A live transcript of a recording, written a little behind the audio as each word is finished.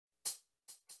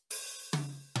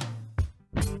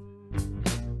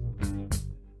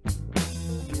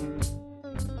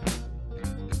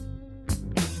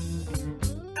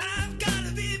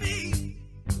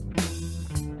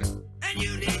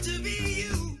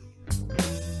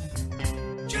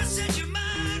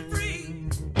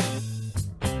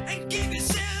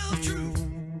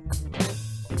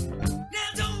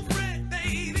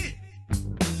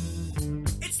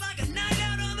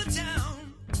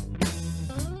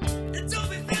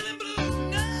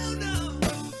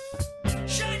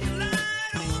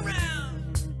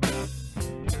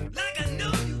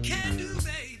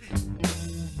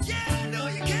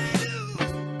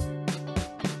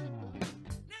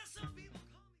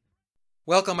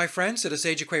Welcome, my friends, to the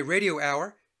Sage Quay Radio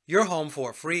Hour, your home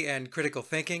for free and critical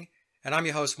thinking, and I'm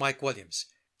your host, Mike Williams.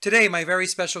 Today, my very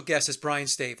special guest is Brian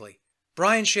Staveley.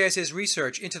 Brian shares his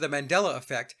research into the Mandela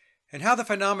Effect and how the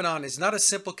phenomenon is not a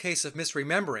simple case of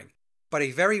misremembering, but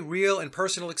a very real and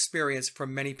personal experience for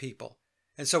many people.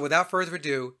 And so, without further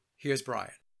ado, here's Brian.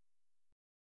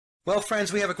 Well,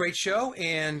 friends, we have a great show,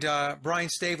 and Brian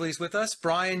Staveley is with us.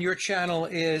 Brian, your channel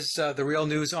is The Real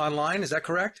News Online, is that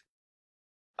correct?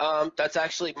 That's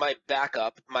actually my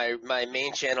backup. My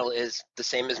main channel is the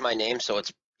same as my name, so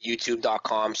it's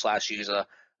youtube.com/user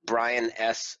Brian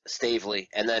S. Staveley.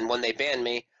 And then when they ban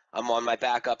me, I'm on my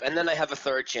backup. And then I have a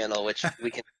third channel, which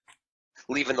we can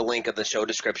leave in the link of the show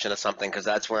description or something, because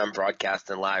that's where I'm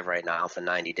broadcasting live right now for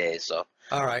 90 days. So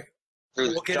all right.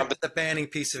 We'll get into the banning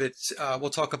piece of it. We'll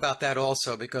talk about that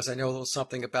also, because I know a little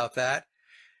something about that.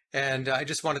 And I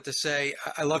just wanted to say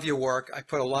I love your work. I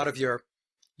put a lot of your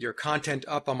content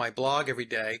up on my blog every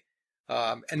day.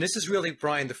 And this is really,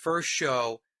 Brian, the first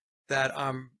show that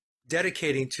I'm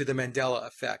dedicating to the Mandela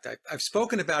Effect. I've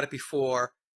spoken about it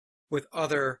before with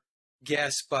other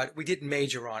guests, but we didn't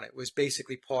major on it. It was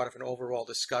basically part of an overall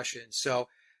discussion.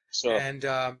 And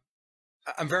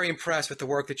I'm very impressed with the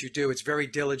work that you do. It's very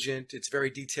diligent. It's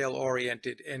very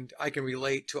detail-oriented. And I can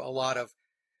relate to a lot of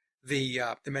the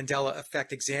Mandela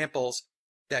Effect examples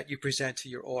that you present to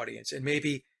your audience. And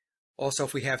maybe also,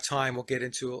 if we have time, we'll get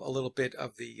into a little bit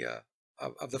of the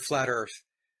flat Earth,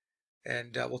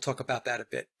 and we'll talk about that a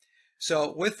bit.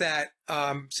 So with that,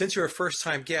 since you're a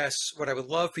first-time guest, what I would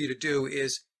love for you to do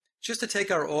is just to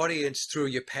take our audience through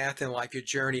your path in life, your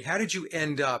journey. How did you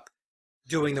end up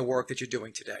doing the work that you're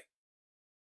doing today?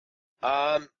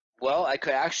 Well, I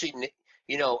could actually,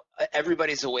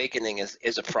 everybody's awakening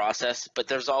is a process, but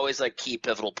there's always like key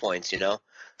pivotal points,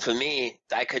 For me,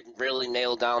 I could really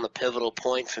nail down the pivotal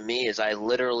point for me is I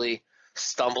literally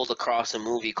stumbled across a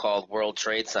movie called World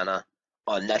Trade Center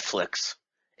on Netflix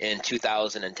in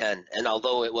 2010. And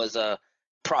although it was a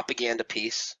propaganda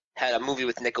piece, had a movie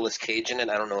with Nicolas Cage in it.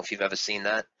 I don't know if you've ever seen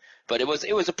that, but it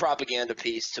was a propaganda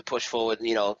piece to push forward,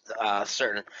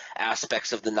 certain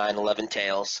aspects of the 9/11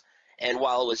 tales. And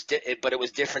while it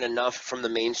was different enough from the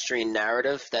mainstream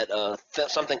narrative that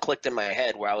something clicked in my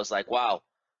head where I was like, wow,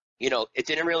 it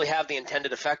didn't really have the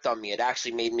intended effect on me. It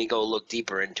actually made me go look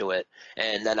deeper into it.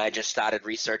 And then I just started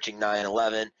researching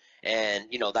 9/11. And,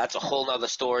 that's a whole nother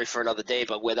story for another day.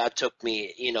 But where that took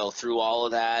me, through all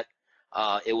of that,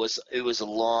 it was a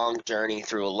long journey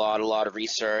through a lot of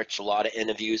research, a lot of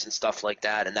interviews and stuff like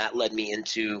that. And that led me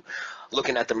into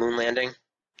looking at the moon landing.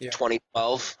 Yeah.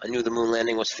 2012. I knew the moon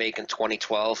landing was fake in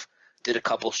 2012. Did a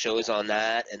couple shows on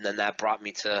that, and then that brought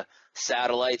me to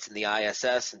satellites and the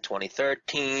ISS in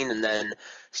 2013, and then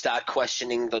start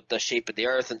questioning the shape of the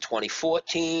Earth in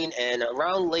 2014, and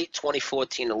around late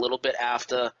 2014, a little bit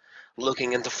after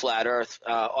looking into flat Earth.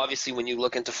 Obviously, when you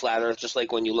look into flat Earth, just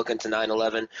like when you look into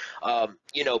 9/11,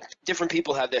 different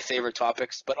people have their favorite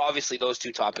topics, but obviously those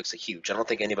two topics are huge. I don't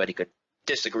think anybody could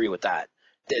disagree with that.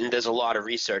 And there's a lot of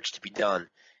research to be done.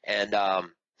 And,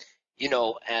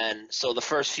 and so the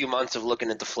first few months of looking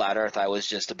into flat Earth, I was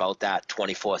just about that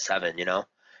 24/7,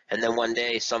 And then one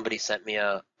day somebody sent me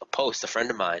a post, a friend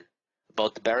of mine,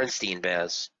 about the Berenstain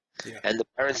Bears. Yeah. And the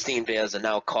Berenstain Bears are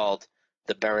now called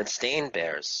the Berenstain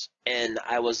Bears. And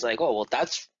I was like, oh, well,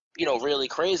 that's, really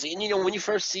crazy. And, when you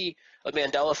first see a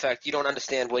Mandela Effect, you don't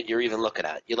understand what you're even looking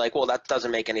at. You're like, well, that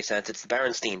doesn't make any sense. It's the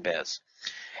Berenstain Bears.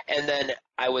 And then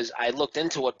I looked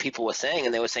into what people were saying,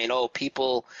 and they were saying, oh,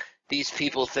 these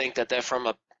people think that they're from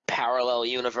a parallel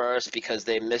universe because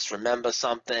they misremember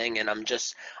something. And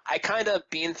I kind of,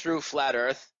 being through flat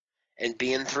Earth and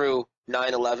being through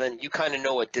 9/11, you kind of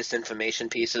know what disinformation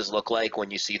pieces look like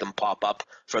when you see them pop up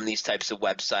from these types of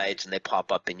websites and they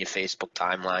pop up in your Facebook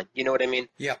timeline. You know what I mean?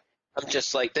 Yeah. I'm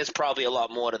just like, there's probably a lot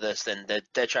more to this than that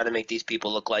they're trying to make these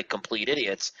people look like complete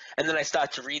idiots. And then I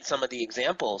start to read some of the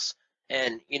examples.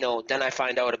 And, then I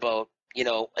find out about,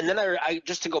 and then I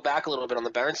just to go back a little bit on the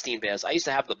Berenstain Bears, I used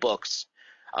to have the books.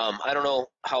 I don't know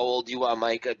how old you are,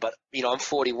 Mike, but, I'm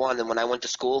 41. And when I went to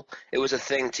school, it was a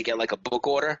thing to get like a book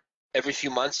order. Every few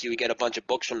months, you would get a bunch of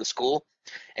books from the school.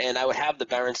 And I would have the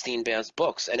Berenstain Bears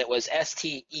books. And it was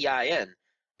STEIN.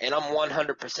 And I'm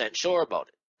 100% sure about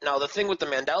it. Now, the thing with the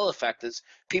Mandela Effect is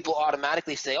people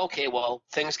automatically say, okay, well,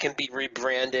 things can be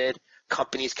rebranded.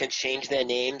 Companies can change their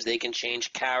names, they can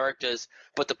change characters,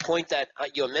 but the point that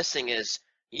you're missing is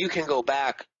you can go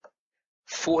back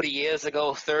 40 years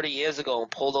ago, 30 years ago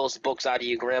and pull those books out of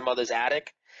your grandmother's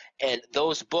attic, and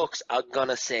those books are going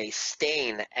to say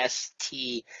Stain,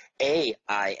 STAIN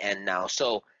now.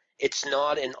 So it's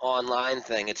not an online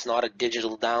thing. It's not a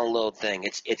digital download thing.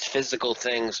 It's physical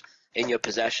things in your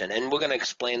possession. And we're going to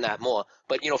explain that more.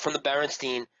 But, from the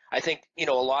Berenstein, I think,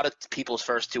 a lot of people's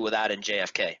first two were that and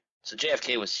JFK. So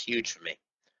JFK was huge for me.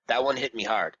 That one hit me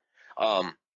hard.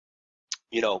 I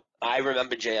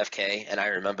remember JFK, and I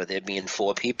remember there being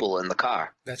 4 people in the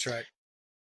car. That's right.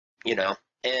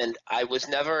 And I was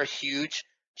never a huge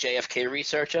JFK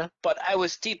researcher, but I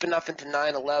was deep enough into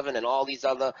 9/11 and all these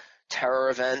other terror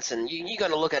events, and you're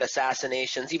going to look at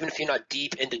assassinations, even if you're not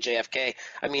deep into JFK.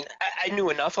 I mean, I knew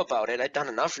enough about it. I'd done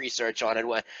enough research on it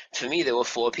where, for me, there were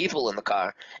 4 people in the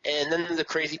car. And then the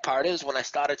crazy part is when I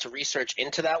started to research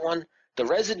into that one, the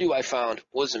residue I found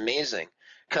was amazing.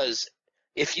 Because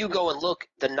if you go and look,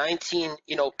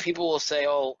 people will say,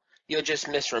 oh, you're just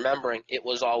misremembering. It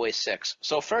was always 6.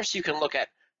 So first you can look at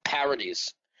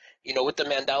parodies. With the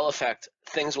Mandela Effect,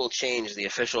 things will change, the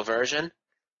official version,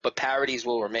 but parodies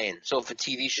will remain. So if a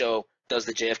TV show does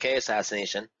the JFK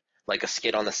assassination, like a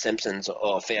skit on The Simpsons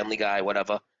or Family Guy,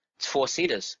 whatever, it's 4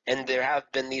 seaters. And there have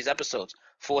been these episodes,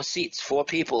 4 seats, 4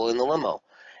 people in the limo.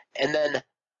 And then,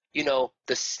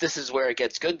 this is where it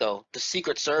gets good, though. The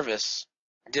Secret Service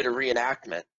did a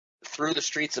reenactment through the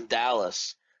streets of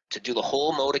Dallas to do the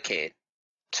whole motorcade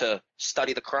to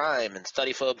study the crime and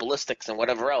study for ballistics and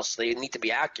whatever else. They need to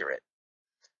be accurate.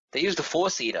 They used a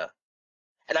 4-seater.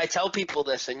 And I tell people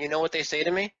this, and you know what they say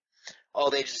to me? Oh,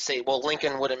 they just say, well,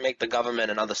 Lincoln wouldn't make the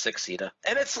government another 6-seater.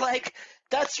 And it's like,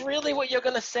 that's really what you're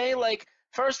going to say? Like,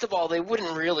 first of all, they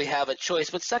wouldn't really have a choice.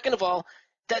 But second of all,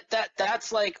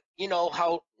 that's like,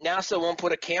 how NASA won't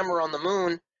put a camera on the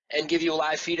moon and give you a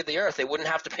live feed of the Earth. They wouldn't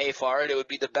have to pay for it. It would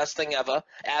be the best thing ever.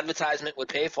 Advertisement would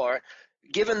pay for it.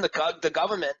 Given the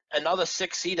government another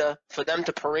 6-seater for them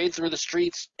to parade through the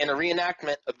streets in a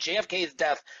reenactment of JFK's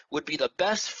death would be the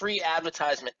best free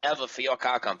advertisement ever for your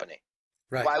car company.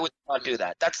 Right. Why would you not do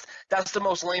that? That's the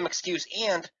most lame excuse.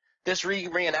 And this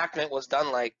reenactment was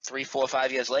done like 3, 4,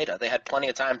 5 years later. They had plenty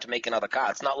of time to make another car.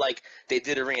 It's not like they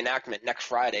did a reenactment next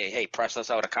Friday. Hey, press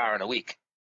us out a car in a week.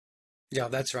 Yeah,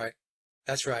 that's right.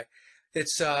 That's right.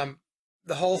 It's the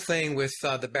whole thing with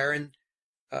the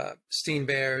Berenstein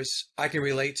Bears. I can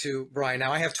relate to, Brian.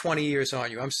 Now, I have 20 years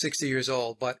on you. I'm 60 years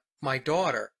old, but my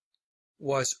daughter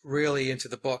was really into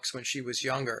the books when she was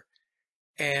younger.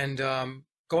 And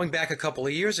going back a couple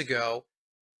of years ago,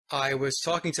 I was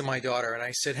talking to my daughter and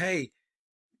I said, hey,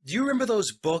 do you remember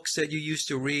those books that you used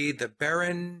to read, the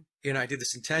I did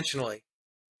this intentionally.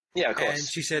 Yeah, of course. And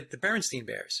she said, the Berenstein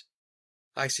Bears.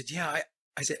 I said, yeah.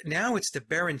 I said, now it's the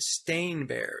Berenstain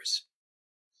Bears.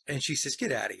 And she says,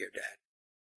 get out of here, Dad.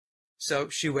 So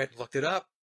she went and looked it up,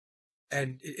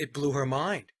 and it blew her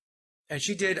mind. And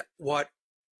she did what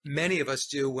many of us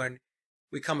do when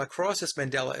we come across this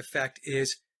Mandela effect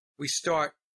is we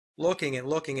start looking and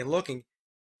looking and looking,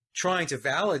 trying to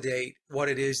validate what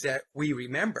it is that we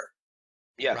remember.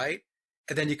 Yeah. Right?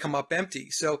 And then you come up empty.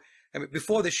 So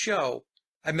before the show,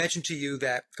 I mentioned to you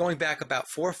that going back about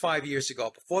 4 or 5 years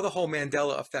ago, before the whole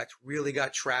Mandela effect really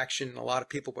got traction and a lot of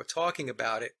people were talking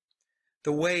about it,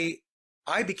 the way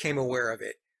I became aware of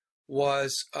it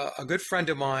was a good friend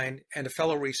of mine and a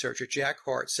fellow researcher, Jack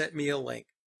Hart, sent me a link,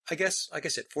 I guess, like I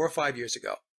said, 4 or 5 years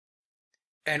ago.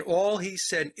 And all he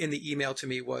said in the email to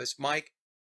me was, Mike,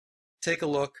 take a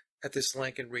look at this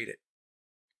link and read it.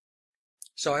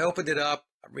 So I opened it up,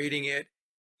 I'm reading it,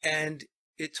 and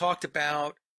it talked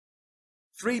about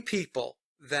 3 people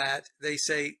that they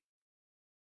say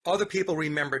other people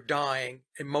remember dying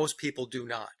and most people do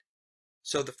not.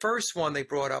 So the first one they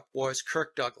brought up was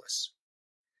Kirk Douglas.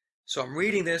 So I'm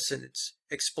reading this and it's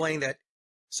explained that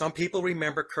some people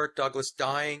remember Kirk Douglas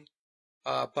dying,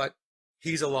 but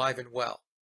he's alive and well.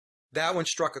 That one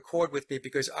struck a chord with me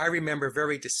because I remember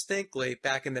very distinctly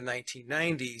back in the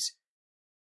 1990s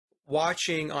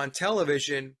watching on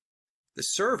television the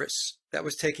service that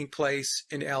was taking place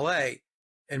in LA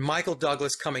and Michael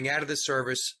Douglas coming out of the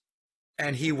service,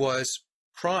 and he was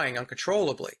crying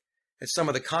uncontrollably. And some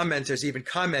of the commenters even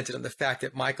commented on the fact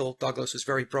that Michael Douglas was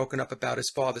very broken up about his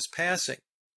father's passing.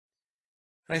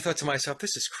 And I thought to myself,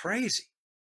 this is crazy.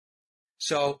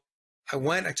 So I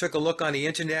took a look on the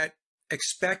internet,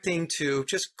 expecting to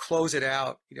just close it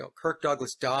out. Kirk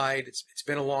Douglas died. It's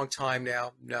been a long time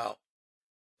now. No.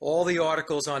 All the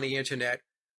articles on the internet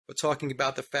were talking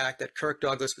about the fact that Kirk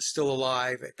Douglas was still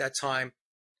alive at that time.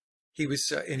 He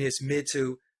was in his mid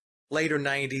to later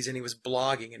 90s, and he was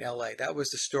blogging in LA. That was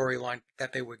the storyline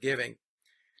that they were giving.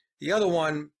 The other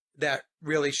one that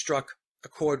really struck a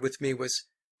chord with me was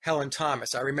Helen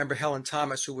Thomas. I remember Helen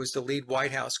Thomas, who was the lead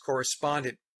White House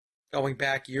correspondent going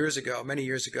back years ago, many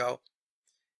years ago.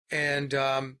 And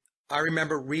I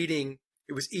remember reading,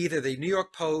 it was either the New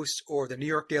York Post or the New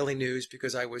York Daily News,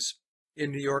 because I was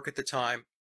in New York at the time,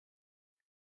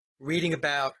 reading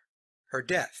about her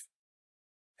death.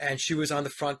 And she was on the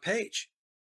front page.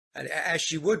 And as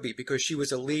she would be, because she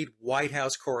was a lead White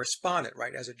House correspondent,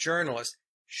 right? As a journalist,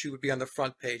 she would be on the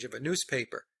front page of a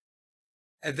newspaper.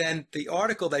 And then the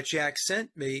article that Jack sent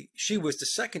me, she was the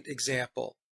second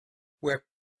example where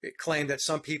it claimed that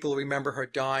some people remember her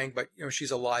dying, but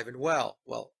she's alive and well.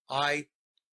 Well, I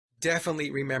definitely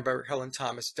remember Helen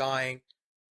Thomas dying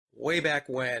way back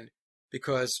when,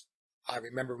 because I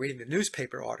remember reading the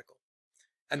newspaper article.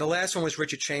 And the last one was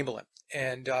Richard Chamberlain.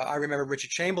 And I remember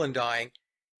Richard Chamberlain dying.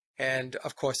 And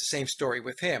of course, the same story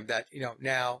with him, that,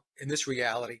 now in this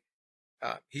reality,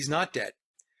 he's not dead.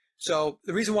 So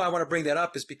the reason why I want to bring that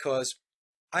up is because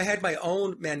I had my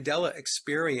own Mandela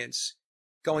experience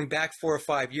going back 4 or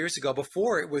 5 years ago,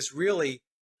 before it was really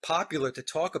popular to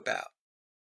talk about,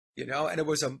 and it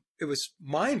was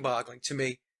mind-boggling to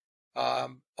me,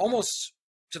 almost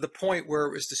to the point where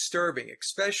it was disturbing,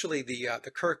 especially the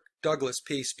Kirk Douglas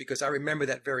piece, because I remember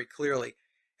that very clearly.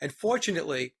 And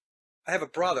fortunately, I have a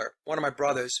brother, one of my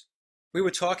brothers. We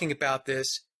were talking about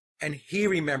this, and he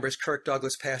remembers Kirk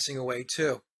Douglas passing away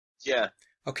too. Yeah.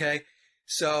 Okay.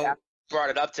 So yeah. Brought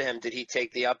it up to him. Did he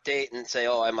take the update and say,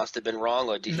 "Oh, I must have been wrong,"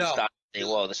 or did he stop and say,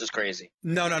 "Whoa, this is crazy"?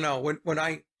 No. When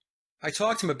I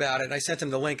talked to him about it, and I sent him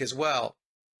the link as well,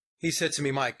 he said to me,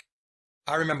 "Mike,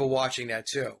 I remember watching that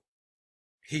too.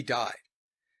 He died."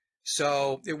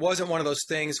 So it wasn't one of those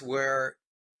things where,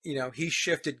 he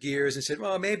shifted gears and said,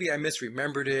 "Well, maybe I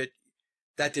misremembered it."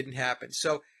 That didn't happen.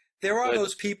 So there are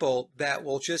those people that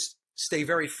will just stay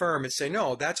very firm and say,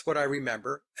 "No, that's what I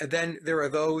remember." And then there are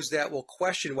those that will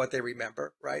question what they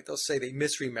remember, right? They'll say they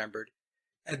misremembered.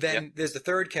 And then there's the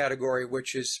third category,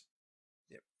 which is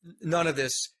none of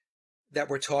this that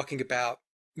we're talking about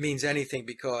means anything,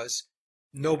 because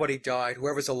nobody died.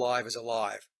 Whoever's alive is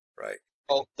alive, right?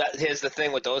 Well, here's the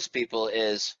thing with those people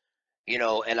is,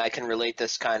 and I can relate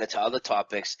this kind of to other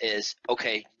topics, is,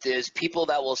 okay, there's people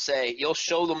that will say, you'll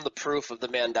show them the proof of the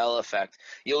Mandela effect.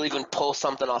 You'll even pull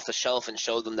something off the shelf and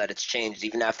show them that it's changed,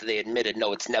 even after they admitted,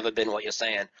 no, it's never been what you're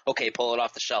saying. Okay, pull it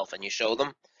off the shelf, and you show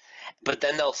them. But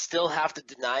then they'll still have to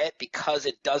deny it because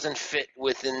it doesn't fit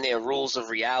within their rules of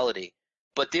reality.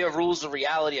 But their rules of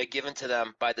reality are given to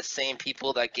them by the same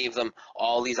people that gave them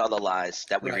all these other lies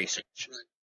that we research.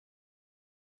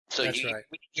 So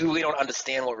we don't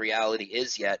understand what reality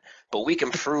is yet, but we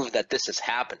can prove that this is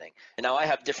happening. And now I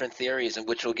have different theories, in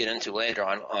which we'll get into later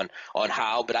on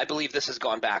how, but I believe this has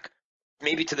gone back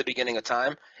maybe to the beginning of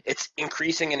time. It's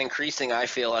increasing and increasing, I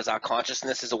feel, as our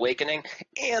consciousness is awakening,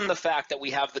 and the fact that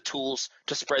we have the tools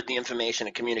to spread the information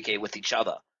and communicate with each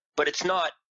other. But it's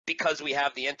not because we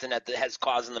have the internet that has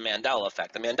caused the Mandela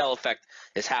effect. The Mandela effect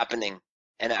is happening,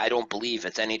 and I don't believe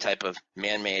it's any type of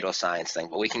man-made or science thing.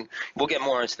 But we'll get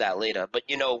more into that later. But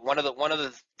one of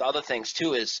the other things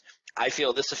too is, I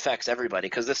feel this affects everybody,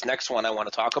 because this next one I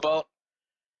want to talk about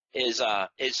is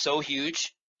so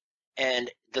huge.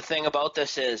 And the thing about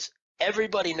this is,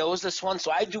 everybody knows this one. So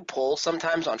I do polls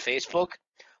sometimes on Facebook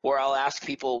where I'll ask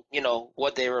people,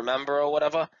 what they remember or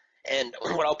whatever. And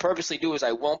what I'll purposely do is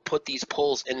I won't put these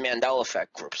polls in Mandela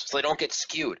Effect groups, so they don't get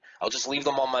skewed. I'll just leave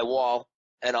them on my wall,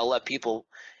 and I'll let people.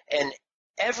 And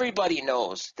everybody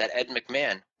knows that Ed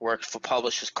McMahon worked for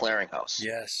Publishers Clearinghouse.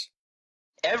 Yes.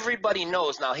 Everybody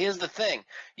knows. Now, here's the thing.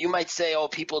 You might say, oh,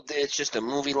 it's just a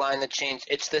movie line that changed.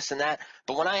 It's this and that.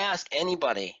 But when I ask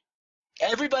anybody,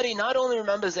 everybody not only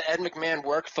remembers that Ed McMahon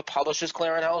worked for Publishers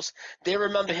Clearinghouse, they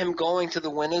remember him going to the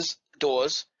winners'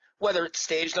 doors, whether it's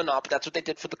staged or not, but that's what they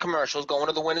did for the commercials, going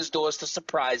to the winners' doors to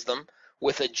surprise them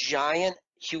with a giant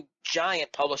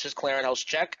Publishers Clearinghouse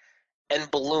check and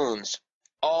balloons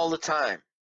all the time.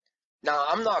 Now,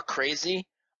 I'm not crazy.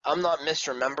 I'm not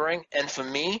misremembering. And for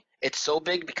me, it's so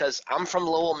big because I'm from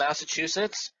Lowell,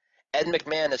 Massachusetts. Ed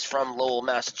McMahon is from Lowell,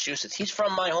 Massachusetts. He's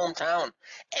from my hometown.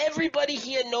 Everybody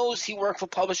here knows he worked for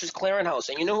Publishers Clearinghouse.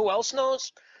 And you know who else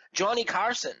knows? Johnny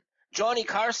Carson. Johnny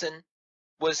Carson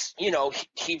was,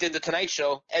 he did the Tonight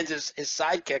Show as his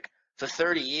sidekick for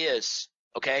 30 years,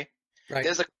 okay? Right.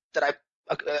 There's a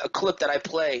clip that I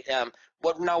play.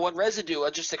 What residue,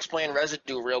 I'll just explain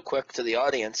residue real quick to the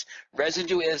audience.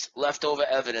 Residue is leftover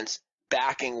evidence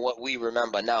backing what we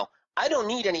remember. Now, I don't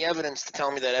need any evidence to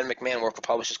tell me that Ed McMahon worked for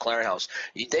Publishers Clearinghouse.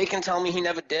 They can tell me he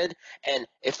never did, and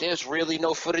if there's really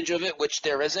no footage of it, which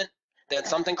there isn't, then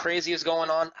something crazy is going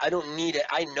on. I don't need it.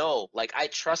 I know. I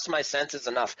trust my senses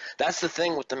enough. That's the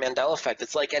thing with the Mandela effect.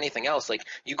 It's like anything else.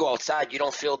 You go outside, you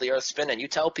don't feel the earth spinning. You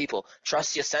tell people,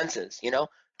 trust your senses,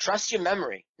 Trust your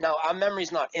memory. Now, our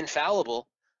memory's not infallible,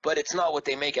 but it's not what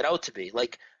they make it out to be.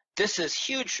 This is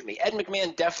huge for me. Ed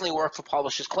McMahon definitely worked for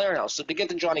Publishers Clearinghouse. So to get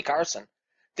to Johnny Carson,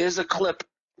 there's a clip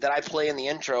that I play in the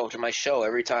intro to my show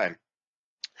every time.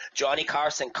 Johnny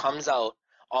Carson comes out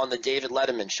on the David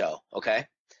Letterman show, okay?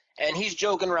 And he's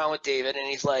joking around with David, and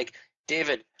he's like,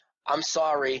 David, I'm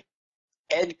sorry,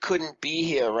 Ed couldn't be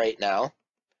here right now.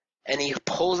 And he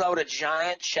pulls out a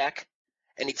giant check,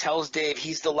 and he tells Dave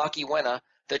he's the lucky winner.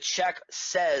 The check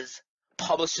says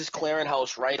Publishers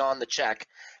Clearinghouse right on the check.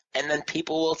 And then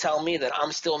people will tell me that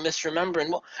I'm still misremembering.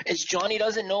 Well, it's Johnny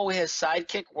doesn't know where his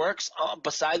sidekick works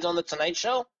besides on The Tonight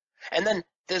Show. And then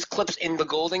there's clips in The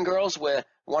Golden Girls where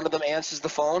one of them answers the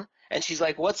phone, and she's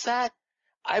like, what's that?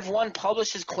 I've won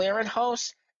Publishers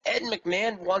Clearinghouse. Ed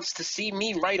McMahon wants to see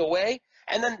me right away.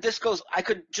 And then this goes, I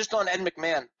could, just on Ed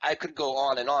McMahon, I could go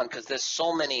on and on because there's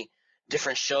so many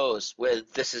different shows where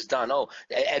this is done. Oh,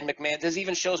 Ed McMahon, there's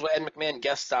even shows where Ed McMahon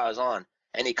guest stars on.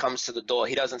 And he comes to the door.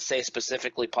 He doesn't say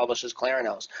specifically Publishers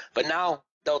Clearinghouse. But now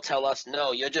they'll tell us,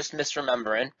 no, you're just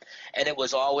misremembering. And it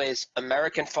was always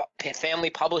American Family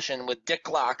Publishing with Dick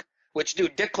Clark, which,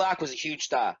 dude, Dick Clark was a huge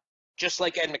star, just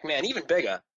like Ed McMahon, even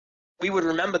bigger. We would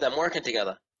remember them working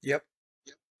together. Yep.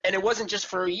 And it wasn't just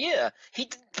for a year. He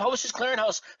did Publishers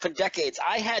Clearinghouse for decades.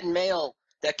 I had mail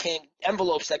that came,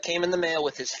 envelopes that came in the mail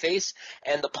with his face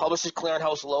and the Publishers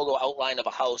Clearinghouse logo outline of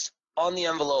a house on the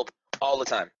envelope all the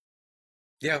time.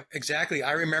 Yeah, exactly.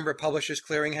 I remember Publishers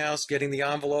Clearinghouse getting the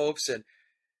envelopes and,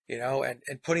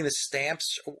 and putting the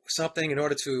stamps, something in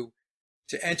order to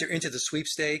enter into the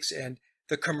sweepstakes. And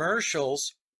the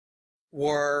commercials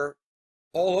were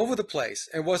all over the place.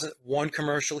 It wasn't one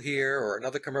commercial here or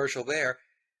another commercial there.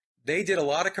 They did a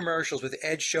lot of commercials with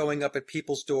Ed showing up at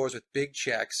people's doors with big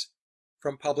checks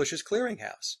from Publishers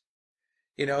Clearinghouse.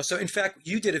 So in fact,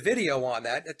 you did a video on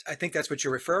that. I think that's what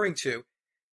you're referring to.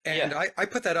 And yeah. I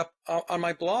put that up on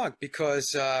my blog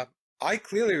because I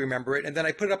clearly remember it. And then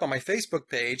I put it up on my Facebook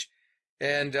page,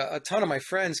 and a ton of my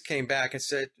friends came back and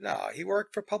said, no, he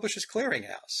worked for Publishers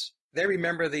Clearinghouse. They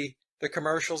remember the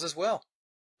commercials as well.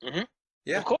 Mm-hmm.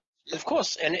 Yeah. Of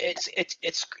course. And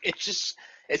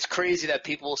it's crazy that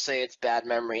people will say it's bad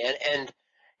memory. And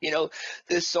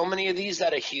there's so many of these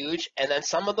that are huge. And then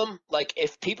some of them, like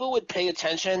if people would pay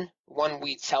attention when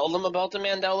we tell them about the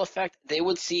Mandela Effect, they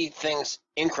would see things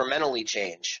incrementally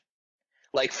change.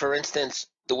 Like, for instance,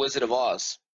 The Wizard of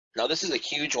Oz. Now, this is a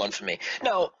huge one for me.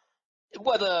 Now,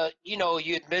 whether,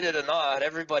 you admit it or not,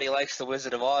 everybody likes The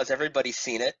Wizard of Oz. Everybody's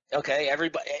seen it, okay?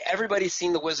 Everybody's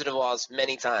seen The Wizard of Oz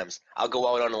many times. I'll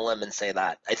go out on a limb and say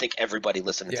that. I think everybody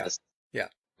listening to this. Yeah.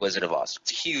 Wizard of Oz.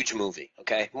 It's a huge movie,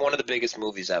 okay? One of the biggest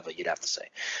movies ever, you'd have to say.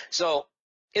 So,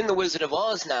 in The Wizard of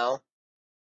Oz now,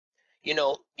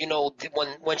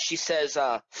 when she says,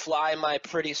 fly, my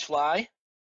pretties, fly,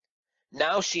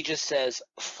 now she just says,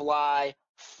 fly,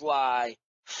 fly,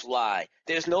 fly.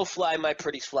 There's no fly, my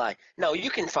pretties, fly. Now, you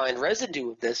can find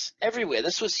residue of this everywhere.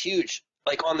 This was huge,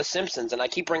 like on The Simpsons, and I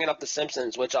keep bringing up The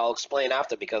Simpsons, which I'll explain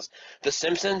after, because The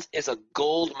Simpsons is a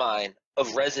gold mine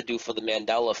of residue for the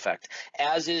Mandela Effect,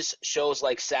 as is shows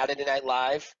like Saturday Night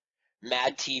Live,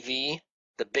 Mad TV,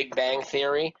 The Big Bang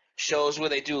Theory, shows where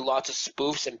they do lots of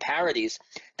spoofs and parodies.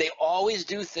 They always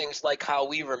do things like how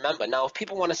we remember. Now, if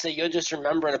people want to say you're just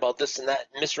remembering about this and that,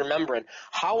 misremembering,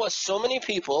 how are so many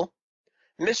people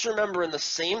misremembering the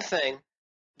same thing,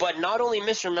 but not only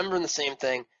misremembering the same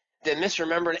thing, they're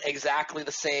misremembering exactly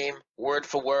the same, word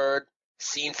for word,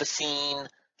 scene for scene,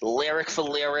 lyric for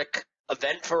lyric,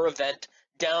 event for event,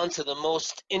 down to the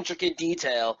most intricate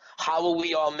detail. How are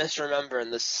we all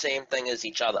misremembering the same thing as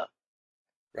each other?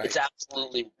 Right. It's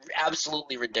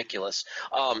absolutely ridiculous.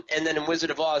 And then in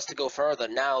Wizard of Oz, to go further,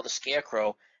 now the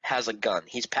Scarecrow has a gun.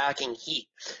 He's packing heat.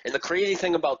 And the crazy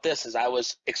thing about this is I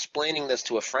was explaining this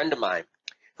to a friend of mine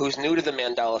who's new to the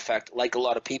Mandela Effect, like a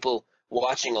lot of people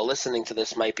watching or listening to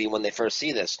this might be when they first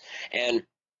see this. And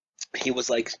he was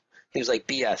like,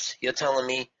 BS, you're telling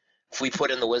me if we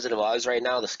put in the Wizard of Oz right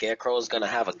now, the Scarecrow is going to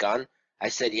have a gun? I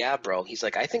said, yeah, bro. He's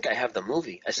like, I think I have the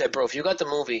movie. I said, bro, if you got the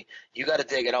movie, you got to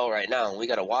dig it out right now, and we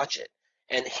got to watch it.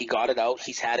 And he got it out.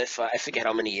 He's had it for, I forget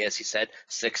how many years. He said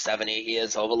 6, 7, 8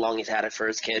 years, however long he's had it for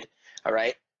his kid. All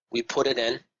right? We put it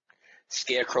in.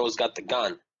 Scarecrow's got the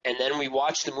gun. And then we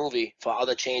watched the movie for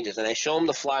other changes. And I show him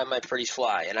the Fly, My Pretties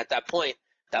Fly. And at that point,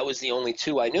 that was the only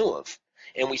two I knew of.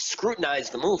 And we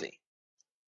scrutinized the movie.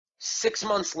 6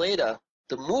 months later,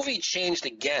 the movie changed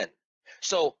again.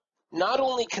 So not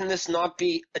only can this not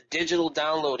be a digital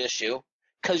download issue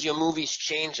because your movie's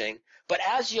changing, but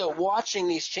as you're watching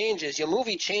these changes, your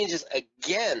movie changes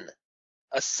again,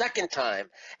 a second time.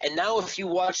 And now if you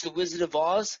watch The Wizard of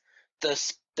Oz,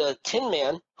 the Tin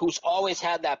Man, who's always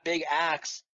had that big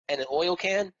axe and an oil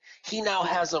can, he now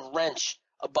has a wrench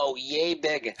about yay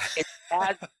big.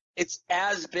 It's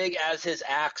as big as his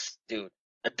axe, dude.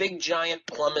 a big giant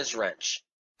plumber's wrench.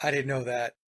 I didn't know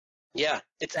that. Yeah,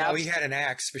 it's No, he absolutely. had an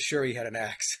axe for sure. He had an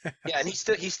axe. Yeah, and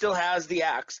he still has the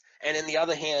axe, and in the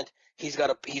other hand, he's got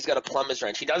a plumber's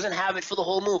wrench. He doesn't have it for the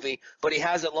whole movie, but he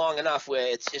has it long enough where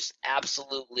it's just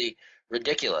absolutely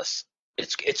ridiculous.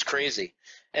 It's crazy.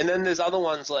 And then there's other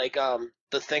ones like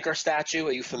the Thinker statue.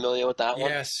 Are you familiar with that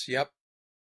one? Yes. Yep.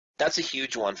 That's a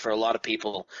huge one for a lot of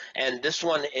people. And this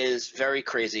one is very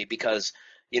crazy because,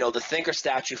 the Thinker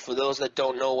statue, for those that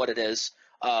don't know what it is,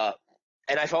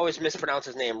 and I've always mispronounced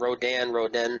his name,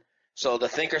 Rodin. So the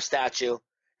Thinker statue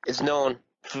is known,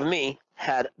 for me,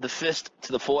 had the fist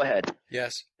to the forehead.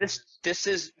 Yes. This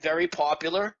is very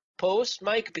popular pose,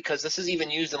 Mike, because this is even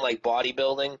used in like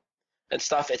bodybuilding and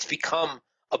stuff. It's become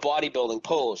a bodybuilding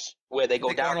pose where they I go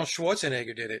think down. Arnold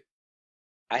Schwarzenegger did it.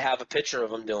 I have a picture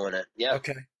of him doing it. Yeah.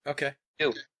 Okay. Okay.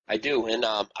 I do, and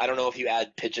I don't know if you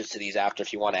add pictures to these after.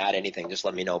 If you want to add anything, just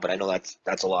let me know. But I know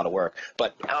that's a lot of work.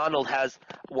 But Arnold has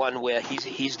one where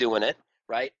he's doing it,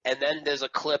 right? And then there's a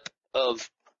clip of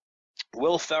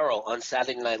Will Ferrell on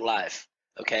Saturday Night Live,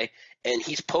 okay? And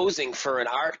he's posing for an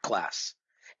art class,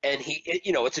 and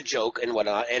it's a joke and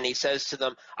whatnot. And he says to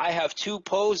them, "I have two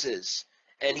poses."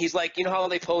 And he's like, you know how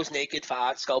they pose naked for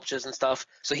art sculptures and stuff?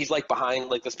 So he's like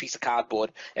behind like this piece of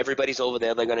cardboard. Everybody's over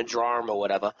there. They're going to draw him or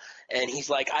whatever. And he's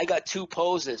like, I got two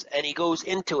poses. And he goes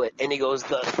into it. And he goes,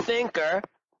 the thinker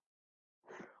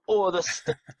or the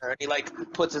stinker. And he like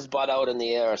puts his butt out in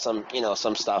the air or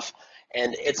some stuff.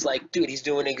 And it's like, dude, he's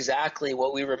doing exactly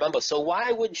what we remember. So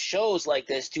why would shows like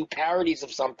this do parodies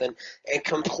of something and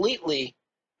completely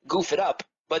goof it up?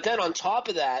 But then on top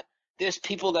of that, there's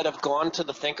people that have gone to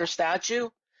the Thinker statue,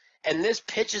 and there's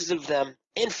pictures of them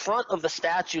in front of the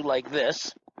statue like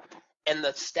this, and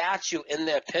the statue in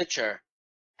their picture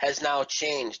has now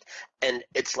changed, and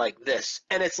it's like this.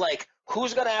 And it's like,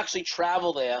 who's going to actually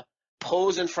travel there,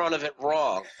 pose in front of it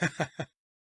wrong?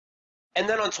 And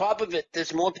then on top of it,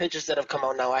 there's more pictures that have come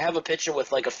out now. I have a picture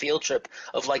with like a field trip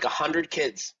of like 100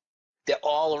 kids. They're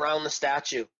all around the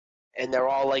statue, and they're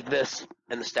all like this,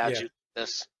 and the statue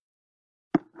this.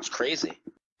 It's crazy.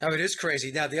 Now, it is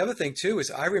crazy. Now, the other thing, too,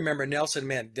 is I remember Nelson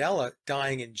Mandela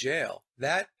dying in jail.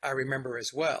 That I remember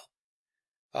as well.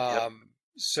 Yep.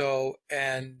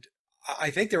 And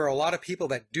I think there are a lot of people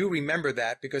that do remember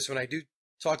that, because when I do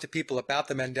talk to people about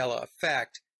the Mandela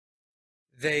Effect,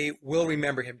 they will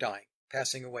remember him dying,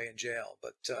 passing away in jail.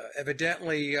 But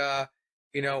evidently,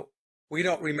 we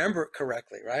don't remember it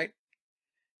correctly, right?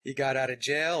 He got out of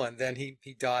jail, and then he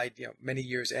died, many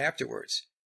years afterwards.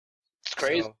 It's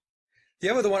crazy. So, the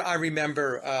other one I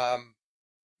remember,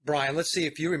 Brian, let's see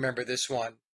if you remember this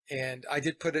one. And I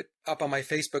did put it up on my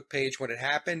Facebook page when it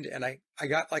happened, and I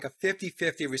got like a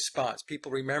 50-50 response.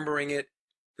 People remembering it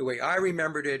the way I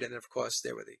remembered it, and of course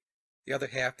there were the other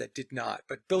half that did not.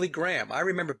 But Billy Graham, I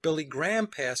remember Billy Graham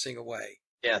passing away.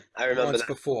 Yeah, I remember once that.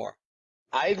 before.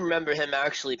 I remember him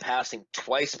actually passing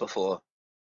twice before.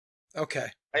 Okay.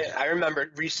 I remember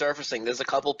it resurfacing. There's a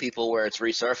couple people where it's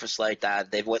resurfaced like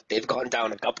that. They've gone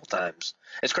down a couple times.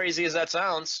 As crazy as that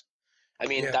sounds, I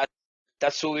mean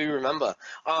that's what we remember.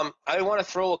 I want to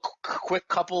throw a quick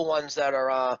couple ones that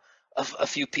are a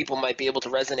few people might be able to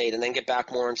resonate, and then get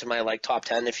back more into my like top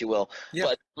 10, if you will.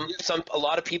 Yeah. But a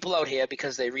lot of people out here,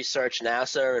 because they research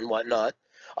NASA and whatnot,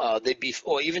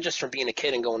 or even just from being a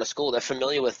kid and going to school, they're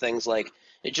familiar with things like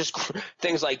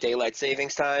things like daylight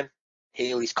savings time,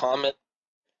 Halley's Comet.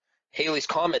 Halley's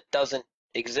Comet doesn't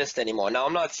exist anymore. Now,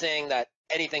 I'm not saying that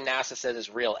anything NASA says is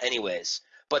real anyways,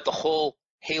 but the whole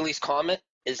Halley's Comet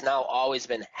has now always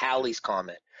been Halley's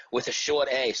Comet with a short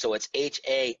A, so it's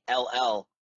Halley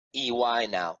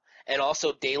now. And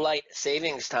also, daylight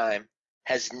savings time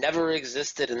has never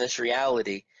existed in this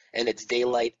reality, and it's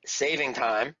daylight saving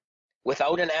time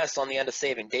without an S on the end of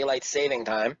saving, daylight saving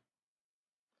time.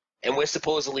 And we're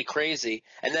supposedly crazy.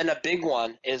 And then a big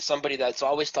one is somebody that's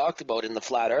always talked about in the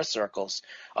flat earth circles.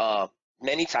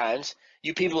 Many times,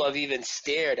 you people have even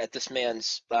stared at this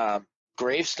man's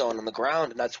gravestone on the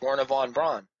ground, and that's Werner von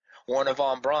Braun. Werner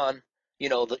von Braun, you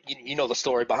know the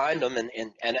story behind him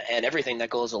and everything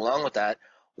that goes along with that.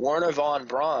 Werner von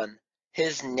Braun,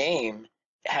 his name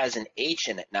has an H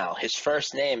in it now. His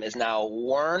first name is now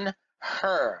Werner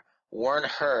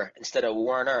instead of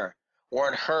Werner.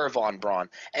 Werner von Braun,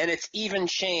 and it's even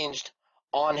changed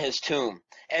on his tomb,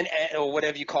 and or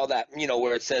whatever you call that,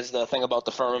 where it says the thing about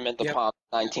the firmament, the palm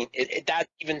 19. That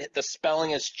even the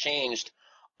spelling has changed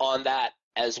on that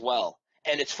as well.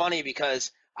 And it's funny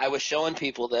because I was showing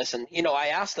people this, and I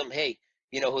asked them, hey,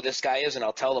 who this guy is, and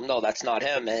I'll tell them, no, that's not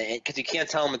him, because you can't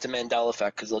tell them it's a Mandela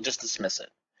Effect because they'll just dismiss it.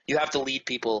 You have to lead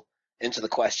people into the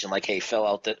question, like, hey,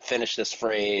 finish this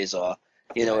phrase, or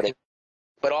what I mean.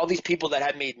 But all these people that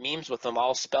had made memes with them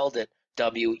all spelled it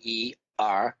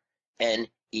Werner.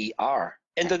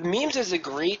 And the memes is a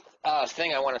great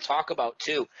thing I want to talk about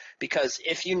too, because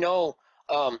if you know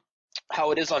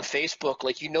how it is on Facebook,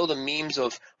 like, you know, the memes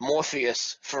of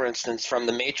Morpheus, for instance, from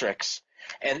The Matrix.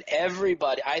 And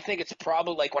everybody, I think it's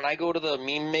probably like when I go to the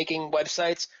meme making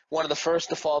websites, one of the first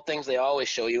default things they always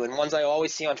show you, and ones I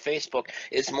always see on Facebook,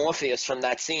 is Morpheus from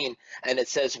that scene. And it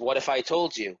says, "What if I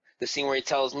told you?" The scene where he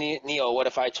tells Neo, "What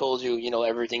if I told you, you know,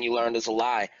 everything you learned is a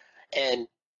lie?" And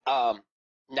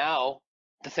now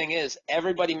the thing is,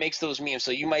 everybody makes those memes.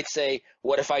 So you might say,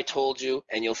 "What if I told you?"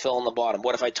 and you'll fill in the bottom.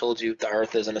 "What if I told you the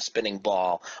Earth isn't a spinning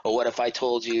ball?" Or "What if I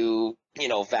told you, you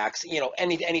know, vaccine?" You know,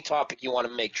 any topic you want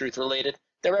to make truth related,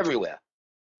 they're everywhere.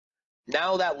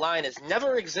 Now that line has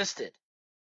never existed.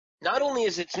 Not only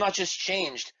is it's not just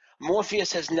changed,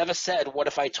 Morpheus has never said, "What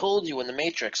if I told you?" in the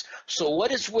Matrix. So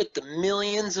what is with the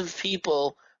millions of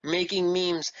people making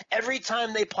memes? Every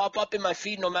time they pop up in my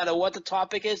feed, no matter what the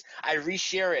topic is, I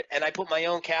reshare it and I put my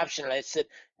own caption and I said,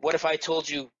 "What if I told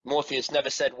you?" Morpheus never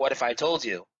said, "What if I told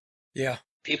you?" Yeah.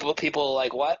 People are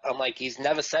like, "What?" I'm like, he's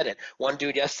never said it. One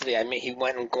dude yesterday, he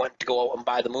went to go out and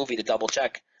buy the movie to double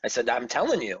check. I said, "I'm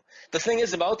telling you." The thing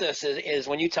is about this is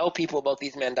when you tell people about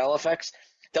these Mandela effects,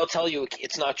 they'll tell you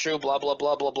it's not true, blah, blah,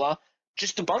 blah, blah, blah.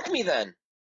 Just debunk me then.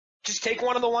 Just take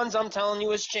one of the ones I'm telling you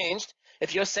has changed.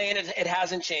 If you're saying it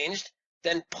hasn't changed,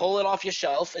 then pull it off your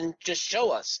shelf and just show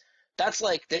us. That's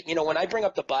like, you know, when I bring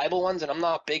up the Bible ones, and I'm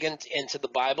not big into the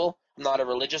Bible, I'm not a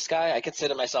religious guy. I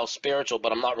consider myself spiritual,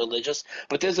 but I'm not religious.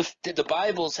 But the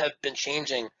Bibles have been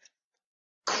changing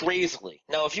crazily.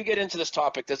 Now, if you get into this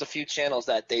topic, there's a few channels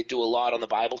that they do a lot on the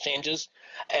Bible changes.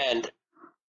 And,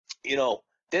 you know,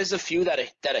 there's a few that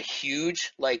are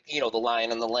huge, like, you know, the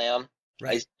Lion and the Lamb,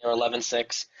 Right. Isaiah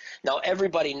 11:6. Now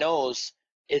everybody knows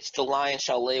it's the lion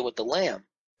shall lay with the lamb,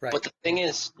 Right. but the thing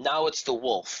is, now it's the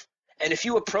wolf. And if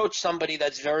you approach somebody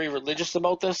that's very religious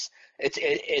about this,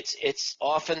 it's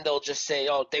often they'll just say,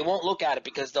 "Oh, they won't look at it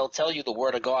because they'll tell you the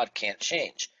word of God can't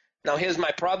change." Now here's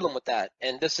my problem with that,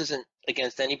 and this isn't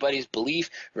against anybody's belief,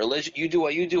 religion. You do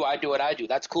what you do, I do what I do.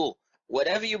 That's cool.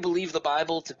 Whatever you believe the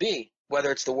Bible to be,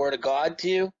 whether it's the word of God to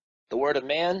you, the word of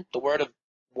man, the word of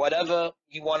whatever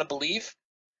you want to believe,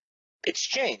 it's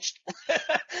changed.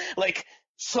 Like,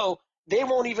 so they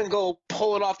won't even go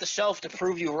pull it off the shelf to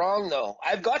prove you wrong, though.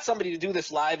 I've got somebody to do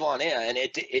this live on air, and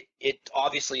it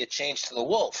obviously it changed to the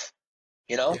wolf,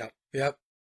 you know? Yeah. Yep.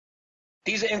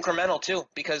 These are incremental too,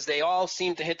 because they all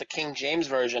seem to hit the King James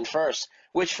Version first,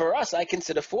 which for us I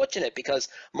consider fortunate, because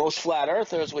most flat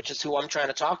earthers, which is who I'm trying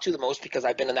to talk to the most because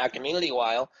I've been in that community a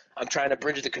while, I'm trying to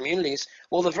bridge the communities.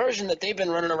 Well, the version that they've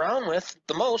been running around with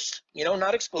the most, you know,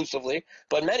 not exclusively,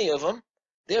 but many of them,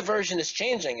 their version is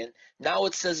changing, and now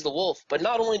it says the wolf. But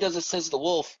not only does it says the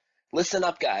wolf, listen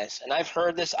up, guys, and I've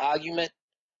heard this argument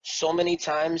so many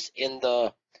times in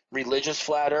the religious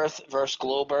flat earth versus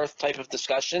globe earth type of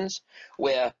discussions,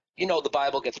 where, you know, the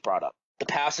Bible gets brought up, the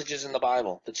passages in the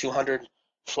Bible, the 200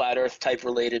 flat earth type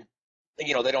related,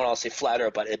 you know, they don't all say flat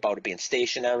earth, but about it being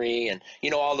stationary, and, you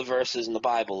know, all the verses in the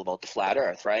Bible about the flat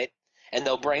earth, right? And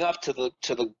they'll bring up to the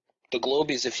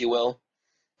globies, if you will,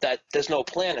 that there's no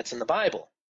planets in the Bible.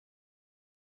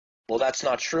 Well, that's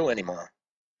not true anymore.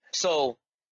 So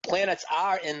planets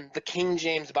are in the King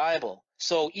James Bible.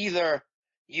 So either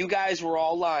you guys were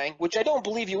all lying, which I don't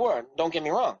believe you were. Don't get me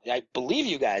wrong. I believe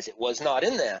you guys. It was not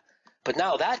in there. But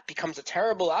now that becomes a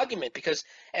terrible argument, because,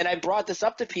 and I brought this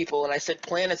up to people and I said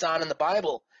planets aren't in the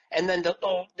Bible. And then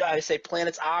I say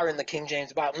planets are in the King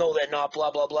James Bible. No, they're not,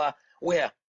 blah, blah, blah.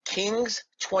 Where? Kings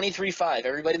 23:5.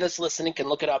 Everybody that's listening can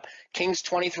look it up. Kings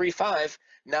 23:5.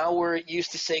 Now where it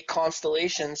used to say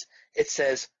constellations, it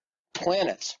says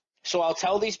planets. So I'll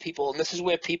tell these people, and this is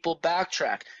where people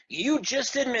backtrack. You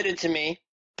just admitted to me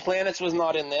planets was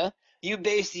not in there. You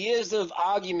based years of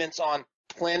arguments on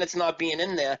planets not being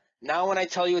in there. Now when I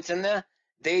tell you it's in there,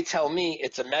 they tell me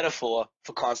it's a metaphor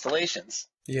for constellations.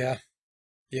 Yeah.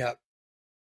 Yeah.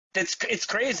 It's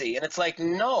crazy. And it's like,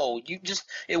 no,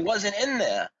 it wasn't in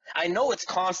there. I know it's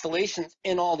constellations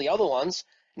in all the other ones.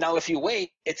 Now, if you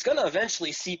wait, it's going to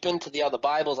eventually seep into the other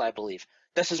Bibles, I believe.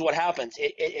 This is what happens.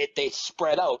 They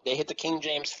spread out. They hit the King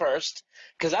James first,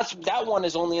 because that one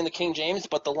is only in the King James,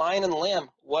 but the Lion and the Lamb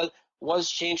was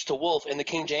changed to wolf in the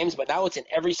King James, but now it's in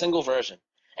every single version.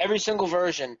 Every single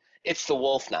version, it's the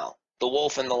wolf now. The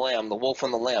wolf and the lamb, the wolf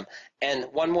and the lamb. And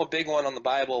one more big one on the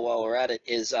Bible while we're at it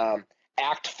is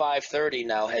Act 5:30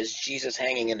 now has Jesus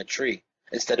hanging in a tree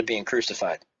instead of being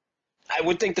crucified. I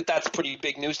would think that that's pretty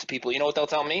big news to people. You know what they'll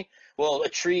tell me? Well,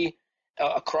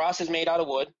 a cross is made out of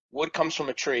wood. Wood comes from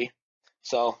a tree.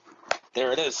 So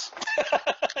there it is.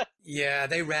 Yeah,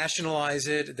 they rationalize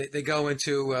it. They go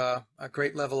into a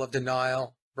great level of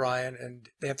denial, Brian, and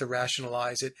they have to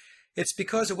rationalize it. It's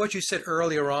because of what you said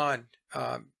earlier on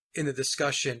in the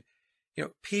discussion. You know,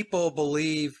 people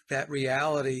believe that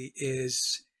reality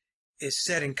is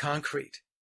set in concrete.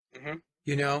 Hmm.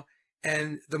 You know,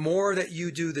 and the more that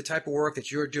you do the type of work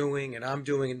that you're doing and I'm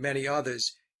doing and many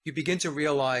others, you begin to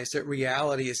realize that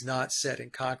reality is not set in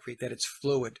concrete, that it's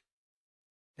fluid.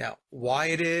 Now, why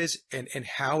it is and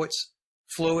how it's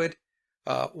fluid,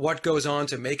 what goes on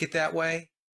to make it that way,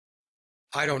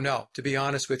 I don't know, to be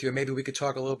honest with you. Maybe we could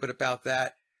talk a little bit about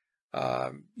that.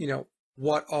 You know,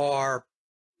 what are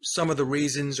some of the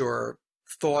reasons or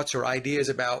thoughts or ideas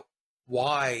about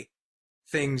why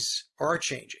things are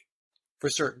changing for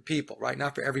certain people, right?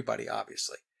 Not for everybody,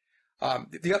 obviously.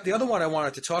 The other one I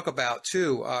wanted to talk about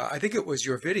too, I think it was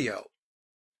your video,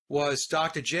 was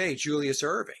Dr. J, Julius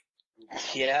Irving.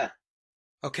 Yeah.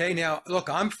 Okay, now look,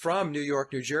 I'm from New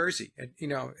York, New Jersey, and you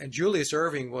know, and Julius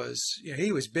Irving was, you know,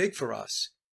 he was big for us,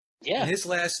 and Yeah. his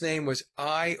last name was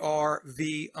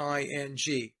Irving,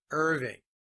 Irving.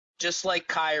 Just like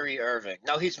Kyrie Irving.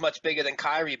 Now he's much bigger than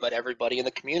Kyrie, but everybody in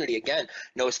the community again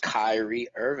knows Kyrie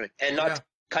Irving. And not Yeah, to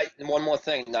cut one more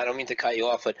thing. I don't mean to cut you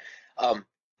off, but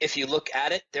if you look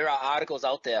at it, there are articles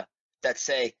out there that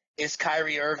say, "Is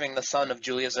Kyrie Irving the son of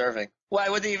Julius Irving?" Why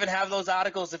would they even have those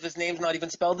articles if his name's not even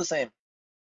spelled the same?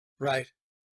 right,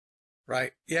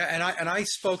 right. Yeah, and I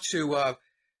spoke to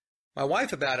my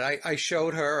wife about it. I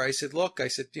showed her. I said, look, I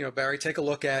said, you know, Barry, take a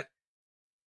look at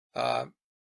uh,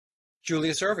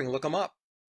 Julius Irving. Look him up.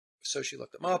 So she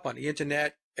looked him up on the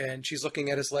internet, and she's looking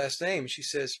at his last name. She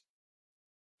says,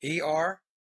 E-R?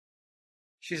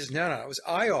 She says, no, no, it was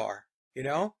I-R, you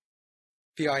know,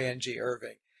 P-I-N-G,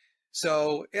 Irving.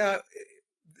 So, yeah,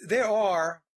 there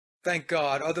are, thank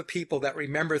God, other people that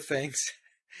remember things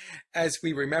as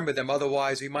we remember them.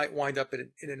 Otherwise, we might wind up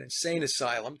in an insane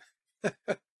asylum.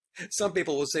 Some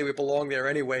people will say we belong there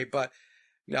anyway, but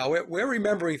no, we're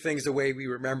remembering things the way we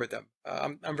remember them.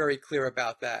 I'm very clear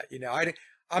about that. You know,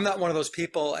 I'm not one of those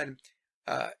people, and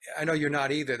I know you're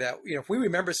not either, that, you know, if we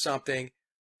remember something,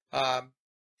 um,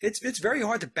 it's very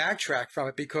hard to backtrack from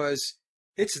it because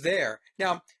it's there.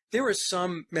 Now, there are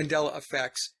some Mandela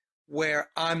effects where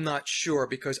I'm not sure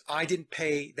because I didn't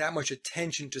pay that much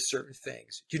attention to certain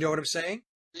things. Do you know what I'm saying?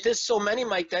 There's so many,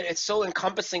 Mike, that it's so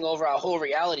encompassing over our whole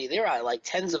reality. There are like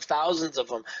tens of thousands of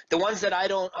them. The ones that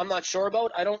I'm not sure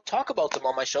about, I don't talk about them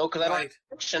on my show because Right,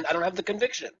 I don't have the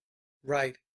conviction.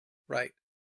 right, right.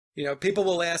 You know, people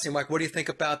will ask me, like, what do you think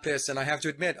about this? And I have to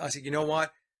admit, I said, you know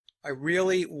what? I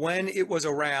really, when it was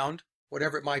around,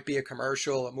 whatever it might be, a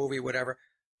commercial, a movie, whatever,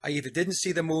 I either didn't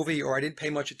see the movie or I didn't pay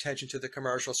much attention to the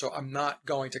commercial. So I'm not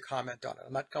going to comment on it.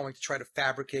 I'm not going to try to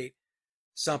fabricate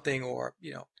something or,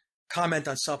 you know, comment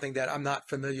on something that I'm not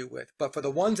familiar with. But for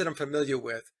the ones that I'm familiar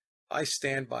with, I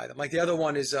stand by them. Like the other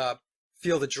one is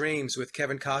Field of Dreams with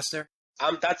Kevin Costner.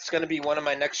 That's going to be one of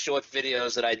my next short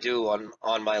videos that I do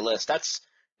on my list. That's,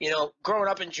 growing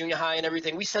up in junior high and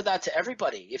everything, we said that to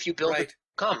everybody. If you build it, Right,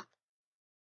 come.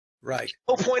 right,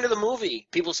 Whole point of the movie.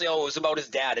 People say, oh, it was about his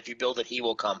dad. If you build it, he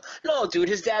will come. No, dude,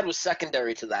 his dad was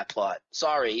secondary to that plot.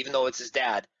 Sorry, even though it's his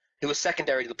dad. It was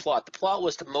secondary to the plot. The plot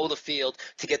was to mow the field,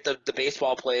 to get the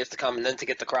baseball players to come, and then to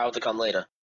get the crowd to come later.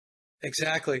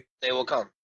 exactly. They will come.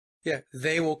 Yeah,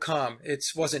 they will come. It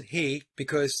wasn't he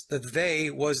because the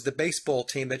they was the baseball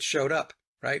team that showed up,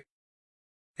 right?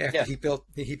 After Yeah. he built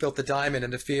the diamond in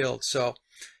the field. So,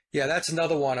 yeah, that's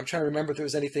another one. I'm trying to remember if there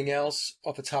was anything else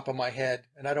off the top of my head,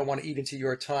 and I don't want to eat into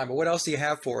your time. But what else do you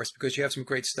have for us? Because you have some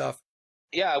great stuff.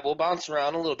 Yeah, we'll bounce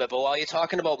around a little bit, but while you're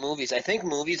talking about movies, I think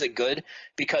movies are good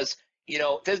because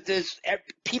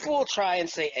people will try and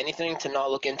say anything to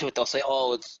not look into it. They'll say,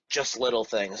 "Oh, it's just little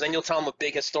things." Then you'll tell them a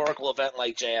big historical event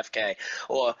like JFK,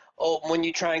 or when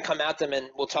you try and come at them, and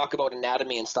we'll talk about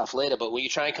anatomy and stuff later. But when you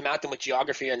try and come at them with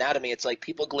geography or anatomy, it's like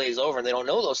people glaze over and they don't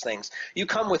know those things. You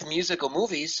come with musical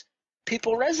movies.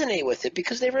 People resonate with it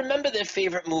because they remember their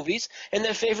favorite movies and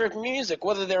their favorite music.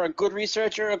 Whether they're a good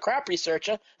researcher or a crap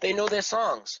researcher, they know their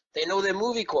songs. They know their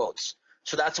movie quotes.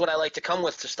 So that's what I like to come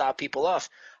with to stop people off.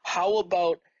 How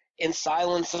about in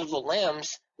Silence of the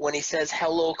Lambs, when he says,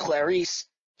 "Hello, Clarice,"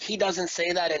 he doesn't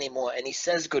say that anymore, and he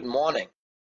says, "Good morning."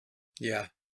 Yeah,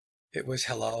 it was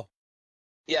hello.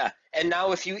 Yeah, and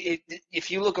now if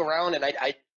you look around, and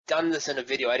I done this in a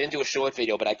video. I didn't do a short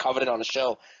video, but I covered it on a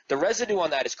show. The residue on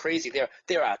that is crazy.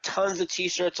 There are tons of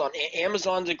T-shirts on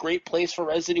Amazon's a great place for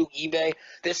residue. eBay.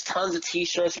 There's tons of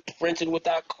T-shirts printed with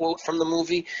that quote from the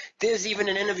movie. There's even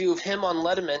an interview of him on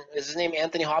Letterman. Is his name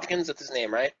Anthony Hopkins? That's his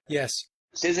name, right? Yes.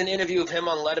 There's an interview of him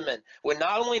on Letterman where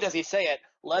not only does he say it,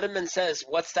 Letterman says,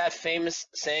 "What's that famous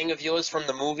saying of yours from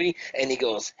the movie?" And he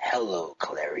goes, "Hello,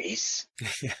 Clarice."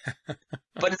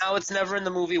 But now it's never in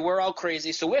the movie. We're all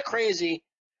crazy, so we're crazy.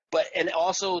 But and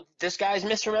also, this guy's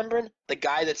misremembering the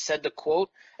guy that said the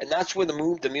quote, and that's where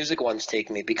the music ones take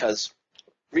me, because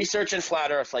research and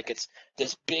flat Earth, like, it's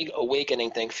this big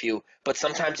awakening thing for you, but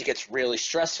sometimes it gets really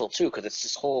stressful too, because it's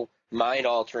this whole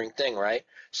mind-altering thing, right?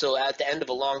 So at the end of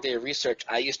a long day of research,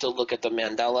 I used to look at the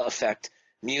Mandela Effect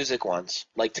music ones,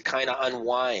 like, to kind of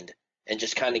unwind and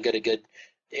just kind of get a good.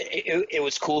 It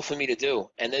was cool for me to do,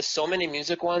 and there's so many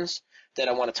music ones that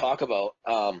I want to talk about.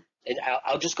 And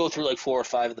I'll just go through like 4 or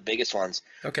 5 of the biggest ones.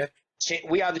 Okay.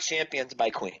 We Are the Champions by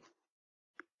Queen.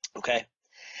 Okay.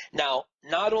 Now,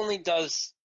 not only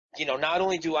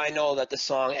do I know that the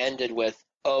song ended with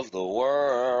 "of the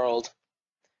world,"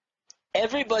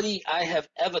 everybody I have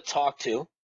ever talked to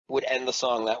would end the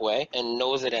song that way and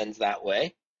knows it ends that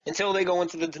way until they go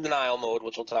into the denial mode,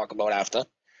 which we'll talk about after.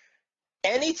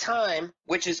 Anytime,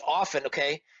 which is often,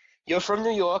 okay, you're from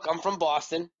New York, I'm from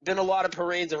Boston, been a lot of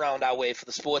parades around our way for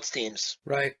the sports teams.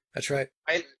 Right, that's right.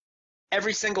 Right?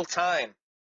 Every single time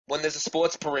when there's a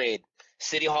sports parade,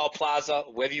 City Hall Plaza,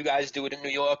 wherever you guys do it in New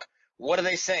York, what do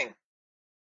they sing?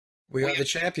 We are the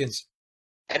champions.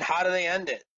 And how do they end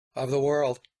it? Of the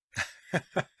world.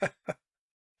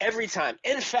 Every time.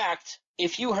 In fact,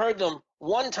 if you heard them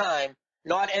one time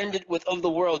not end it with "of the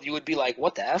world," you would be like,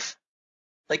 what the F?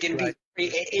 Like, it'd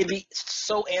be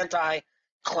so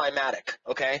anti-climatic,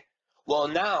 okay? Well,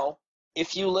 now,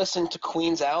 if you listen to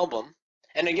Queen's album,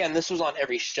 and again, this was on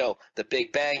every show. The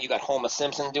Big Bang, you got Homer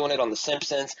Simpson doing it on The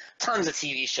Simpsons, tons of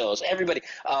TV shows. Everybody.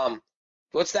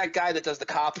 What's that guy that does the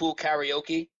carpool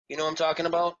karaoke? You know what I'm talking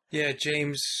about? Yeah,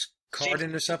 James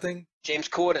Corden or something? James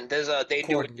Corden. They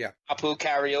do yeah. carpool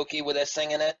karaoke where they're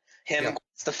singing it. Him, Yeah.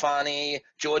 Stefani,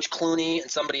 George Clooney,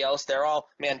 and somebody else. They're all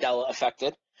Mandela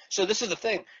affected. So this is the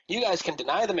thing. You guys can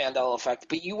deny the Mandela effect,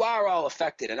 but you are all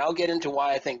affected. And I'll get into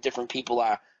why I think different people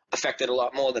are affected a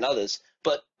lot more than others.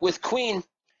 But with Queen,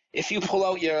 if you pull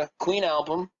out your Queen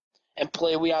album and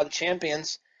play "We Are the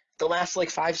Champions," the last like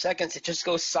 5 seconds, it just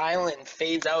goes silent and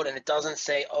fades out, and it doesn't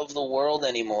say "of the world"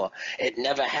 anymore. It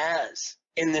never has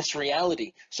in this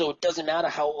reality. So it doesn't matter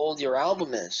how old your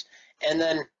album is. And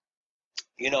then,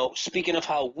 speaking of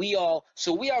how we are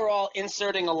all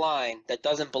inserting a line that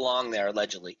doesn't belong there,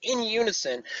 allegedly, in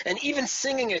unison, and even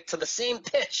singing it to the same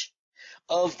pitch.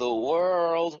 "Of the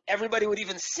world." Everybody would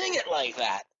even sing it like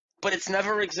that, but it's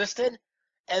never existed.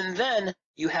 And then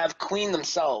you have Queen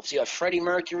themselves. You have Freddie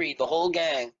Mercury, the whole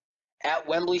gang, at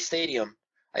Wembley Stadium.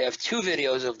 I have 2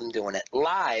 videos of them doing it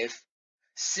live,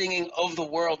 singing "of the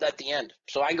world" at the end.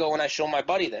 So I go and I show my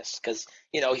buddy this, because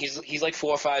he's like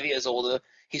 4 or 5 years older.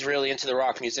 He's really into the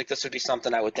rock music. This would be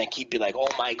something I would think he'd be like,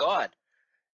 "Oh my God."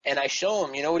 And I show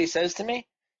him, you know what he says to me?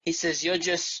 He says, "You're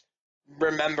just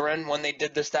remembering when they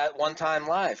did this that one time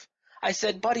live." I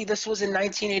said, "Buddy, this was in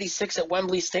 1986 at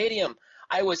Wembley Stadium.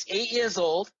 I was 8 years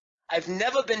old. I've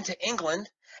never been to England,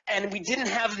 and we didn't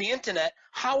have the internet.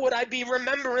 How would I be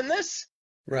remembering this?"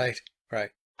 Right.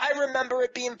 I remember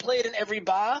it being played in every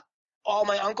bar, all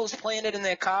my uncles playing it in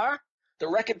their car, the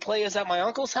record players at my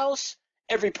uncle's house,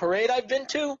 every parade I've been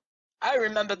to. I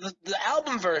remember the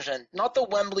album version, not the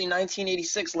Wembley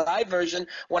 1986 live version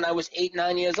when I was 8,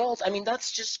 9 years old. I mean,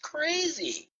 that's just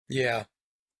crazy. Yeah.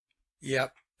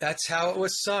 Yep. That's how it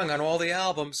was sung on all the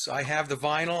albums. I have the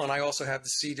vinyl, and I also have the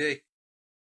CD.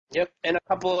 Yep, and a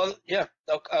couple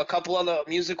other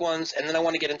music ones, and then I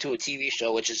want to get into a TV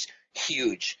show, which is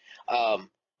huge.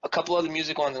 A couple other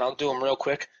music ones, and I'll do them real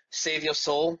quick. "Save Your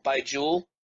Soul" by Jewel.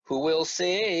 Who will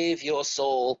save your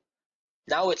soul?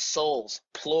 Now it's souls,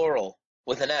 plural,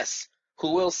 with an S.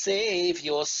 Who will save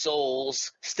your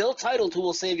souls? Still titled "Who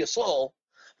Will Save Your Soul,"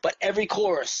 but every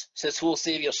chorus says "Who will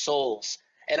save your souls?"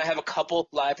 And I have a couple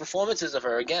live performances of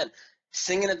her, again,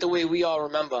 singing it the way we all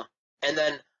remember. And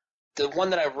then the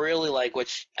one that I really like,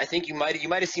 which I think you might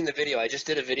have seen the video. I just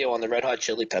did a video on the Red Hot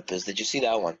Chili Peppers. Did you see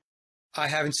that one? I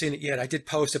haven't seen it yet. I did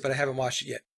post it, but I haven't watched it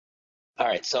yet. All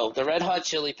right, so the Red Hot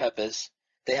Chili Peppers,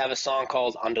 they have a song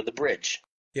called "Under the Bridge."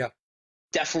 Yeah.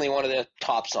 Definitely one of their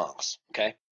top songs,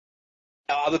 okay?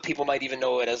 Other people might even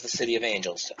know it as "The City of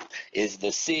Angels." Is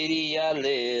the city I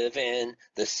live in,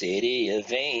 the city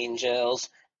of angels.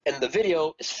 And the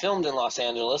video is filmed in Los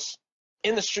Angeles,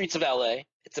 in the streets of LA.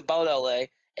 It's about LA.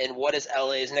 And what is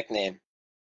LA's nickname?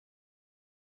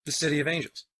 The City of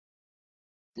Angels.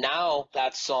 Now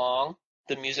that song,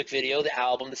 the music video, the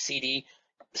album, the CD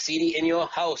in your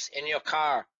house, in your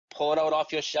car, pull it out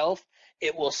off your shelf,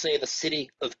 it will say "the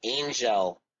City of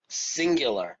Angel,"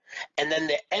 singular. And then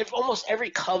almost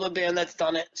every cover band that's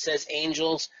done it says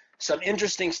 "Angels," some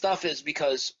interesting stuff is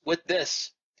because with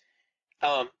this,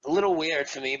 a little weird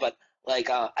for me, but like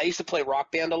I used to play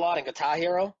Rock Band a lot in Guitar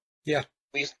Hero. Yeah.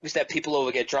 We used to have people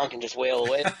over get drunk and just wail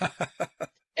away.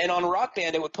 And on Rock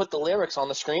Band, it would put the lyrics on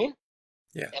the screen.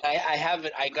 Yeah. And I have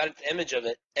it. I got an image of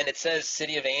it, and it says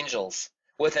 "City of Angels"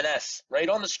 with an S right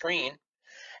on the screen.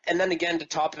 And then again, to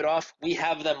top it off, we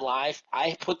have them live.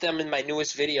 I put them in my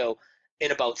newest video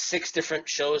in about 6 different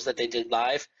shows that they did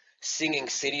live, singing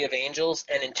City of Angels.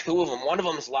 And in 2 of them, one of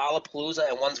them is Lollapalooza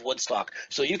and one's Woodstock.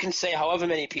 So you can say however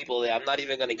many people there. I'm not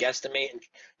even going to guesstimate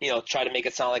and try to make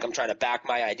it sound like I'm trying to back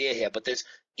my idea here. But there's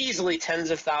easily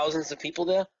tens of thousands of people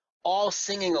there, all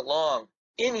singing along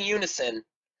in unison,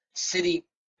 City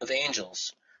of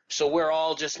Angels. So we're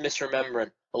all just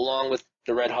misremembering, along with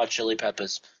the Red Hot Chili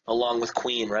Peppers, along with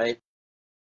Queen, right?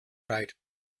 Right.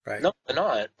 Right. No, we're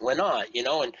not. We're not,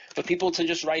 and for people to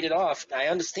just write it off, I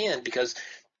understand because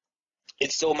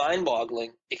it's so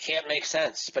mind-boggling. It can't make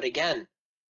sense. But again,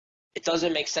 it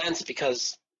doesn't make sense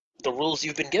because the rules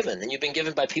you've been given, and you've been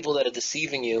given by people that are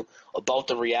deceiving you about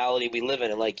the reality we live in.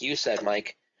 And like you said,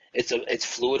 Mike, it's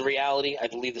fluid reality. I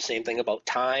believe the same thing about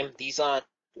time. These aren't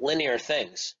linear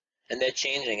things. And they're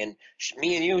changing. And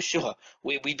me and you, sure,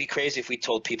 we'd be crazy if we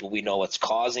told people we know what's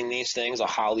causing these things or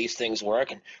how these things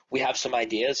work. And we have some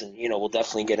ideas, and, we'll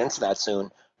definitely get into that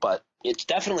soon. But it's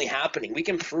definitely happening. We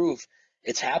can prove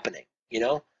it's happening,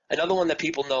 Another one that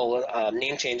people know,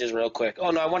 name changes real quick.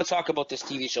 Oh, no, I want to talk about this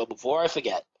TV show before I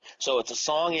forget. So it's a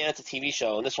song and it's a TV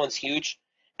show, and this one's huge.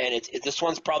 And this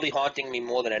one's probably haunting me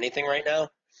more than anything right now,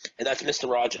 and that's Mr.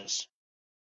 Rogers.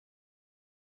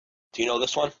 Do you know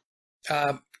this one?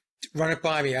 Run it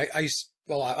by me.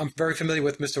 I'm very familiar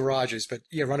with Mr. Rogers, but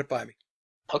yeah, run it by me.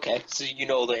 Okay, so you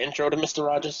know the intro to Mr.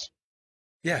 Rogers?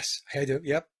 Yes, I do.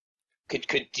 Yep.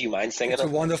 Do you mind singing It's it? a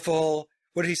wonderful.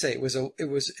 What did he say?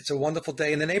 It's a wonderful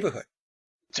day in the neighborhood.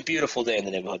 It's a beautiful day in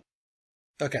the neighborhood.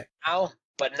 Okay.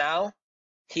 Now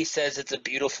he says it's a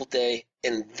beautiful day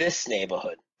in this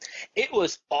neighborhood. It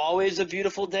was always a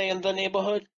beautiful day in the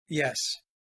neighborhood. Yes.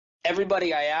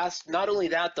 Everybody I asked, not only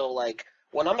that though, like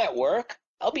when I'm at work,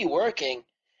 I'll be working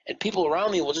and people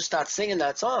around me will just start singing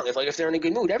that song. If they're in a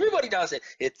good mood, everybody does it.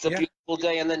 It's a beautiful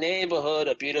day in the neighborhood,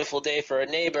 a beautiful day for a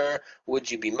neighbor. Would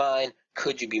you be mine?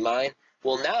 Could you be mine?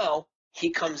 Well, now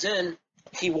he comes in,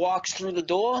 he walks through the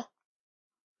door.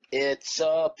 It's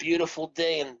a beautiful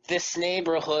day in this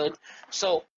neighborhood.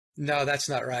 So no, that's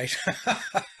not right.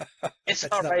 it's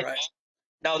not right.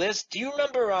 Now do you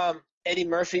remember Eddie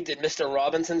Murphy did Mr.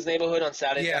 Robinson's Neighborhood on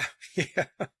Saturday? Yeah.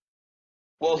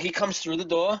 Well, he comes through the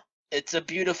door. It's a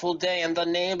beautiful day in the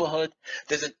neighborhood.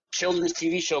 There's a children's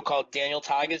TV show called Daniel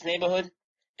Tiger's Neighborhood.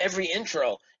 Every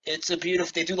intro, they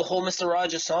do the whole Mr.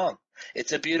 Rogers song.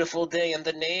 It's a beautiful day in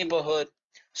the neighborhood.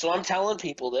 So I'm telling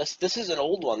people this. This is an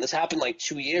old one. This happened like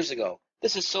 2 years ago.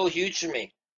 This is so huge for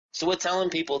me. So we're telling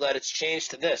people that it's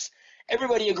changed to this.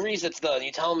 Everybody agrees you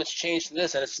tell them it's changed to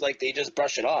this, and it's like they just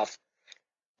brush it off.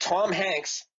 Tom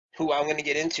Hanks, who I'm going to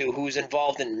get into, who's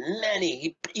involved in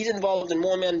he's involved in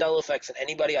more Mandela Effects than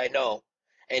anybody I know.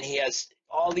 And he has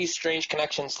all these strange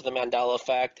connections to the Mandela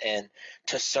Effect and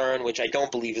to CERN, which I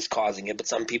don't believe is causing it, but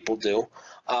some people do.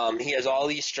 He has all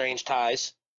these strange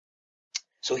ties.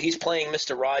 So he's playing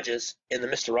Mr. Rogers in the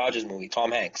Mr. Rogers movie,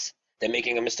 Tom Hanks. They're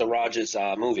making a Mr. Rogers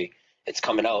movie. It's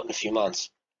coming out in a few months.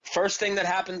 First thing that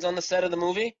happens on the set of the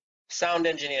movie, sound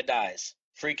engineer dies.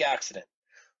 Freak accident.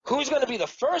 Who's going to be the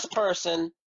first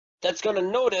person that's going to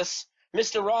notice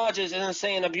Mr. Rogers isn't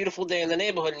saying a beautiful day in the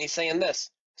neighborhood and he's saying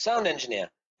this? Sound engineer.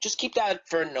 Just keep that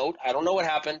for a note. I don't know what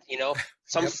happened. You know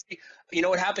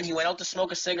what happened? He went out to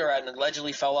smoke a cigarette and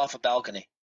allegedly fell off a balcony.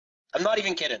 I'm not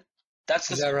even kidding.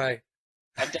 Is that right?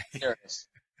 I'm dead serious.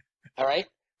 All right.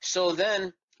 So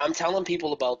then I'm telling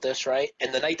people about this, right?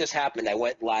 And the night this happened, I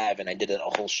went live and I did a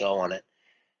whole show on it.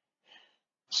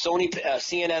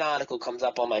 CNN article comes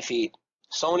up on my feed.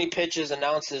 Sony Pictures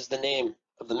announces the name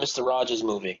of the Mr. Rogers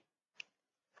movie.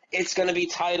 It's going to be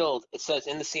titled, it says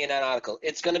in the CNN article,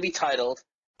 it's going to be titled,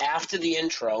 after the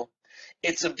intro,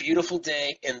 It's a Beautiful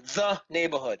Day in the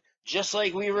Neighborhood. Just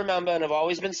like we remember and have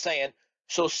always been saying.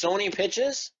 So Sony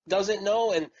Pictures doesn't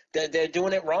know and they're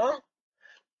doing it wrong?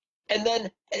 And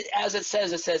then, as it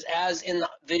says, as in the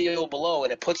video below,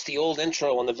 and it puts the old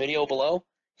intro on the video below.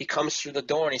 He comes through the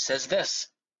door and he says this.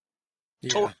 Yeah.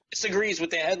 Totally disagrees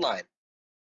with their headline.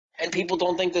 And people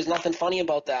don't think there's nothing funny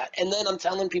about that. And then I'm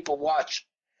telling people, watch.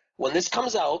 When this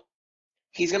comes out,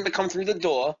 he's going to come through the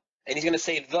door, and he's going to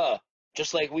say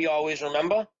just like we always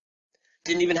remember.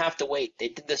 Didn't even have to wait. They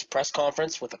did this press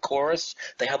conference with a chorus.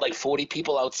 They had like 40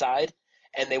 people outside,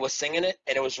 and they were singing it,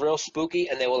 and it was real spooky,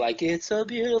 and they were like, it's a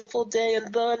beautiful day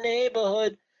in the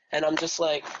neighborhood. And I'm just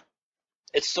like,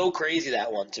 It's so crazy,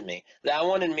 that one to me. That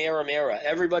one in Mirror Mirror.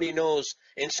 Everybody knows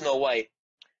in Snow White,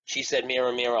 she said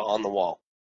mirror mirror on the wall.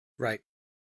 Right.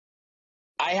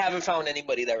 I haven't found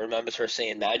anybody that remembers her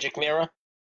saying magic mirror.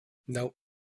 Nope.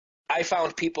 I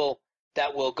found people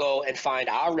that will go and find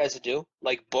our residue,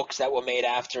 like books that were made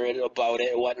after it, about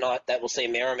it, or whatnot, that will say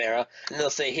mirror mirror, and they'll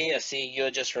say, here, see,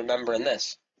 you're just remembering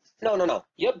this. No, no, no.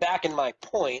 You're backing my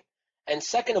point. And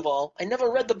second of all, I never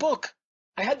read the book.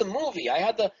 I had the movie. I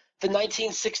had the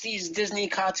 1960s Disney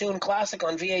cartoon classic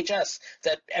on VHS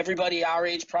that everybody our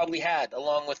age probably had,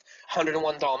 along with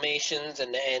 101 Dalmatians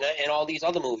and all these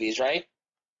other movies, right?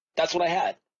 That's what I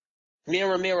had.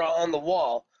 Mirror, mirror on the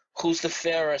wall, who's the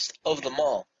fairest of them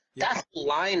all? Yeah. That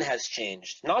line has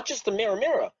changed. Not just the mirror,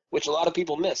 mirror, which a lot of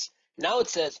people miss. Now it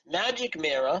says magic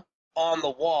mirror on the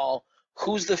wall,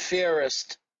 who's the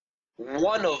fairest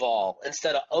one of all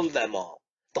instead of them all.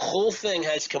 The whole thing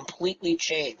has completely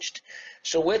changed.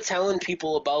 So we're telling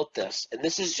people about this, and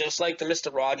this is just like the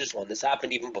Mr. Rogers one. This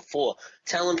happened even before.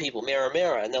 Telling people, mirror,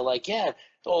 mirror, and they're like, yeah.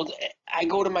 Oh, I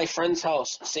go to my friend's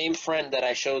house, same friend that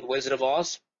I showed Wizard of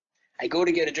Oz. I go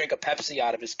to get a drink of Pepsi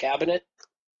out of his cabinet.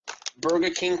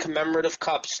 Burger King commemorative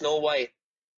cup, Snow White,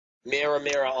 mirror,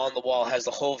 mirror on the wall, has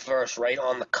the whole verse right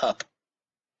on the cup.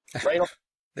 Right on,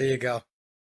 There you go.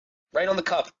 right on the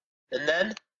cup. And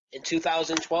then, in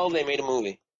 2012, they made a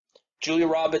movie. Julia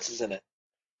Roberts is in it.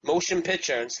 Motion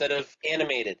picture instead of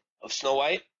animated of Snow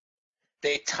White.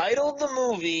 They titled the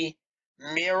movie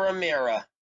Mirror, Mirror.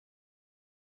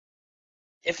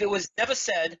 If it was never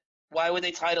said, why would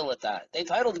they title it that? They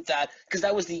titled it that because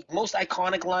that was the most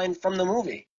iconic line from the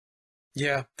movie.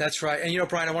 Yeah, that's right. And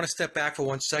Brian, I want to step back for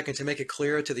 1 second to make it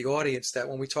clear to the audience that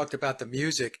when we talked about the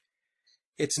music,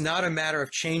 it's not a matter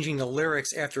of changing the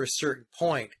lyrics after a certain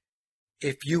point.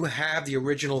 If you have the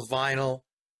original vinyl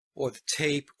or the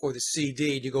tape or the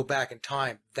CD, and you go back in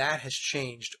time, that has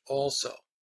changed also.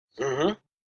 Mm-hmm.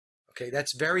 Okay,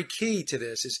 that's very key to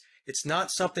this. Is it's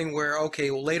not something where, okay,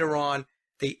 well, later on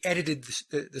they edited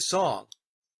the song,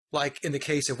 like in the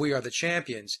case of We Are the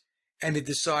Champions, and they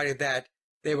decided that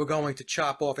they were going to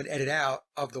chop off and edit out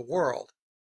of the world,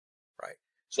 right?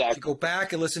 So if you go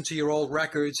back and listen to your old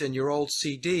records and your old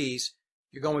CDs,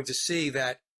 you're going to see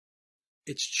that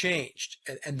it's changed.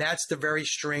 And that's the very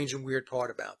strange and weird part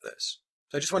about this.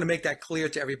 So I just want to make that clear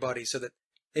to everybody so that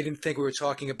they didn't think we were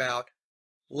talking about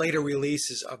later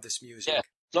releases of this music. Yeah.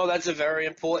 No, that's a very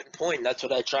important point. That's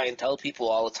what I try and tell people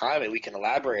all the time, and we can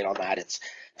elaborate on that.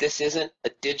 This isn't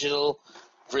a digital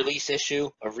release issue,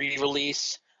 a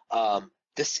re-release. I'm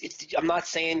not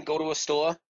saying go to a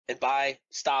store and buy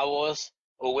Star Wars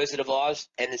or Wizard of Oz,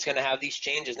 and it's going to have these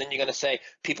changes. Then you're going to say,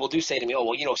 people do say to me, oh,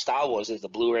 well, Star Wars is the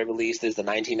Blu-ray release, there's the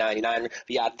 1999.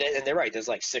 Yeah, and they're right. There's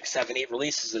like 6, 7, 8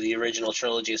 releases of the original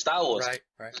trilogy of Star Wars.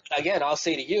 Right. Again, I'll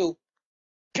say to you,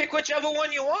 pick whichever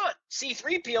one you want.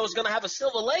 C-3PO is going to have a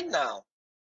silver leg now.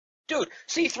 Dude,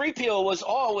 C-3PO was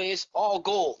always all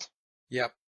gold.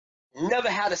 Yep. Never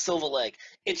had a silver leg.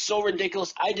 It's so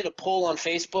ridiculous. I did a poll on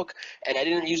Facebook, and I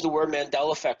didn't use the word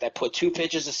Mandela Effect. I put 2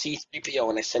 pictures of C-3PO,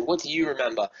 and I said, what do you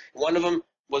remember? One of them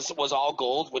was all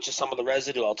gold, which is some of the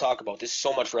residue I'll talk about. There's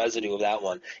so much residue of that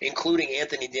one, including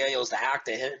Anthony Daniels, the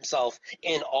actor himself,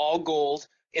 in all gold,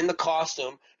 in the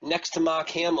costume, next to Mark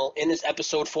Hamill in his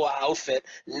episode 4 outfit,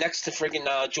 next to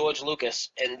friggin' George Lucas,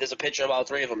 and there's a picture of all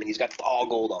 3 of them, and he's got all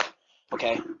gold on.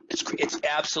 Okay? It's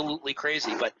absolutely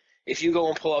crazy, but if you go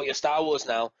and pull out your Star Wars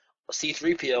now,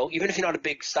 C-3PO, even if you're not a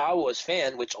big Star Wars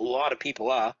fan, which a lot of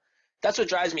people are, that's what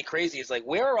drives me crazy. Is like,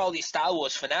 where are all these Star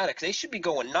Wars fanatics? They should be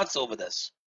going nuts over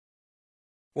this.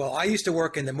 Well, I used to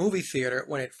work in the movie theater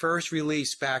when it first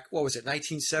released back, what was it,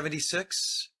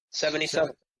 1976?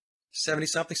 77.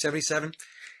 70-something, 77.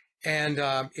 And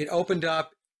it opened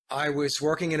up. I was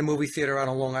working in a movie theater out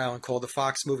on Long Island called the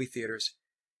Fox Movie Theaters.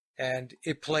 And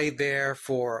it played there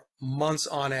for months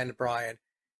on end, Brian.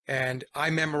 And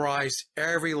I memorized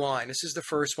every line. This is the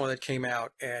first one that came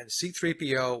out. And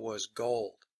C-3PO was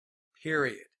gold,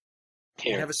 period. He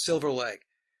didn't have a silver leg.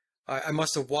 I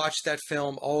must have watched that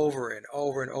film over and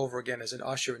over and over again as an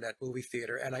usher in that movie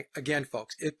theater. And again,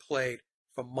 folks, it played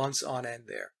for months on end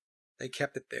there. They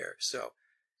kept it there. So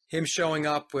him showing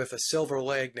up with a silver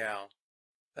leg now,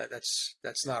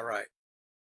 that's not right.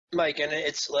 Mike, and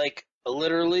it's like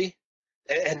literally,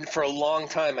 and for a long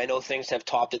time, I know things have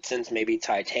topped it since maybe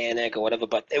Titanic or whatever,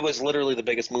 but it was literally the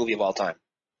biggest movie of all time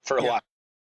for a while.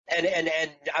 And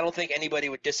I don't think anybody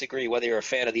would disagree whether you're a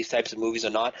fan of these types of movies or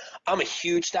not. I'm a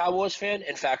huge Star Wars fan.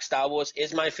 In fact, Star Wars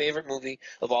is my favorite movie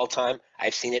of all time.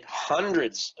 I've seen it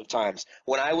hundreds of times.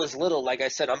 When I was little, like I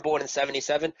said, I'm born in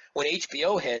 77. When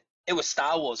HBO hit, it was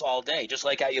Star Wars all day, just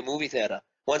like at your movie theater.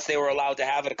 once they were allowed to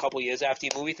have it a couple years after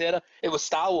the movie theater, it was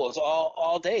Star Wars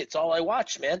all day. It's all I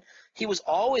watched, man. He was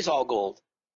always all gold.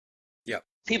 Yep.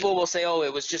 People will say, oh,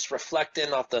 it was just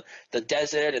reflecting off the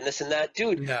desert and this and that.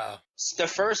 Dude, No. the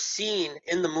first scene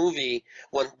in the movie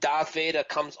when Darth Vader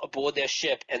comes aboard their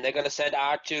ship and they're going to send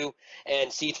R2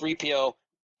 and C-3PO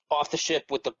off the ship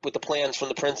with the plans from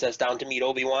the princess down to meet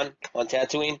Obi-Wan on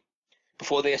Tatooine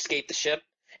before they escape the ship,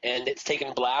 and it's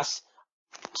taking blasts.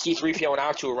 C-3PO and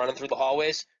R2 are running through the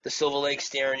hallways. The Silver Lake's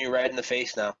staring you right in the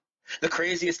face now. The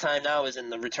craziest time now is in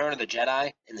the Return of the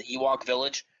Jedi in the Ewok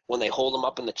village when they hold him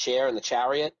up in the chair in the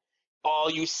chariot. All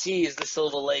you see is the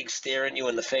Silver Lake staring you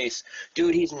in the face.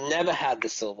 Dude, he's never had the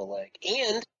Silver Lake.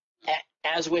 And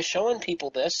as we're showing people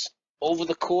this over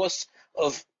the course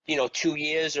of 2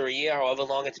 years or a year, however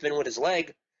long it's been with his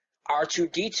leg,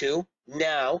 R2-D2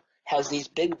 now has these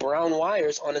big brown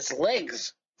wires on his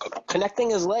legs,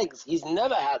 connecting his legs. He's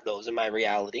never had those in my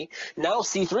reality. Now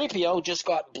C-3PO just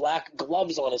got black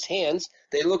gloves on his hands.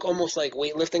 They look almost like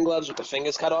weightlifting gloves with the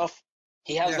fingers cut off.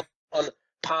 He has them on the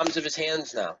palms of his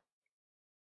hands now.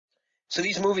 So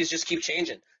these movies just keep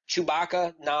changing.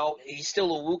 Chewbacca, now he's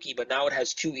still a Wookiee, but now it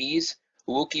has 2 E's.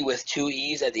 Wookiee with 2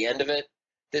 E's at the end of it.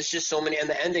 There's just so many, and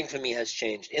the ending for me has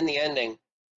changed. In the ending,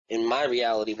 in my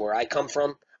reality where I come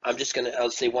from,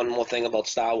 I'll say one more thing about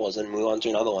Star Wars and move on to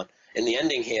another one. In the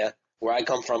ending here, where I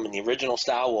come from in the original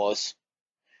Star Wars,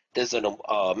 there's a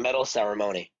medal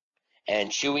ceremony. And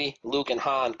Chewie, Luke, and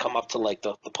Han come up to like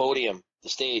the podium, the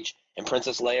stage, and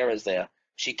Princess Leia is there.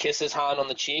 She kisses Han on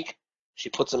the cheek. She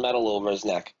puts a medal over his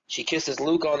neck. She kisses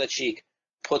Luke on the cheek,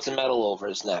 puts a medal over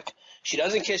his neck. She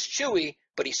doesn't kiss Chewie,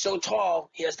 but he's so tall,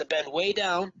 he has to bend way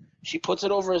down. She puts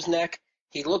it over his neck.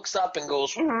 He looks up and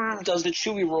goes, does the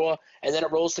Chewie roar, and then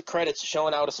it rolls to credits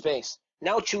showing outer space.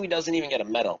 Now Chewie doesn't even get a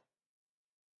medal.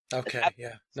 Okay,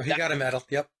 yeah. No, he got a medal.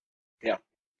 Yep. Yeah.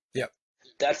 Yep.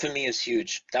 That for me is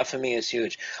huge.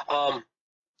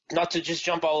 Not to just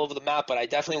jump all over the map, but I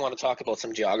definitely want to talk about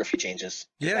some geography changes.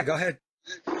 Yeah, go ahead.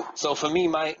 So for me,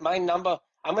 my number,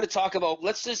 I'm going to talk about,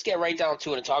 let's just get right down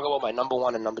to it and talk about my number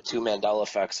 1 and number 2 Mandela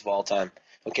effects of all time.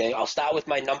 Okay, I'll start with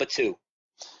my number 2,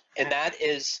 and that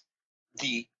is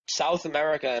the South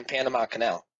America and Panama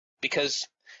Canal. Because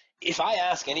if I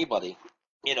ask anybody,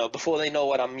 before they know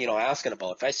what I'm, asking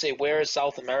about, if I say, where is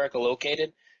South America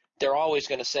located, they're always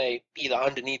going to say either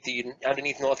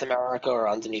underneath North America or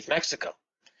underneath Mexico.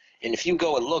 And if you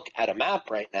go and look at a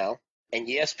map right now, and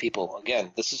yes, people,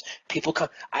 again,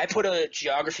 I put a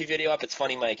geography video up. It's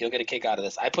funny, Mike, you'll get a kick out of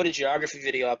this. I put a geography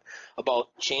video up about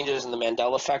changes in the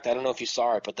Mandela Effect. I don't know if you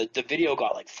saw it, but the video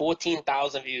got like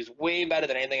 14,000 views, way better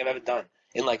than anything I've ever done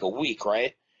in like a week,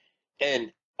 right?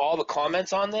 And all the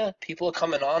comments on there, people are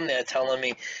coming on there telling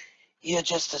me, you're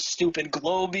just a stupid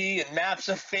globie and maps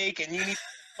are fake and you need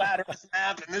a flat earth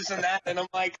map and this and that. And I'm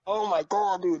like, oh my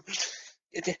God, dude.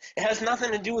 It has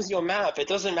nothing to do with your map. It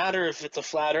doesn't matter if it's a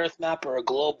flat earth map or a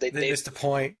globe. They missed the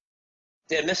point.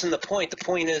 They're missing the point. The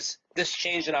point is this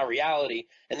changed in our reality,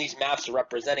 and these maps are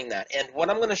representing that. And what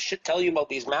I'm going to tell you about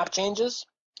these map changes,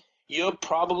 you're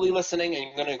probably listening and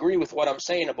you're going to agree with what I'm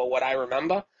saying about what I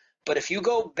remember. But if you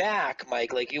go back,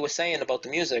 Mike, like you were saying about the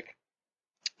music,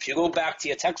 if you go back to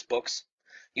your textbooks,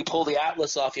 you pull the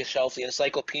atlas off your shelf, the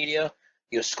encyclopedia,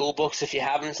 your school books if you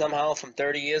have them somehow from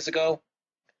 30 years ago,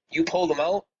 you pull them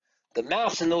out, the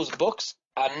maps in those books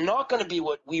are not going to be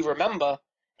what we remember,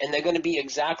 and they're going to be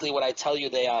exactly what I tell you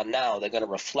they are now. They're going to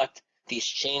reflect these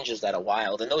changes that are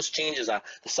wild. And those changes are,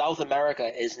 the South America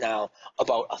is now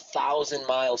about 1,000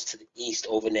 miles to the east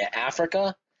over near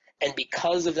Africa. And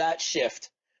because of that shift,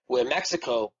 where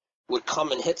Mexico would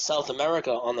come and hit South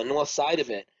America on the north side of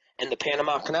it, and the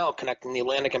Panama Canal connecting the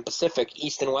Atlantic and Pacific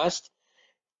east and west,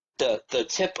 the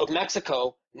tip of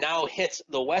Mexico now hits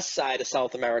the west side of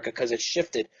South America because it's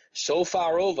shifted so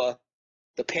far over.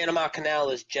 The Panama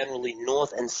Canal is generally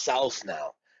north and south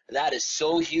now. That is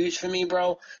so huge for me,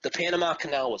 bro. The Panama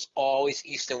Canal was always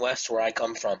east and west where I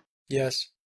come from. Yes,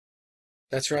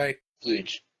 that's right.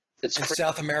 Huge. And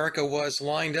South America was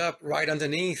lined up right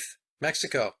underneath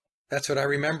Mexico. That's what I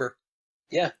remember.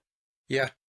 Yeah. Yeah.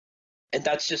 And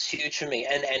that's just huge for me.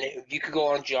 And you could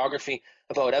go on geography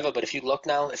about whatever, but if you look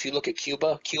at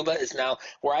Cuba, Cuba is now,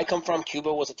 where I come from,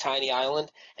 Cuba was a tiny island,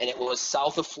 and it was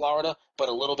south of Florida, but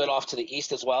a little bit off to the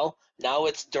east as well. Now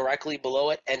it's directly below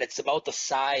it, and it's about the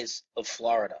size of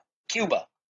Florida. Cuba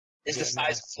is the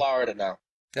size of Florida now.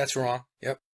 That's wrong.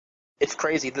 Yep. It's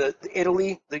crazy. The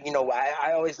Italy,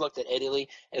 I always looked at Italy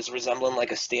as resembling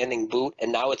like a standing boot,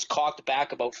 and now it's cocked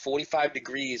back about 45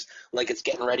 degrees, like it's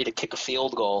getting ready to kick a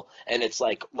field goal, and it's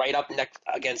like right up next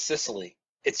against Sicily.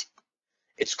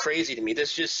 It's crazy to me.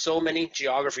 There's just so many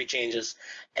geography changes,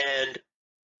 and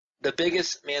the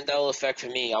biggest Mandela effect for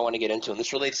me I want to get into, and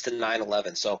this relates to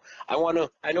 9/11. So I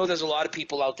know there's a lot of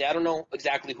people out there. I don't know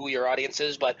exactly who your audience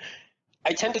is, but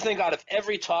I tend to think out of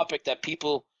every topic that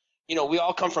people, we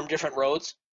all come from different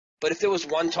roads. But if there was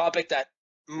one topic that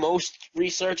most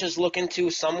researchers look into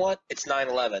somewhat, it's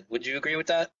 9/11. Would you agree with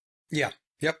that? Yeah.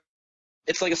 Yep.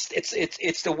 It's like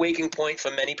it's the waking point for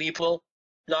many people.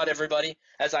 Not everybody,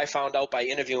 as I found out by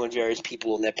interviewing various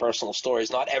people in their personal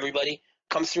stories. Not everybody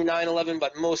comes through 9/11,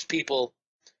 but most people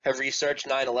have researched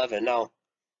 9/11. Now,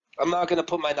 I'm not going to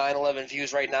put my 9/11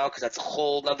 views right now because that's a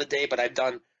whole nother day. But I've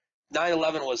done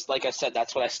 9/11 was, like I said,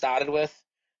 that's what I started with.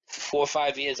 For 4 or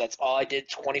 5 years, that's all I did,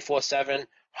 24/7,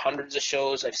 hundreds of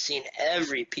shows. I've seen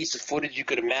every piece of footage you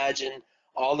could imagine,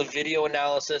 all the video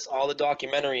analysis, all the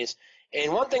documentaries.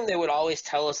 And one thing they would always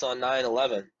tell us on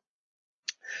 9/11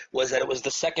 was that it was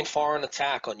the second foreign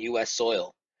attack on U.S.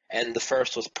 soil, and the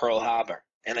first was Pearl Harbor.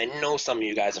 And I know some of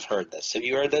you guys have heard this. Have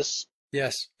you heard this?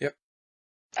 Yes. Yep.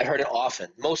 I've heard it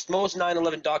often. Most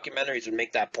 9/11 documentaries would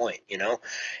make that point,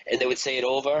 and they would say it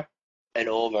over and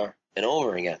over and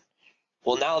over again.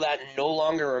 Well, now that no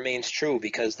longer remains true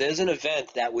because there's an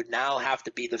event that would now have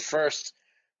to be the first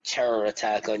terror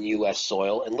attack on U.S.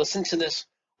 soil. And listen to this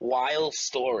wild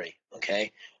story,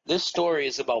 okay? This story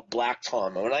is about Black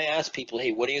Tom. And when I ask people,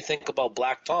 hey, what do you think about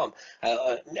Black Tom?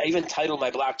 I even titled my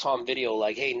Black Tom video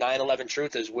like, hey, 9/11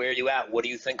 truthers, where are you at? What do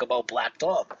you think about Black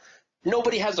Tom?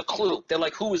 Nobody has a clue. They're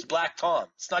like, who is Black Tom?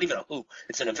 It's not even a who.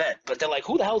 It's an event. But they're like,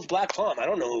 who the hell is Black Tom? I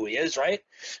don't know who he is, right?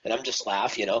 And I'm just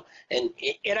laugh, And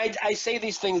I say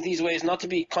these things these ways not to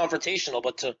be confrontational,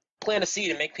 but to plant a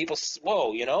seed and make people, whoa,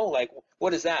 like,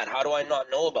 what is that? How do I not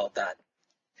know about that?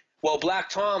 Well, Black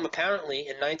Tom, apparently,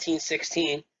 in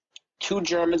 1916, 2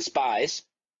 German spies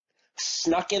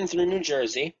snuck in through New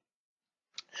Jersey.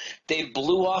 They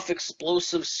blew off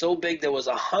explosives so big there was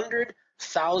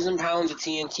 100,000 pounds of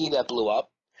TNT that blew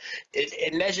up.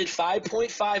 It measured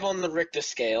 5.5 on the Richter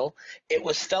scale. It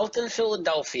was felt in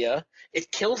Philadelphia.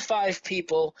 It killed 5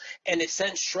 people, and it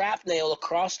sent shrapnel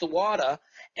across the water,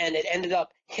 and it ended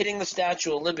up hitting the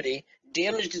Statue of Liberty,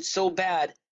 damaged it so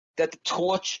bad that the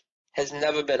torch has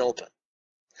never been opened.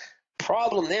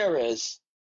 Problem there is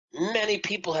many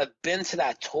people have been to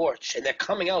that torch, and they're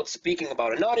coming out speaking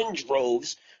about it, not in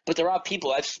droves, but there are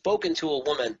people. I've spoken to a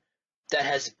woman that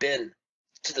has been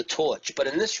to the torch, but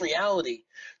in this reality,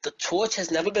 the torch has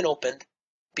never been opened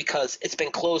because it's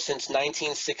been closed since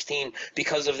 1916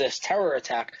 because of this terror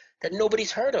attack that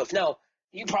nobody's heard of. Now,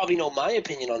 you probably know my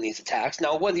opinion on these attacks.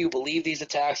 Now, whether you believe these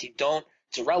attacks, you don't,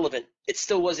 it's irrelevant. It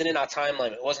still wasn't in our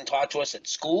timeline. It wasn't taught to us at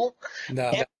school. No.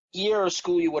 Every year of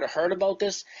school, you would have heard about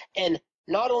this, and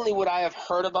not only would I have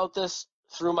heard about this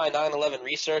through my 9/11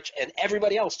 research and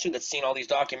everybody else, too, that's seen all these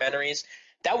documentaries,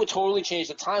 that would totally change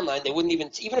the timeline. They wouldn't even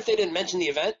if they didn't mention the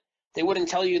event, they wouldn't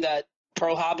tell you that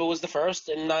Pearl Harbor was the first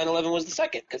and 9/11 was the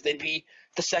second because they'd be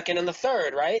the second and the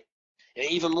third, right? And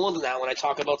even more than that when I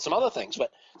talk about some other things,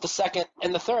 but the second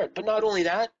and the third. But not only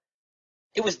that,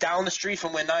 it was down the street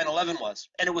from where 9/11 was,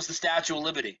 and it was the Statue of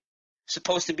Liberty,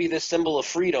 supposed to be this symbol of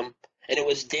freedom, and it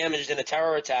was damaged in a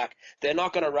terror attack. They're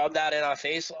not going to rub that in our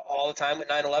face all the time with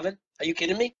 9/11? Are you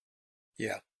kidding me?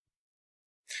 Yeah.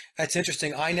 That's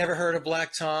interesting. I never heard of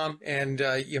Black Tom, and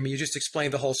you just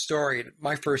explained the whole story.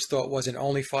 My first thought wasn't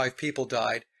only 5 people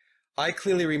died. I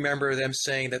clearly remember them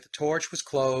saying that the torch was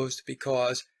closed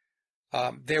because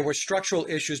there were structural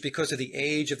issues because of the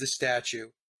age of the statue,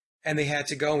 and they had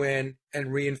to go in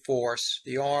and reinforce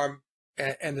the arm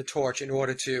and the torch in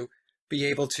order to be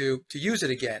able to use it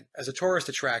again as a tourist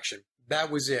attraction. That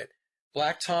was it.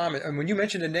 Black Tom, and when you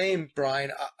mentioned the name,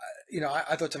 Brian,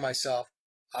 I thought to myself,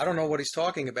 I don't know what he's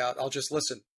talking about. I'll just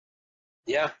listen.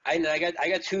 Yeah, I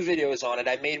got 2 videos on it.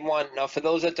 I made one. Now, for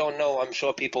those that don't know, I'm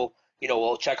sure people,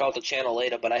 will check out the channel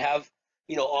later, but I have,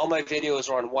 all my videos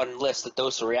are on one list, the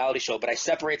Dose of Reality Show, but I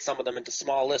separate some of them into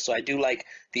small lists. So I do like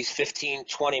these 15,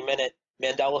 20-minute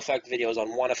Mandela Effect videos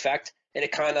on one effect. And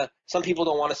it kind of, some people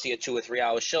don't want to see a 2 or 3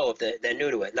 hour show if they're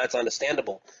new to it, and that's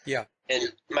understandable. Yeah.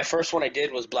 And my first one I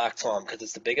did was Black Tom because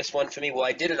it's the biggest one for me. Well,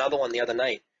 I did another one the other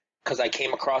night because I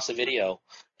came across a video,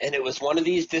 and it was one of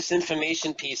these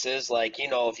disinformation pieces, like,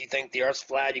 if you think the Earth's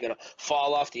flat, you're going to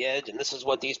fall off the edge, and this is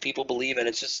what these people believe, and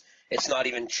it's not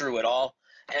even true at all.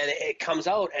 And it comes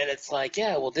out, and it's like,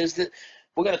 yeah, well,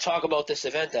 we're going to talk about this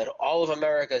event that all of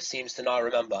America seems to not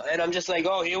remember. And I'm just like,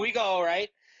 oh, here we go, right?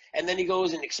 And then he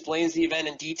goes and explains the event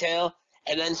in detail,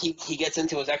 and then he gets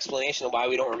into his explanation of why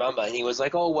we don't remember. And he was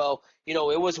like, oh, well,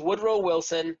 it was Woodrow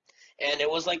Wilson, and it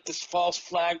was like this false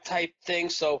flag type thing,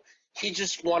 so he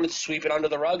just wanted to sweep it under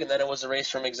the rug, and then it was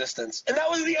erased from existence. And that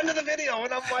was the end of the video,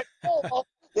 and I'm like, oh,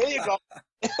 There you go.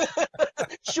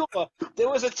 Sure, there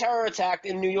was a terror attack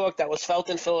in New York that was felt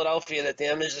in Philadelphia that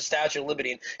damaged the Statue of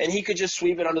Liberty, and he could just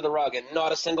sweep it under the rug, and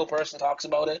not a single person talks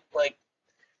about it. Like,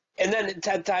 and then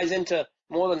it ties into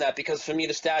more than that, because for me,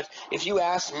 the statue. If you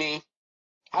ask me,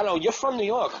 I don't know, you're from New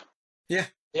York. Yeah.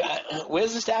 Yeah,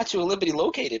 where's the Statue of Liberty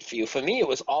located for you? For me, it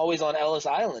was always on Ellis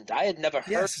Island. I had never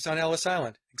heard. Yes, it's on Ellis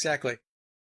Island. Exactly.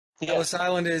 Yeah. Ellis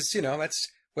Island is, that's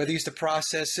where they used to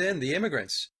process in the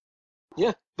immigrants.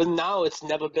 Yeah, but now it's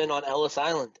never been on Ellis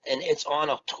Island, and it's on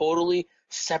a totally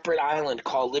separate island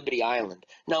called Liberty Island.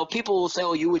 Now, people will say,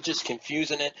 oh, you were just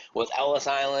confusing it with Ellis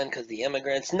Island because the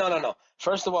immigrants. No, no, no.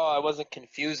 First of all, I wasn't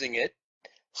confusing it.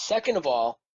 Second of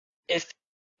all, if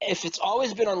it's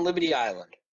always been on Liberty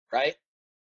Island, right?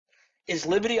 Is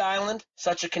Liberty Island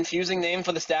such a confusing name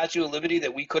for the Statue of Liberty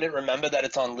that we couldn't remember that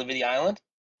it's on Liberty Island?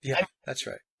 Yeah, that's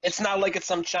right. It's not like it's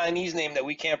some Chinese name that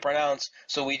we can't pronounce,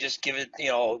 so we just give it,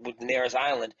 with the nearest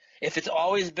island. If it's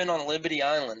always been on Liberty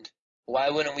Island, why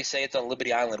wouldn't we say it's on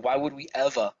Liberty Island? Why would we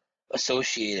ever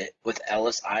associate it with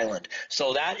Ellis Island?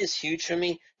 So that is huge for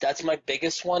me. That's my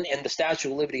biggest one. And the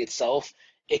Statue of Liberty itself,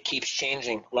 it keeps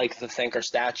changing like the Thinker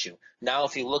statue. Now,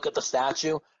 if you look at the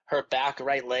statue, her back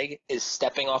right leg is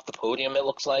stepping off the podium, it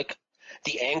looks like.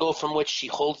 The angle from which she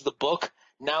holds the book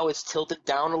now is tilted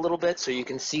down a little bit, so you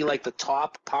can see like the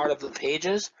top part of the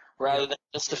pages rather than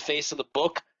just the face of the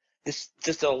book. There's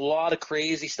just a lot of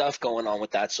crazy stuff going on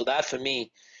with that. So that, for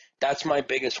me, that's my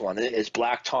biggest one, is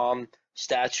Black Tom,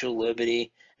 Statue of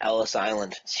Liberty, Ellis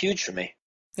Island. It's huge for me.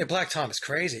 Yeah, Black Tom is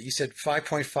crazy. You said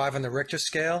 5.5 on the Richter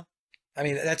scale. I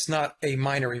mean, that's not a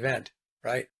minor event,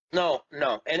 right? No.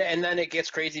 And then it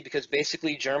gets crazy because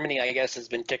basically Germany, I guess, has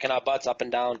been kicking our butts up and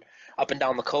down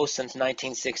the coast since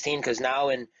 1916, because now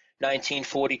in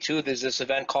 1942 there's this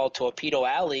event called Torpedo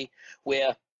Alley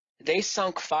where they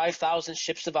sunk 5,000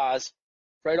 ships of ours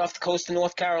right off the coast of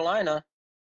North Carolina,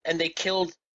 and they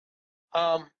killed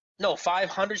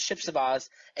 500 ships of ours,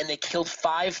 and they killed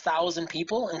 5,000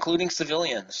 people, including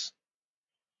civilians.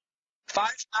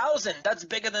 5,000. That's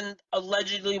bigger than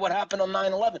allegedly what happened on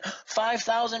 9/11.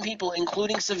 5,000 people,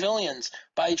 including civilians,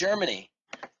 by Germany.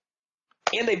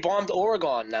 And they bombed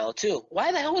Oregon now, too.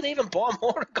 Why the hell would they even bomb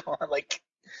Oregon? Like,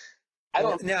 I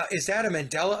don't. Now, is that a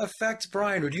Mandela effect,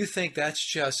 Brian, or do you think that's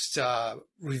just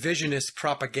revisionist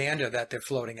propaganda that they're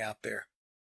floating out there?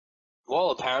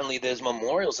 Well, apparently there's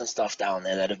memorials and stuff down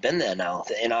there that have been there now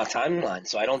in our timeline.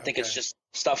 So I don't think it's just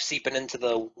stuff seeping into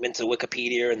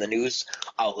Wikipedia and the news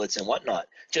outlets and whatnot.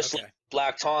 Just like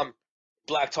Black Tom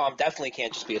definitely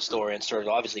can't just be a story inserted,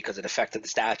 obviously, because it affected the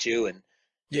statue, and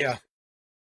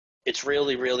it's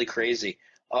really, really crazy.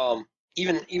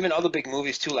 Even other big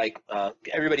movies too, like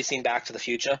everybody's seen Back to the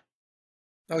Future.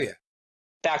 Oh yeah,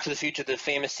 Back to the Future, the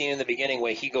famous scene in the beginning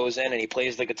where he goes in and he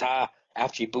plays the guitar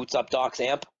after he boots up Doc's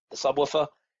amp, the subwoofer,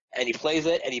 and he plays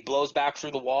it and he blows back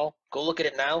through the wall. Go look at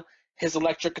it now. His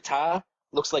electric guitar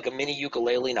looks like a mini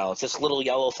ukulele now. It's this little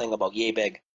yellow thing about yay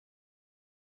big.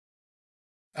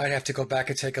 I'd have to go back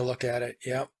and take a look at it.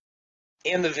 Yeah.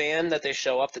 And the van that they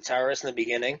show up, the terrorists in the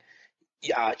beginning,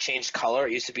 changed color.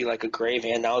 It used to be like a gray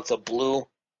van. Now it's a blue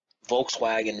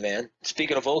Volkswagen van.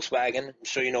 Speaking of Volkswagen, I'm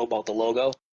sure you know about the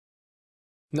logo.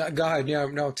 No, go ahead.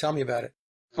 No, tell me about it.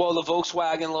 Well, the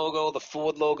Volkswagen logo, the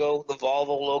Ford logo, the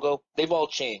Volvo logo, they've all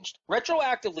changed.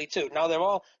 Retroactively, too. Now the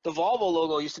Volvo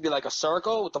logo used to be like a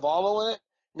circle with the Volvo in it.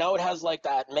 Now it has like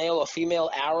that male or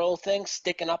female arrow thing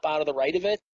sticking up out of the right of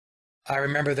it. I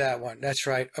remember that one. That's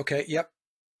right. Okay, yep.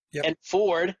 And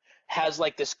Ford has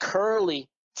like this curly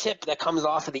tip that comes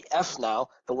off of the F now.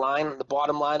 The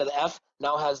bottom line of the F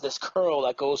now has this curl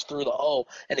that goes through the O.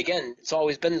 And again, it's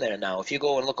always been there now. If you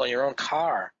go and look on your own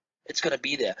car, it's going to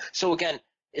be there. So again,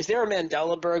 is there a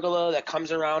Mandela burglar that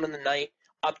comes around in the night,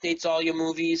 updates all your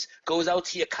movies, goes out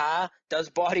to your car, does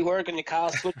body work on your car,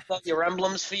 switches out your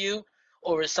emblems for you?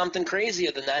 Or is something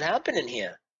crazier than that happening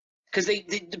here? Because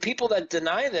the people that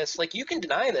deny this, like, you can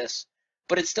deny this,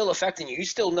 but it's still affecting you. You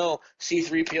still know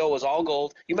C-3PO was all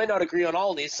gold. You might not agree on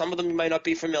all of these. Some of them you might not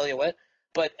be familiar with.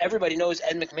 But everybody knows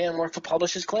Ed McMahon worked for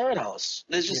Publishers Clearinghouse.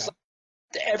 There's just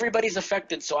everybody's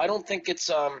affected. So I don't think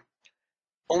it's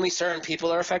only certain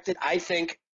people are affected. I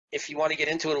think, if you want to get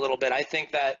into it a little bit, I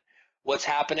think that what's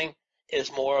happening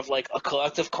is more of like a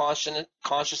collective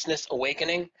consciousness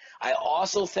awakening. I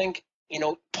also think,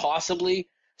 possibly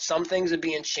some things are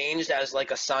being changed as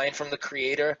like a sign from the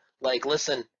creator. Like,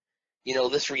 listen,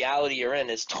 this reality you're in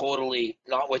is totally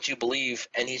not what you believe,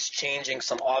 and he's changing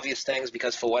some obvious things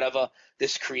because for whatever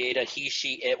this creator, he,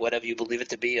 she, it, whatever you believe it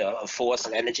to be, a force,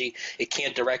 an energy, it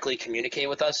can't directly communicate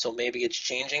with us, so maybe it's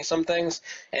changing some things.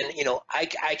 And,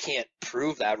 I can't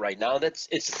prove that right now. It's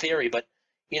a theory, but,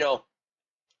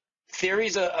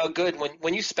 theories are good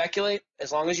when you speculate,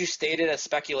 as long as you state it as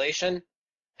speculation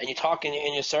and you talk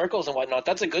in your circles and whatnot.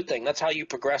 That's a good thing. That's how you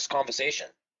progress conversation.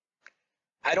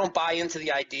 I don't buy into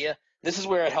the idea. This is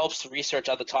where it helps to research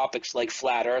other topics like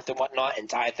flat Earth and whatnot and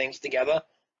tie things together.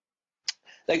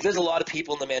 Like, there's a lot of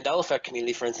people in the Mandela Effect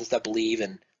community, for instance, that believe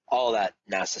in all that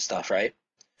NASA stuff, right?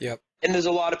 Yep. And there's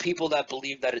a lot of people that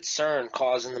believe that it's CERN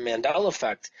causing the Mandela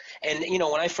Effect. And,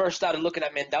 when I first started looking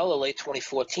at Mandela late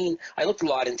 2014, I looked a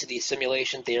lot into these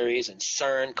simulation theories and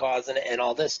CERN causing it and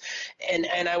all this. And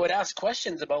I would ask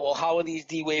questions about, well, how are these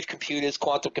D-wave computers,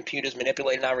 quantum computers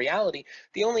manipulating our reality?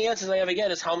 The only answers I ever get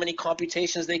is how many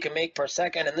computations they can make per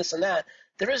second and this and that.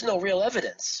 There is no real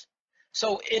evidence.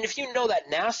 So, and if you know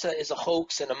that NASA is a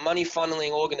hoax and a money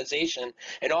funneling organization,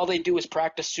 and all they do is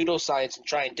practice pseudoscience and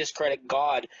try and discredit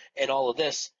God and all of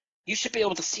this, you should be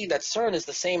able to see that CERN is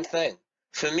the same thing.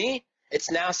 For me, it's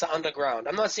NASA underground.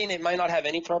 I'm not saying it might not have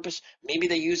any purpose. Maybe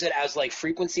they use it as like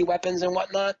frequency weapons and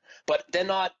whatnot, but they're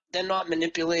not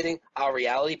manipulating our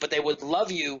reality. But they would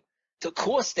love you to, of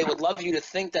course, they would love you to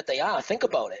think that they are. Think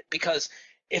about it, because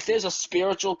if there's a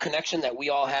spiritual connection that we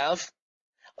all have,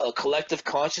 a collective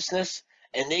consciousness,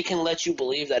 and they can let you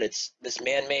believe that it's this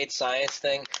man-made science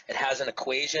thing, it has an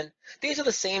equation. These are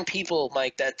the same people,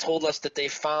 Mike, that told us that they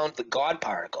found the God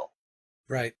particle.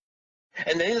 Right.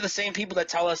 And these are the same people that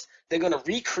tell us they're going to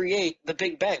recreate the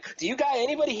Big Bang. Do you guys,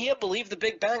 anybody here believe the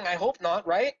Big Bang? I hope not,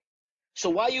 right?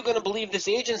 So why are you going to believe this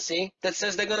agency that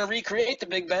says they're going to recreate the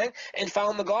Big Bang and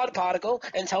found the God particle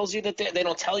and tells you that they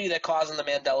don't tell you they're causing the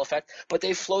Mandela Effect, but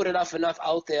they floated enough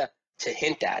out there to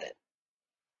hint at it?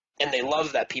 And they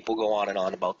love that people go on and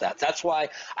on about that. That's why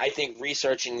I think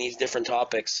researching these different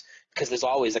topics, because there's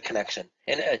always a connection.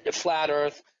 And flat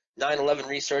Earth, 9/11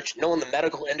 research, knowing the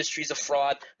medical industry is a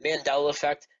fraud, Mandela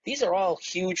Effect, these are all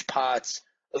huge parts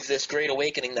of this great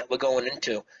awakening that we're going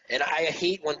into. And I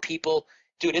hate when people,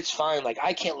 dude, it's fine. Like,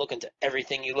 I can't look into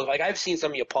everything you look like. I've seen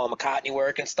some of your Paul McCartney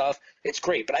work and stuff. It's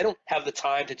great, but I don't have the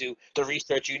time to do the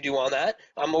research you do on that.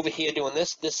 I'm over here doing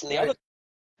this, and the other.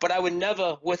 But I would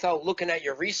never, without looking at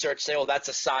your research, say, oh, that's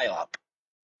a psyop.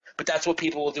 But that's what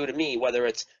people will do to me, whether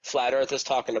it's flat earthers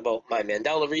talking about my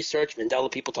Mandela research,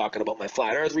 Mandela people talking about my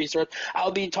flat earth research.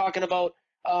 I'll be talking about,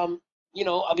 I'll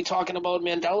be talking about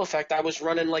Mandela Effect. I was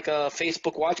running like a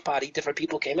Facebook watch party. Different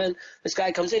people came in. This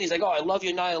guy comes in. He's like, oh, I love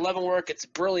your 9/11 work. It's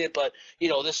brilliant. But,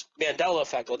 this Mandela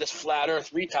Effect or this flat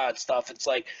earth retard stuff, it's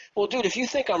like, well, dude, if you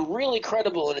think I'm really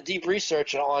credible in a deep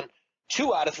research on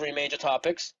 2 out of 3 major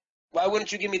topics, why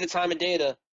wouldn't you give me the time of day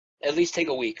to at least take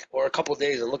a week or a couple of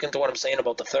days and look into what I'm saying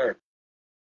about the third?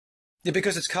 Yeah,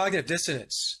 because it's cognitive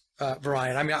dissonance,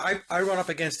 Brian. I mean, I run up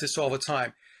against this all the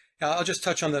time. I'll just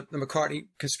touch on the McCartney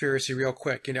conspiracy real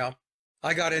quick.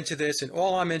 I got into this, and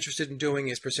all I'm interested in doing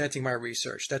is presenting my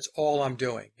research. That's all I'm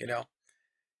doing,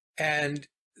 And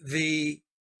the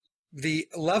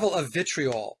level of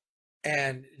vitriol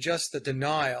and just the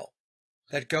denial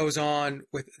that goes on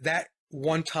with that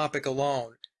one topic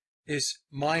alone is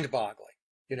mind-boggling,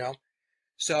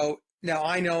 So now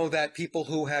I know that people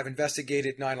who have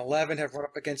investigated 9/11 have run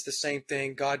up against the same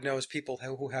thing. God knows people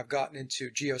who have gotten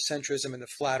into geocentrism and the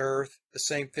flat earth, the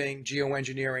same thing,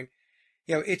 geoengineering.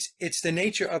 It's the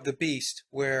nature of the beast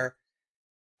where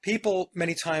people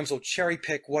many times will cherry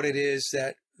pick what it is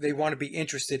that they want to be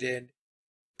interested in.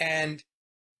 And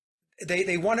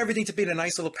they want everything to be in a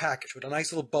nice little package with a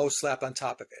nice little bow slapped on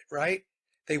top of it, right?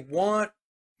 They want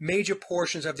major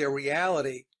portions of their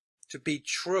reality to be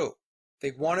true. They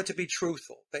want it to be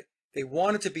truthful. They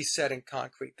want it to be set in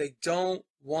concrete. They don't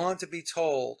want to be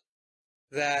told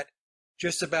that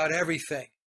just about everything,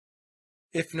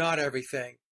 if not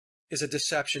everything, is a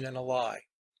deception and a lie.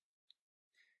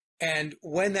 And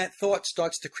when that thought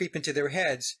starts to creep into their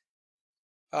heads,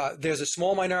 there's a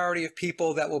small minority of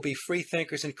people that will be free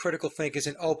thinkers and critical thinkers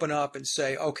and open up and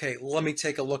say, okay, let me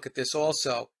take a look at this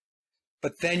also.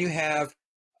 But then you have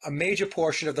a major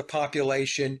portion of the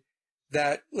population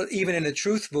that, even in the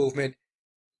truth movement,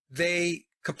 they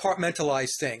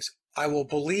compartmentalize things. I will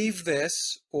believe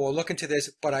this or look into this,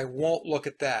 but I won't look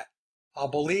at that. I'll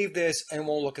believe this and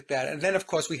won't look at that. And then, of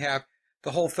course, we have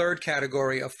the whole third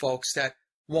category of folks that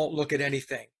won't look at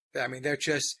anything. I mean, they're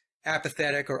just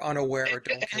apathetic or unaware or don't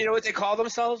care. And you know what they call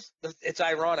themselves? It's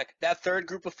ironic. That third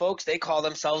group of folks, they call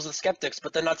themselves the skeptics,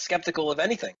 but they're not skeptical of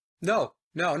anything. No.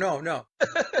 No,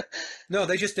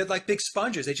 they're like big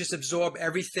sponges. They just absorb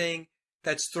everything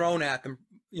that's thrown at them,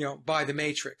 by the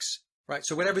matrix, right?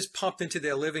 So whatever's pumped into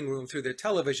their living room through their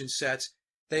television sets,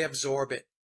 they absorb it.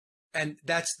 And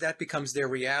that becomes their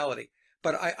reality.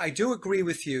 But I do agree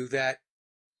with you that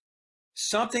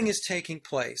something is taking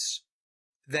place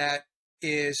that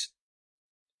is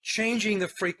changing the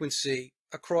frequency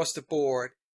across the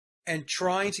board and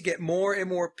trying to get more and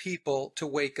more people to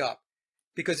wake up.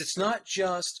 Because it's not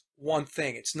just one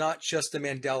thing. It's not just the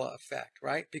Mandela effect,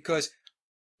 right? Because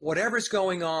whatever's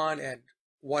going on and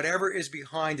whatever is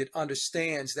behind it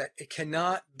understands that it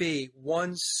cannot be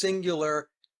one singular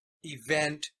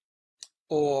event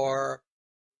or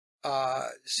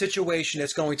situation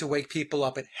that's going to wake people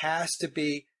up. It has to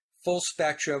be full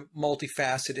spectrum,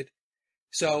 multifaceted.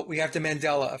 So we have the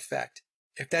Mandela effect.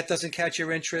 If that doesn't catch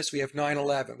your interest, we have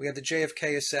 9/11. We have the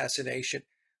JFK assassination.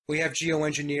 We have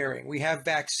geoengineering. We have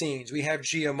vaccines. We have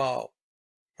GMO,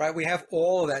 right? We have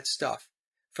all of that stuff.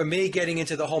 For me, getting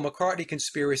into the whole McCartney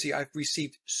conspiracy, I've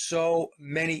received so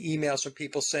many emails from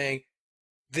people saying,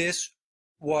 this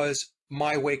was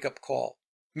my wake-up call.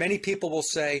 Many people will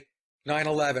say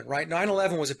 9/11, right?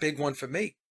 9/11 was a big one for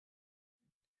me.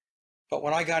 But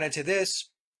when I got into this,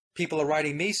 people are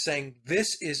writing me saying,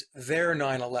 this is their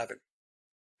 9/11.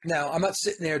 Now, I'm not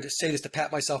sitting there to say this to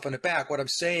pat myself on the back. What I'm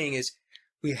saying is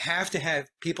we have to have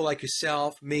people like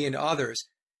yourself, me, and others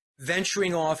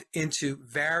venturing off into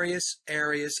various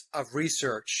areas of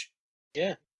research.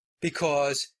 Yeah.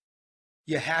 Because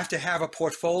you have to have a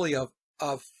portfolio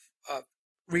of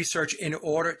research in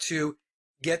order to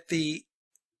get the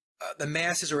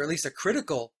masses, or at least a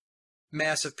critical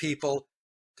mass of people,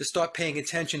 to start paying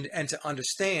attention and to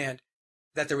understand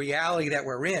that the reality that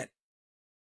we're in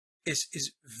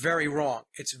is very wrong.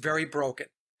 It's very broken.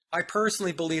 I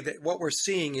personally believe that what we're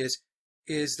seeing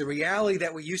is the reality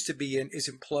that we used to be in is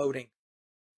imploding.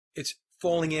 It's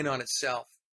falling in on itself.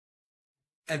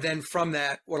 And then from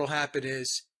that, what will happen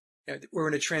is, you know, we're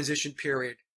in a transition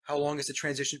period. How long is the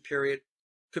transition period?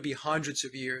 Could be hundreds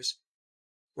of years.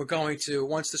 We're going to,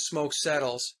 once the smoke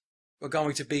settles, we're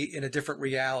going to be in a different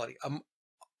reality.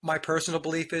 My personal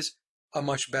belief is a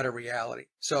much better reality.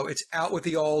 So it's out with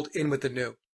the old, in with the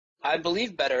new. I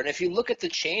believe better. And if you look at the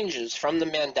changes from the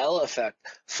Mandela effect,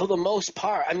 for the most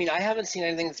part, I mean, I haven't seen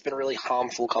anything that's been really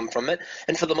harmful come from it.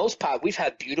 And for the most part, we've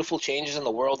had beautiful changes in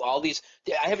the world. All these,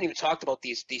 I haven't even talked about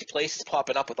these places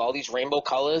popping up with all these rainbow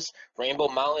colors, rainbow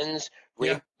mountains,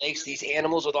 rainbow lakes, these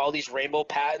animals with all these rainbow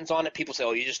patterns on it. People say,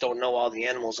 oh, you just don't know all the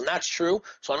animals. And that's true.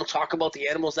 So I don't talk about the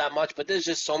animals that much, but there's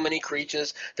just so many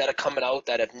creatures that are coming out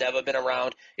that have never been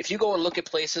around. If you go and look at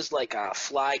places like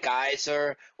Fly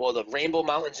Geyser or the Rainbow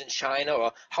Mountains in China,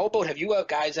 or how about, have you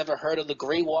guys ever heard of the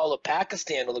Great Wall of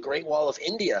Pakistan or the Great Wall of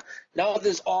India? Now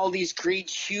there's all these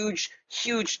great, huge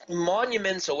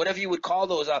monuments, or whatever you would call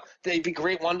those. They'd be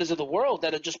great wonders of the world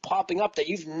that are just popping up that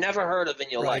you've never heard of in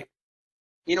your life.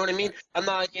 You know what I mean? I'm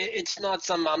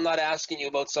not asking you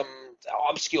about some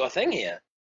obscure thing here.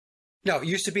 No, it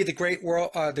used to be the Great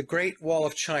Wall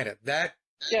of China. That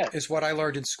is what I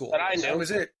learned in school. That I knew. That was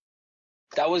it.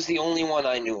 That was the only one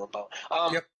I knew about.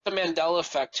 The Mandela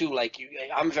effect too. Like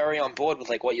I'm very on board with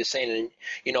like what you're saying, and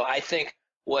you know, I think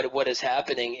what is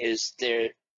happening is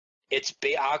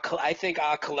I think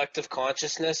our collective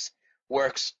consciousness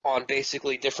works on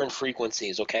basically different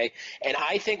frequencies, okay? And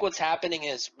I think what's happening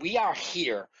is we are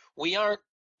here. We aren't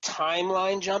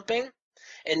timeline jumping,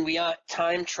 and we aren't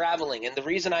time traveling. And the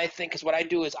reason I think is what I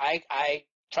do is I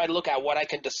try to look at what I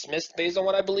can dismiss based on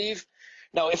what I believe.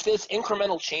 Now, if there's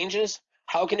incremental changes,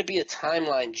 how can it be a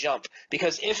timeline jump?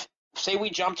 Because if, say we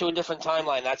jump to a different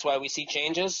timeline, that's why we see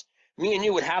changes, me and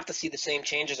you would have to see the same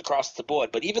changes across the board.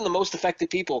 But even the most affected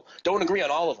people don't agree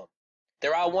on all of them.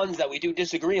 There are ones that we do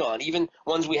disagree on, even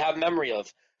ones we have memory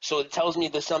of. So it tells me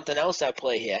there's something else at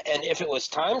play here. And if it was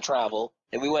time travel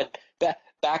and we went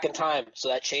back in time, so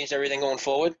that changed everything going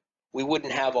forward, we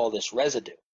wouldn't have all this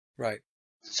residue. Right.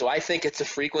 So I think it's a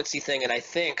frequency thing, and I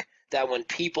think that when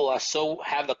people are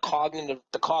have the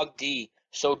cog D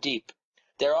so deep,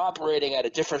 they're operating at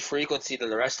a different frequency than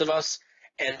the rest of us,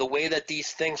 and the way that these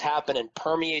things happen and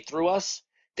permeate through us,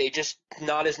 they just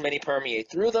not as many permeate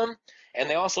through them. And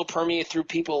they also permeate through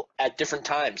people at different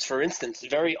times. For instance, a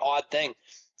very odd thing.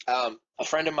 A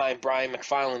friend of mine, Brian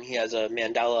McFarlane, he has a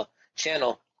Mandela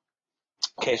channel.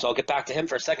 Okay, so I'll get back to him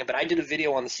for a second. But I did a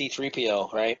video on the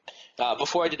C-3PO, right?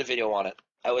 Before I did a video on it,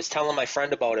 I was telling my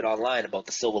friend about it online, about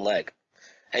the silver leg.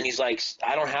 And he's like,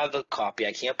 I don't have the copy.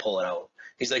 I can't pull it out.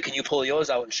 He's like, can you pull yours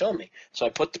out and show me? So I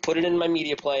put it in my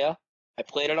media player. I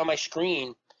played it on my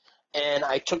screen. And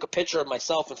I took a picture of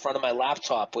myself in front of my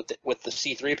laptop with the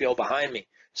C-3PO behind me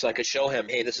so I could show him,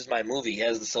 hey, this is my movie. He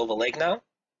has the silver leg now.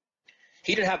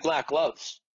 He didn't have black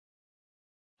gloves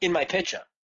in my picture.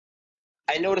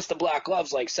 I noticed the black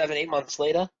gloves like 7-8 months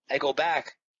later. I go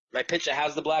back. My picture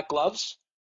has the black gloves.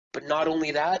 But not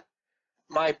only that,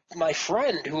 my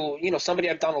friend who, you know, somebody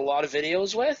I've done a lot of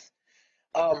videos with,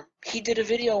 he did a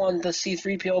video on the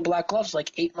C-3PO black gloves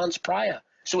like 8 months prior.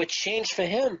 So it changed for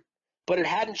him, but it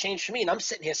hadn't changed for me. And I'm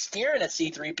sitting here staring at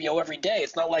C3PO every day.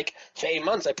 It's not like for 8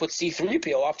 months I put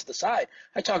C3PO off to the side.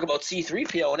 I talk about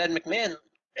C3PO and Ed McMahon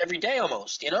every day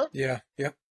almost, you know? Yeah,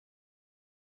 yeah.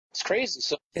 It's crazy.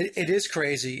 So It is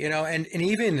crazy, you know, and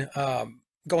even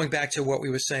going back to what we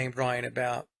were saying, Brian,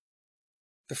 about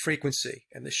the frequency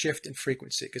and the shift in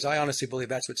frequency, because I honestly believe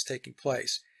that's what's taking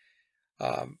place.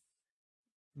 Um,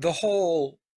 the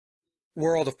whole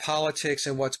world of politics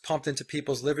and what's pumped into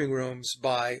people's living rooms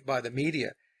by the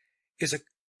media is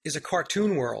a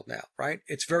cartoon world now, right?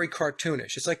 It's very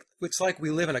cartoonish. It's like we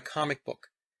live in a comic book.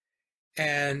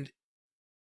 And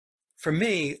for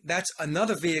me, that's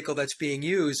another vehicle that's being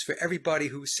used for everybody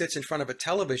who sits in front of a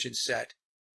television set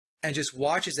and just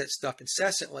watches that stuff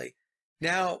incessantly.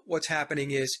 Now what's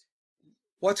happening is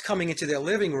what's coming into their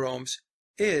living rooms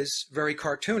is very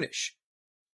cartoonish.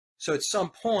 So at some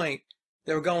point,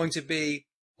 there are going to be,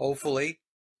 hopefully,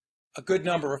 a good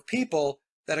number of people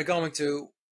that are going to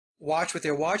watch what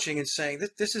they're watching and saying,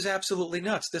 this is absolutely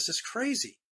nuts. This is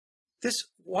crazy.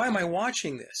 Why am I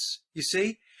watching this? You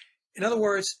see? In other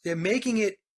words, they're making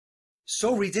it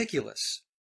so ridiculous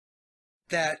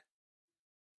that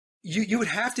you would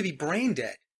have to be brain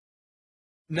dead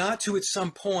not to at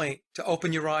some point to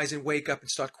open your eyes and wake up and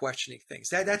start questioning things.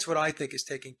 That's what I think is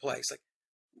taking place, like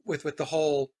with the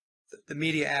whole the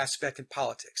media aspect in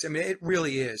politics. I mean, it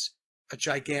really is a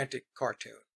gigantic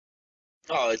cartoon.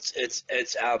 oh,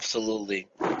 it's absolutely.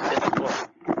 Sorry,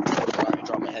 I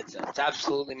dropped my headset. It's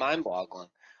absolutely mind-boggling.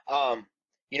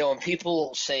 You know, when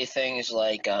people say things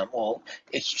like, well,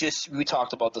 it's just, we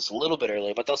talked about this a little bit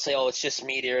earlier, but they'll say, oh, it's just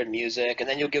media and music, and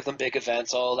then you'll give them big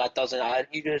events. Oh, that doesn't,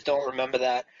 you just don't remember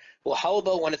that. Well, how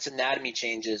about when its anatomy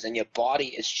changes and your body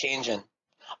is changing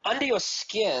under your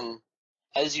skin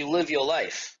as you live your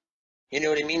life? You know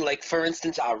what I mean? Like, for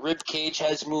instance, our rib cage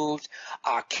has moved,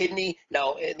 our kidney.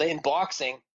 Now, in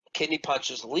boxing, kidney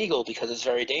punch is legal because it's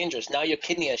very dangerous. Now your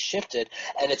kidney has shifted,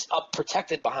 and it's up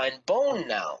protected behind bone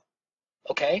now.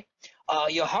 Okay?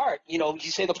 Your heart, you know,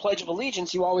 you say the Pledge of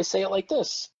Allegiance, you always say it like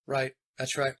this. Right.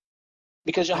 That's right.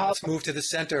 Because your heart. It's moved to the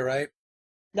center, right?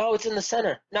 No, it's in the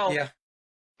center. Now, yeah.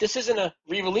 This isn't a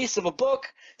re-release of a book.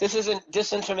 This isn't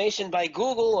disinformation by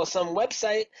Google or some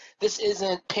website. This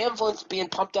isn't pamphlets being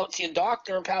pumped out to your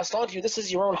doctor and passed on to you. This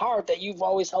is your own heart that you've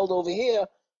always held over here.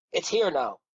 It's here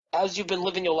now, as you've been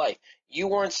living your life. You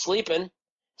weren't sleeping.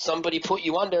 Somebody put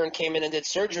you under and came in and did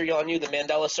surgery on you. The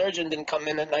Mandela surgeon didn't come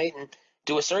in at night and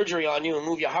do a surgery on you and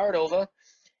move your heart over.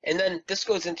 And then this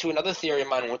goes into another theory of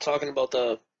mine when we're talking about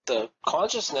the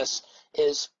consciousness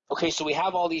is, okay, so we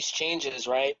have all these changes,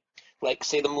 right? Like,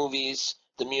 say, the movies,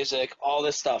 the music, all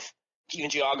this stuff, even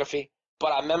geography,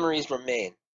 but our memories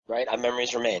remain, right? Our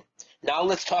memories remain. Now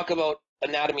let's talk about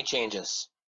anatomy changes,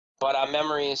 but our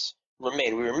memories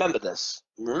remain. We remember this.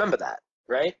 We remember that,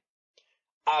 right?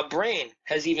 Our brain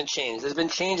has even changed. There's been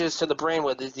changes to the brain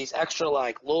where there's these extra,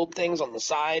 like, lobe things on the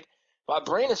side. Our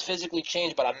brain has physically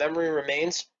changed, but our memory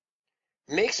remains.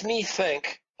 Makes me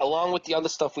think, along with the other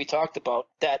stuff we talked about,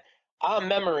 that our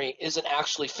memory isn't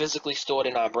actually physically stored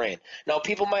in our brain. Now,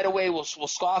 people will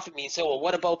scoff at me and say, well,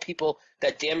 what about people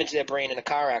that damage their brain in a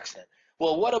car accident?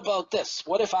 Well, what about this?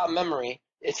 What if our memory,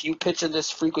 if you picture this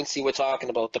frequency we're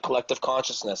talking about, the collective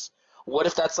consciousness, what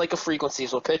if that's like a frequency?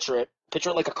 So picture it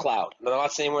like a cloud. I'm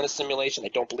not saying we're in a simulation. I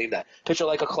don't believe that. Picture it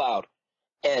like a cloud.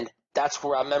 And that's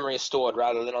where our memory is stored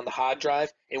rather than on the hard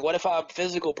drive. And what if our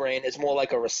physical brain is more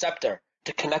like a receptor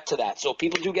to connect to that? So if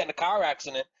people do get in a car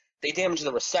accident, they damage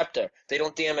the receptor. They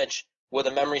don't damage where the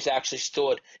memory is actually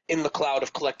stored in the cloud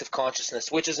of collective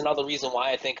consciousness, which is another reason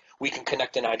why I think we can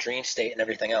connect in our dream state and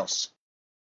everything else.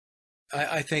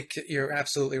 I think you're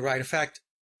absolutely right. In fact,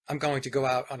 I'm going to go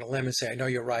out on a limb and say I know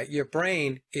you're right. Your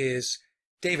brain is,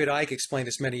 David Icke explained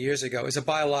this many years ago, is a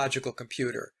biological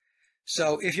computer.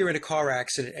 So if you're in a car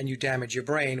accident and you damage your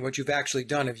brain, what you've actually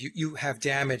done is you have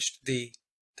damaged the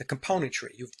componentry.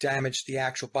 You've damaged the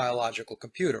actual biological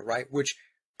computer, right? Which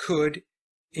could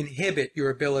inhibit your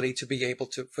ability to be able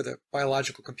to, for the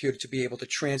biological computer to be able to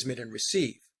transmit and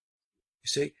receive. You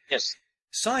see? Yes.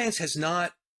 Science has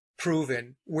not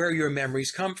proven where your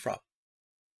memories come from.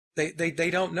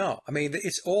 They don't know. I mean,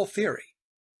 it's all theory.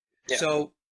 Yeah.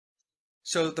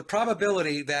 So the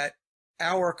probability that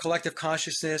our collective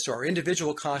consciousness or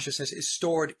individual consciousness is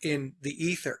stored in the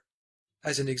ether,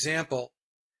 as an example,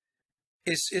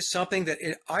 is something that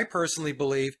I personally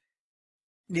believe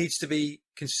needs to be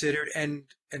considered and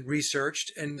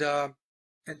researched and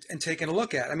taken a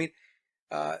look at. I mean,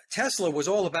 Tesla was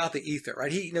all about the ether,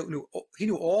 right? He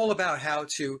knew all about how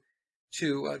to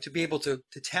be able to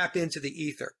tap into the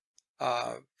ether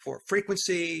for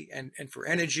frequency and for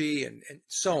energy and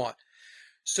so on.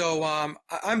 So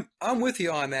I'm with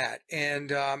you on that.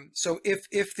 And so if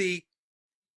the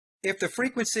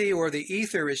frequency or the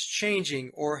ether is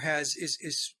changing or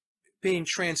is being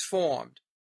transformed,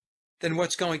 then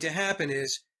what's going to happen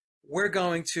is we're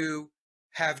going to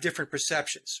have different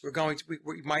perceptions.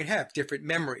 We might have different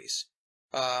memories,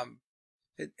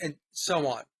 and so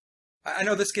on. I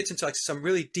know this gets into like some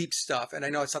really deep stuff, and I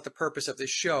know it's not the purpose of this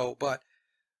show, but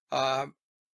um,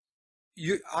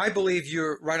 I believe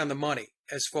you're right on the money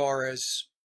as far as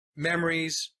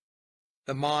memories,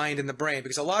 the mind, and the brain,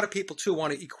 because a lot of people too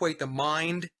want to equate the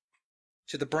mind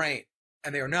to the brain,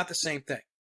 and they are not the same thing,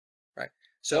 right?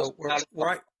 So where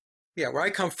I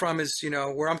come from is,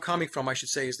 where I'm coming from, I should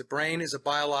say, is the brain is a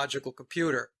biological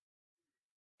computer,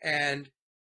 and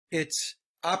it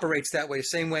operates that way, the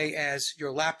same way as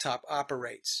your laptop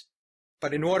operates.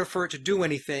 But in order for it to do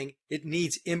anything, it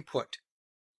needs input.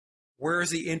 Where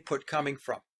is the input coming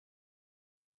from?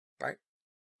 Right?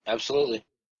 Absolutely.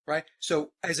 Right?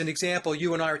 So as an example,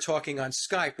 you and I are talking on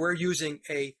Skype. We're using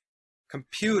a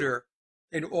computer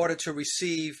in order to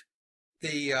receive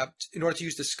in order to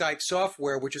use the Skype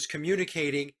software, which is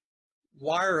communicating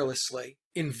wirelessly,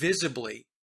 invisibly,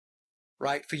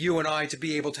 right? For you and I to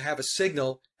be able to have a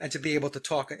signal and to be able to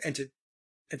talk and to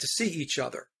see each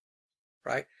other,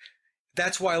 right?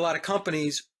 That's why a lot of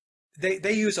companies,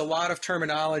 they use a lot of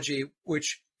terminology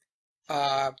which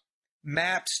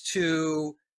maps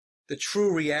to the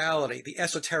true reality, the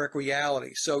esoteric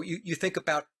reality. So you think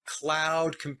about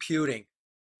cloud computing,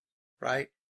 right?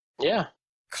 Yeah.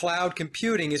 Cloud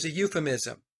computing is a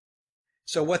euphemism.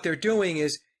 So what they're doing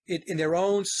is, in their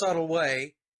own subtle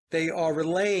way, they are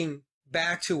relaying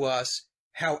back to us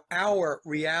how our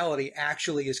reality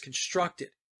actually is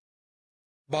constructed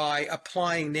by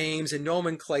applying names and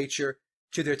nomenclature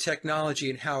to their technology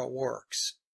and how it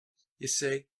works. You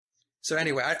see? So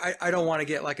anyway, I don't want to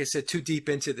get, like I said, too deep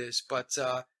into this, but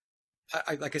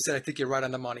like I said, I think you're right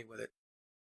on the money with it.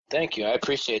 Thank you. I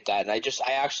appreciate that. And I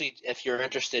actually, if you're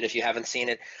interested, if you haven't seen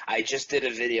it, I just did a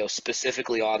video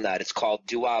specifically on that. It's called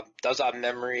Does Our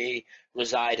Memory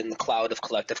Reside in the Cloud of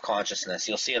Collective Consciousness?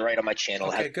 You'll see it right on my channel.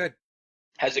 Okay, good.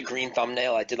 Has a green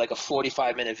thumbnail. I did like a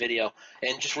 45-minute video.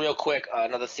 And just real quick,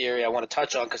 another theory I want to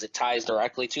touch on because it ties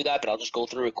directly to that, but I'll just go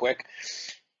through it quick.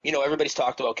 Everybody's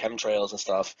talked about chemtrails and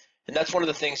stuff. And that's one of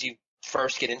the things you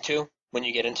first get into when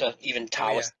you get into even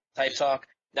Taoist type talk.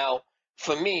 Now,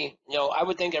 for me, I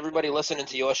would think everybody listening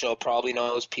to your show probably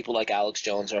knows people like Alex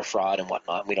Jones are a fraud and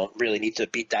whatnot. We don't really need to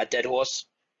beat that dead horse.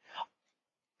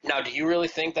 Now, do you really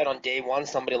think that on day one,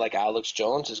 somebody like Alex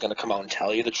Jones is going to come out and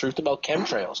tell you the truth about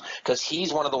chemtrails? Because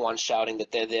he's one of the ones shouting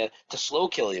that they're there to slow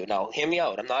kill you. Now, hear me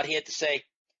out. I'm not here to say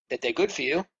that they're good for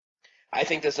you. I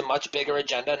think there's a much bigger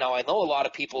agenda. Now, I know a lot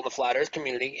of people in the Flat Earth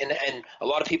community, and a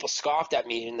lot of people scoffed at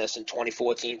me in this in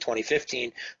 2014,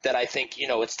 2015, that I think,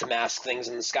 it's to mask things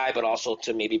in the sky, but also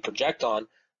to maybe project on.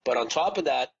 But on top of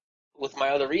that, with my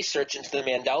other research into the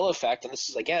Mandela Effect, and this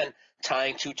is, again,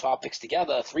 tying two topics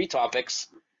together, three topics,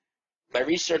 my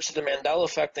research to the Mandela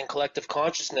Effect and collective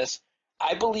consciousness,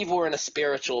 I believe we're in a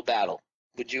spiritual battle.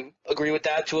 Would you agree with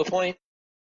that to a point?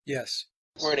 Yes.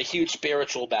 We're in a huge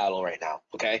spiritual battle right now,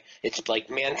 okay? It's like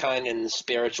mankind in the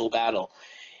spiritual battle.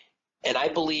 And I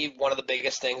believe one of the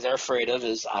biggest things they're afraid of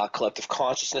is our collective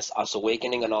consciousness, us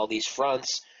awakening on all these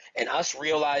fronts, and us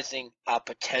realizing our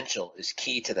potential is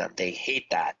key to them. They hate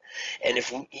that. And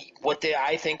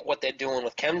I think what they're doing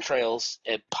with chemtrails,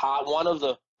 one of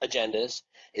the agendas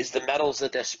is the metals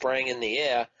that they're spraying in the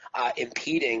air are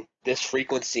impeding this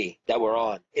frequency that we're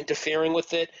on, interfering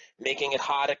with it, making it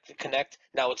harder to connect.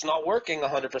 Now, it's not working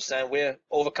 100%. We're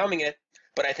overcoming it,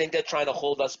 but I think they're trying to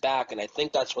hold us back, and I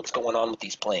think that's what's going on with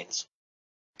these planes.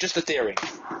 Just a theory.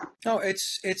 No,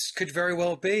 it's could very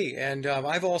well be. And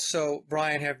I've also,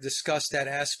 Brian, have discussed that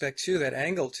aspect too, that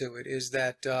angle to it, is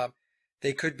that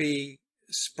they could be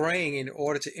spraying in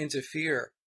order to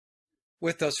interfere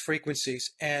with those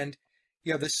frequencies. And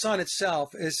the sun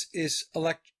itself is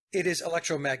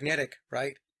electromagnetic,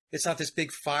 right? It's not this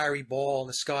big fiery ball in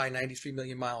the sky 93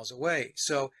 million miles away.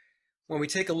 So when we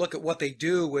take a look at what they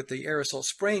do with the aerosol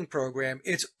spraying program,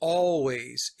 it's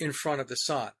always in front of the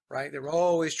sun, right? They're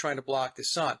always trying to block the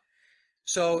sun.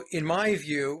 So in my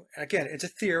view, and again, it's a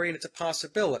theory and it's a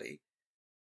possibility,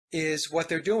 is what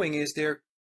they're doing is they're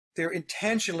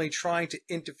intentionally trying to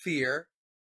interfere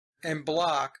and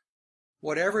block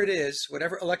whatever it is,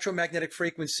 whatever electromagnetic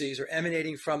frequencies are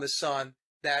emanating from the sun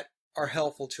that are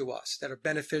helpful to us, that are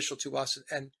beneficial to us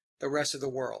and the rest of the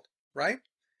world, right?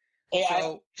 Yeah,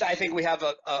 so, I think we have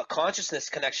a consciousness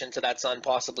connection to that sun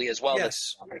possibly as well.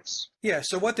 Yes. Yeah,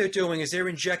 so what they're doing is they're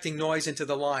injecting noise into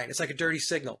the line. It's like a dirty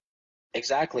signal.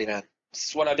 Exactly, man. This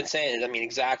is what I've been saying. I mean,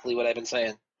 exactly what I've been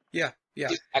saying. Yeah, yeah.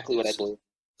 Exactly what I believe.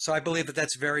 So I believe that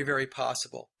that's very, very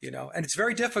possible, and it's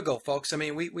very difficult, folks. I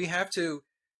mean, we have to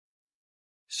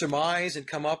surmise and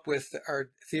come up with our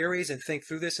theories and think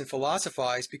through this and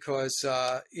philosophize because,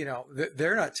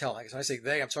 they're not telling us. When I say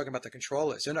they, I'm talking about the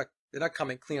controllers. They're not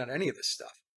coming clean on any of this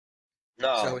stuff. So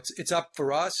No. it's up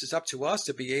for us. It's up to us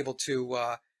to be able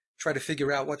to try to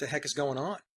figure out what the heck is going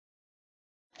on.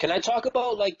 Can I talk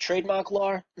about like trademark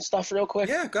law and stuff real quick?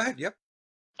 Yeah, go ahead. Yep.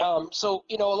 So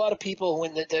a lot of people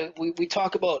when we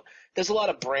talk about, there's a lot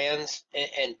of brands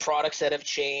and products that have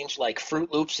changed. Like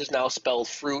Fruit Loops is now spelled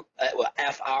fruit,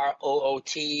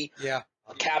 Froot. Yeah.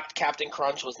 Captain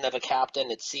Crunch was never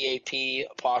Captain. It's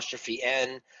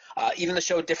CAP''N. Even the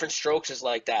show Different Strokes is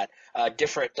like that.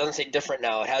 Different doesn't say different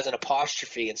now. It has an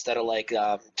apostrophe instead of like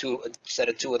two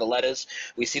of the letters.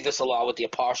 We see this a lot with the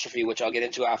apostrophe, which I'll get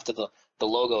into after the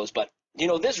logos. But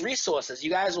there's resources. You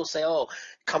guys will say, oh,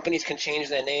 companies can change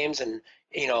their names, and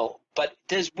but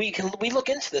we look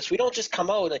into this. We don't just come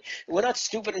out. We're not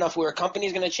stupid enough where a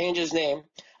company's going to change his name.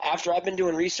 After I've been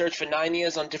doing research for 9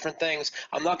 years on different things,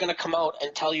 I'm not going to come out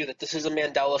and tell you that this is a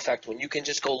Mandela Effect when you can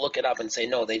just go look it up and say,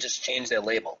 no, they just changed their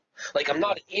label. Like, I'm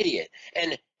not an idiot.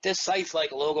 And there's sites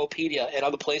like Logopedia and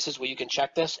other places where you can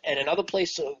check this. And another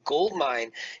place,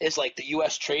 Goldmine, is like the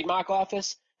U.S. Trademark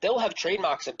Office. They'll have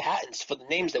trademarks and patents for the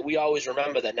names that we always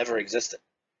remember that never existed.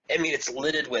 I mean, it's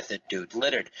littered with it, dude,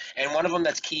 littered. And one of them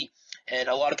that's key, and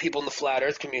a lot of people in the flat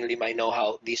earth community might know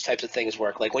how these types of things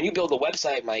work. Like when you build a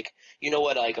website, Mike, you know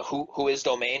what, like a who is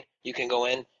domain, you can go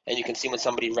in and you can see when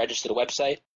somebody registered a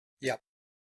website. Yep.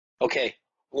 Okay,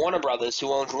 Warner Brothers,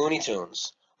 who owns Looney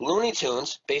Tunes. Looney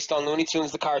Tunes, based on Looney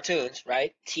Tunes the cartoons,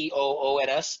 right?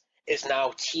 Toons, is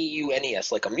now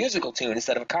Tunes, like a musical tune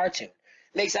instead of a cartoon.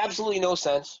 Makes absolutely no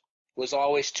sense. Was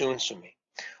always Tunes for me.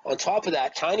 On top of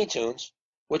that, Tiny Toons,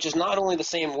 which is not only the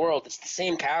same world, it's the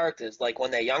same characters. Like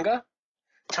when they're younger,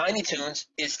 Tiny Toons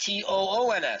is Toons.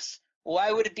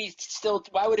 Why would it be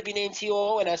named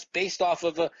Toons based off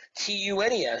of a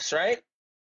Tunes, right?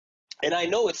 And I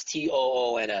know it's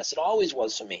Toons. It always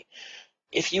was for me.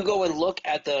 If you go and look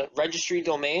at the registry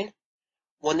domain,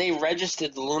 when they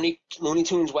registered the Looney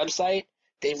Tunes website,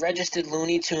 they registered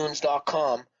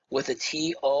looneytunes.com with a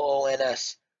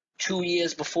Toons 2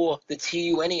 years before the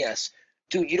Tunes.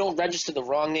 Dude, you don't register the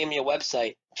wrong name of your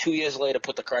website 2 years later,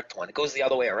 put the correct one. It goes the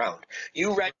other way around.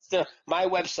 You register my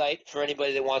website for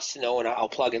anybody that wants to know, and I'll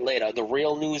plug it later,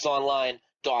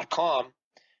 therealnewsonline.com.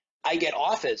 I get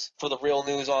offers for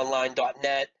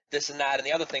therealnewsonline.net, this and that, and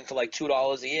the other thing for like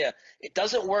 $2 a year. It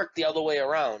doesn't work the other way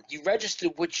around. You register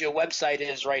which your website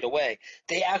is right away.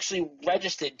 They actually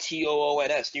registered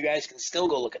Toons. You guys can still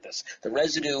go look at this. The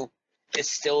residue is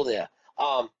still there.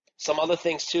 Some other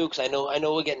things too, because I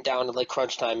know we're getting down to like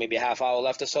crunch time, maybe a half hour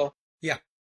left or so. Yeah.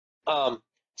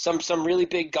 Some really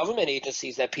big government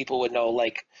agencies that people would know,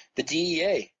 like the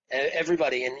DEA.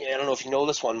 Everybody, and I don't know if you know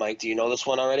this one, Mike. Do you know this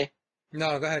one already?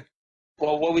 No, go ahead.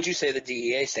 Well, what would you say the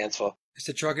DEA stands for? It's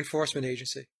the Drug Enforcement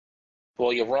Agency.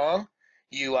 Well, you're wrong.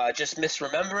 You just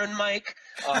misremembering, Mike.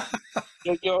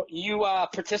 You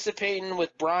participating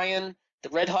with Brian, the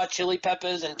Red Hot Chili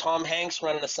Peppers, and Tom Hanks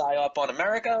running a psyop on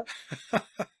America.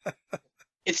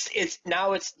 It's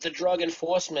the Drug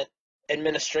Enforcement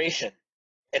Administration,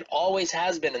 and always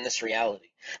has been in this reality.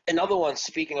 Another one,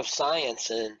 speaking of science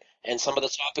and some of the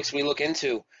topics we look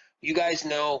into, you guys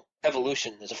know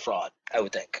evolution is a fraud, I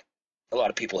would think. A lot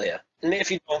of people here. And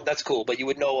if you don't, that's cool, but you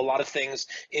would know a lot of things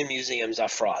in museums are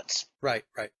frauds. Right,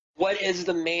 right. What is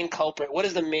the main culprit? What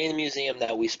is the main museum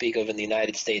that we speak of in the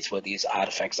United States where these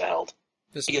artifacts are held?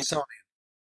 The Smithsonian.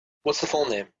 What's the full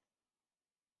name?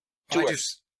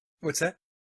 What's that?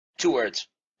 2 words.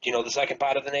 Do you know the second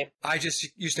part of the name? I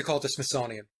just used to call it the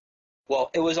Smithsonian.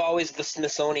 Well, it was always the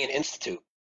Smithsonian Institute.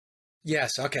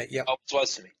 Yes, okay, yep. Always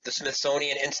was to me. The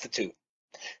Smithsonian Institute.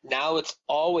 Now it's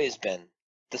always been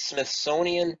the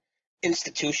Smithsonian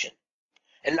Institution.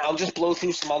 And I'll just blow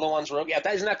through some other ones.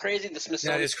 Isn't that crazy? The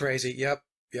Smithsonian. That is crazy. Yep,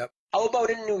 yep. How about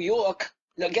in New York?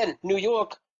 Again, New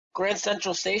York, Grand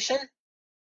Central Station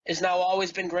has now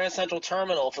always been Grand Central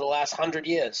Terminal for the last 100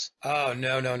 years. Oh,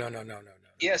 no.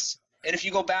 Yes. And if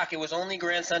you go back, it was only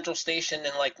Grand Central Station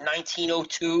in like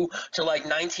 1902 to like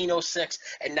 1906,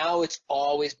 and now it's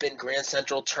always been Grand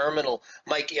Central Terminal.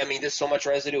 Mike, I mean, there's so much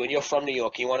residue, and you're from New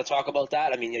York. You want to talk about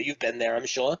that? I mean, you've been there, I'm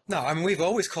sure. No, I mean, we've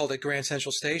always called it Grand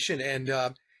Central Station, and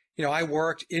I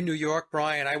worked in New York,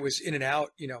 Brian. I was in and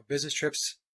out, business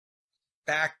trips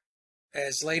back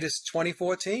as late as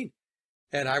 2014,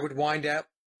 and I would wind up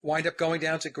going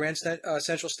down to Grand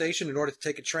Central Station in order to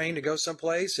take a train to go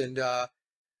someplace, and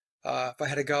if I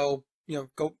had to go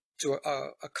to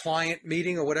a client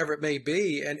meeting or whatever it may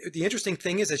be. And the interesting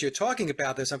thing is, as you're talking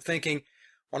about this, I'm thinking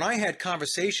when I had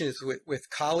conversations with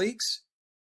colleagues,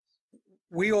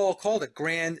 we all called it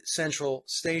Grand Central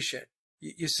Station.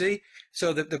 You see?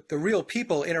 So the real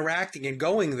people interacting and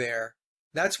going there,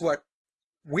 that's what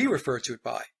we refer to it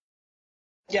by.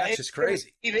 Yeah, that's just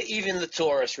crazy. Even the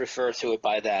tourists refer to it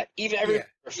by that. Even everybody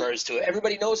refers to it.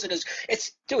 Everybody knows it as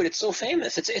dude. It's so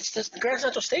famous. It's the Grand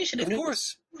Central Station. Of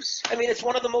course. I mean, it's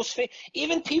one of the most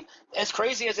even people. As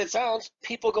crazy as it sounds,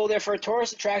 people go there for a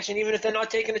tourist attraction, even if they're not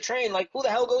taking a train. Like, who the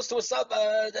hell goes to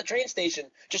a train station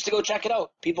just to go check it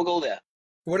out? People go there.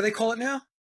 What do they call it now?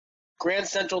 Grand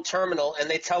Central Terminal, and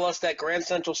they tell us that Grand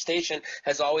Central Station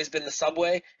has always been the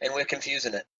subway, and we're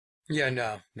confusing it. Yeah,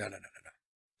 no. Yeah.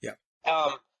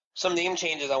 Some name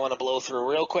changes I want to blow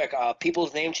through real quick.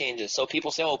 People's name changes. So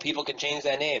people say, oh, people can change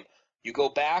their name. You go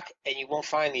back, and you won't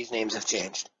find these names have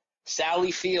changed.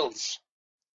 Sally Fields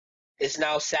is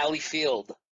now Sally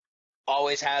Field.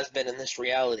 Always has been in this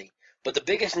reality. But the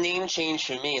biggest name change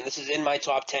for me, and this is in my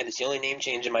top 10, it's the only name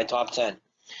change in my top 10.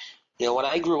 You know, when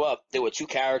I grew up, there were two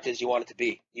characters you wanted to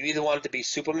be. You either wanted to be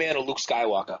Superman or Luke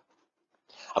Skywalker.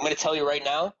 I'm going to tell you right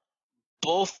now,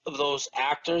 both of those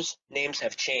actors' names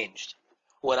have changed.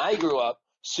 When I grew up,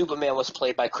 Superman was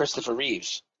played by Christopher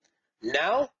Reeves.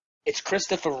 Now, it's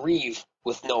Christopher Reeve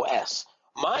with no S.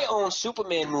 My own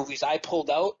Superman movies I pulled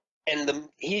out, and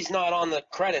he's not on the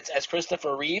credits as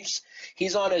Christopher Reeves.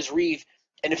 He's on as Reeve.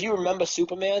 And if you remember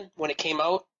Superman, when it came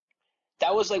out,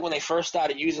 that was like when they first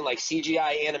started using like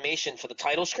CGI animation for the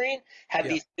title screen. Had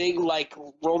these big like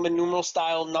Roman numeral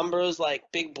style numbers, like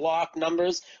big block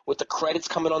numbers with the credits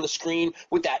coming on the screen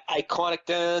with that iconic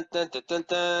dun dun dun dun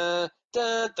dun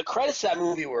dun. The credits of that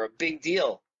movie were a big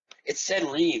deal. It said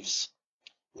Reeves.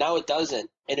 Now it doesn't.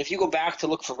 And if you go back to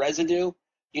look for residue,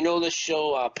 you know this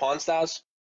show Pawn Stars?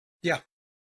 Yeah.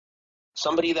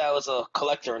 Somebody that was a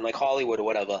collector in like Hollywood or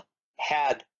whatever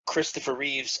had Christopher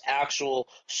Reeve's actual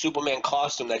Superman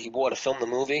costume that he wore to film the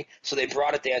movie. So they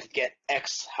brought it there to get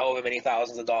X however many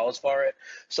thousands of dollars for it.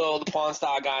 So the Pawn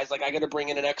Star guy's like, I got to bring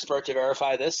in an expert to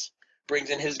verify this. Brings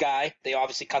in his guy. They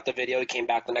obviously cut the video. He came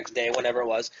back the next day, whenever it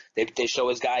was. They show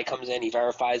his guy, comes in, he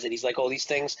verifies it. He's like, oh, these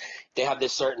things, they have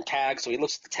this certain tag. So he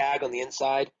looks at the tag on the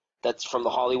inside that's from the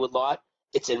Hollywood lot.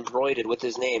 It's embroidered with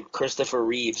his name, Christopher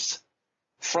Reeves.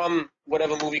 From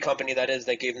whatever movie company that is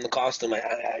that gave him the costume,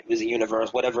 it was a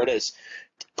Universe, whatever it is.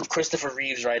 Christopher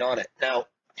Reeves right on it. Now,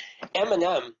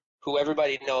 Eminem, who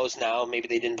everybody knows now, maybe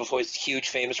they didn't before, he's a huge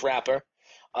famous rapper.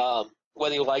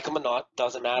 Whether you like him or not,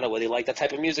 doesn't matter. Whether you like that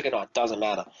type of music or not, doesn't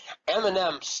matter.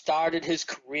 Eminem started his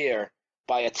career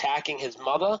by attacking his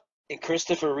mother and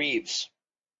Christopher Reeves.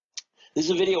 This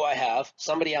is a video I have.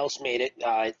 Somebody else made it.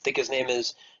 I think his name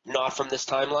is Not From This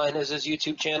Timeline is his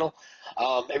YouTube channel.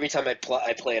 Every time I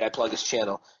play it, I plug his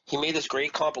channel. He made this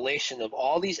great compilation of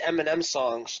all these Eminem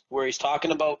songs where he's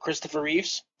talking about Christopher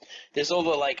Reeves. There's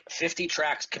over like 50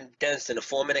 tracks condensed in a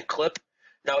 4-minute clip.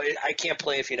 Now, I can't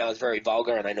play it for you now. It's very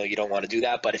vulgar, and I know you don't want to do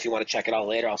that. But if you want to check it out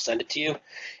later, I'll send it to you.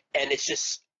 And it's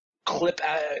just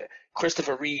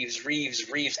Christopher Reeves.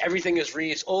 Everything is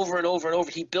Reeves over and over and over.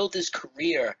 He built his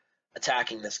career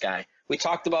attacking this guy. We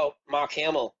talked about Mark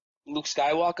Hamill, Luke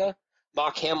Skywalker.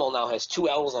 Mark Hamill now has 2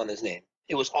 L's on his name.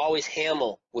 It was always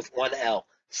Hamill with 1 L.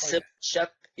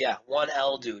 Yeah, 1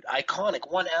 L, dude. Iconic,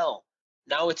 1 L.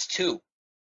 Now it's 2.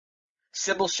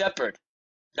 Sybil Shepherd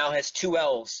now has 2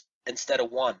 L's instead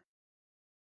of 1.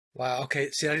 Wow. Okay.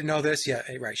 See, I didn't know this. Yeah,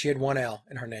 right. She had 1 L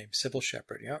in her name, Sybil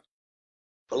Shepherd. Yep.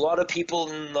 A lot of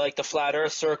people in like the flat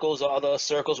Earth circles or other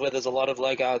circles where there's a lot of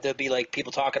like there'll be like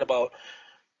people talking about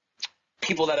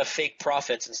people that have fake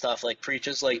prophets and stuff, like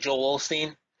preachers like Joel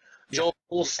Osteen. Yeah.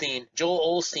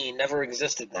 Joel Osteen never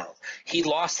existed now. He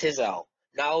lost his L.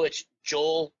 Now it's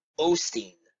Joel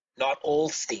Osteen, not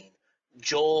Olstein.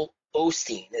 Joel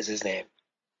Osteen is his name.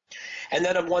 And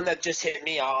then one that just hit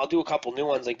me, I'll do a couple new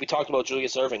ones. Like we talked about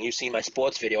Julius Erving. You've seen my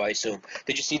sports video, I assume.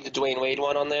 Did you see the Dwayne Wade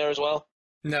one on there as well?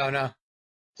 No.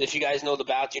 So if you guys know do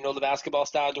you know the basketball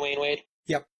star Dwayne Wade?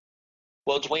 Yep.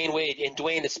 Well, Dwayne Wade, and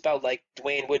Dwayne is spelled like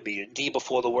Dwayne would be, D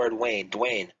before the word Wayne,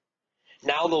 Dwayne.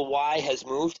 Now the Y has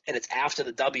moved, and it's after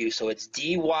the W, so it's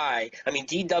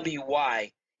D-W-Y-A-N-E.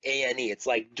 It's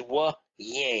like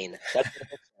Dwayne. That's what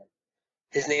it looks like.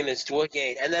 His name is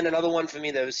Dwayne. And then another one for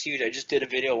me that was huge, I just did a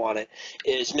video on it,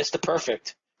 is Mr.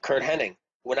 Perfect, Kurt Hennig.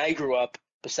 When I grew up,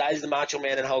 besides the Macho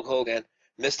Man and Hulk Hogan,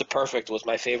 Mr. Perfect was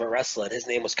my favorite wrestler, and his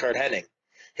name was Kurt Hennig.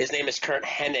 His name is Kurt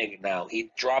Hennig now. He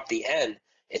dropped the N.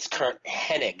 It's Kurt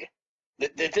Hennig.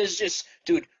 There's just,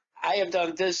 dude, I have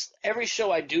done this. Every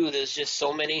show I do, there's just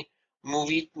so many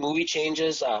movie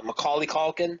changes. Macaulay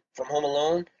Culkin from Home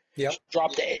Alone. Yep.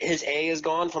 His A is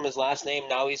gone from his last name.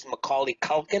 Now he's Macaulay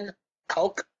Culkin.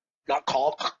 Not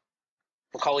Culk.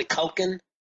 Macaulay Culkin.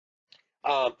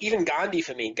 Even Gandhi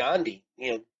for me. Gandhi.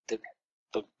 The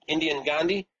Indian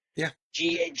Gandhi. Yeah.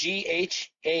 Ghandi.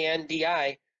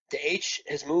 The H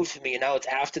has moved for me, and now it's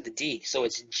after the D. So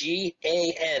it's Gandhi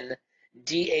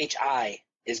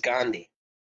is Gandhi.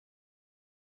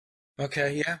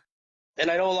 Okay. Yeah.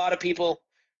 And I know a lot of people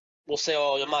will say,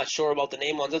 "Oh, I'm not sure about the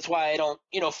name ones." That's why I don't,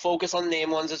 focus on the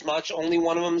name ones as much. Only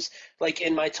one of them's like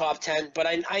in my top 10. But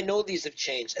I know these have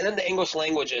changed, and then the English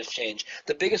language has changed.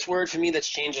 The biggest word for me that's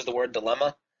changed is the word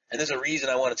dilemma, and there's a reason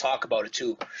I want to talk about it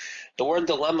too. The word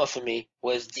dilemma for me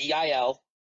was Dilemna,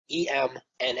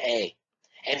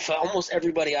 and for almost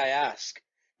everybody I ask,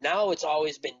 now it's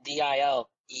always been Dilemma.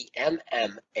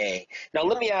 Now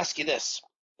let me ask you this: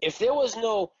 if there was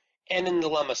no N in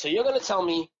dilemma, so you're going to tell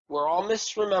me we're all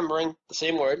misremembering the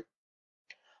same word.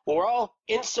 We're all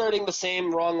inserting the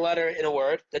same wrong letter in a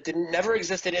word that never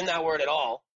existed in that word at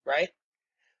all, right?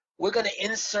 We're going to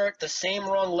insert the same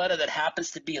wrong letter that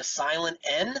happens to be a silent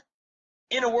N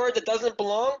in a word that doesn't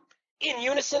belong in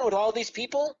unison with all these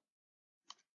people?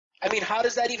 I mean, how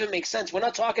does that even make sense? We're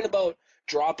not talking about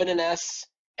dropping an S,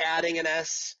 adding an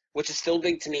S, which is still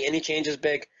big to me. Any change is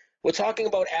big. We're talking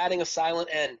about adding a silent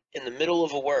N in the middle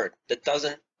of a word that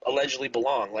doesn't allegedly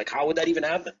belong. Like, how would that even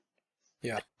happen?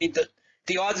 Yeah.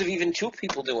 The odds of even two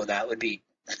people doing that would be.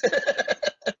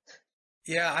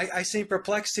 Yeah, I seem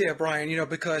perplexed here, Brian,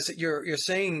 because you're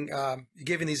saying, you're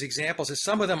giving these examples, and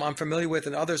some of them I'm familiar with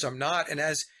and others I'm not. And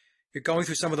as you're going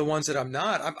through some of the ones that I'm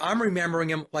not, I'm remembering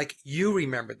them like you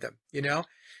remembered them,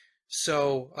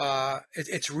 So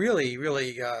it's really,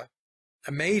 really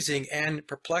amazing and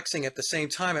perplexing at the same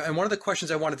time. And one of the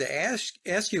questions I wanted to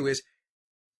ask you is,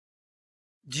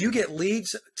 do you get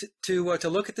leads to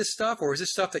look at this stuff, or is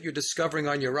this stuff that you're discovering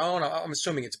on your own? I'm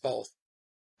assuming it's both.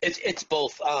 It's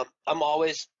both. I'm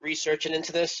always researching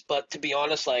into this, but to be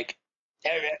honest, like,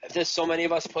 there's so many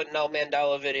of us putting out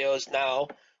Mandela videos now.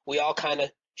 We all kind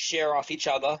of share off each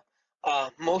other.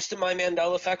 Most of my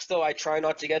Mandela effects, though, I try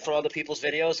not to get from other people's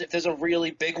videos. If there's a really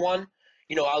big one,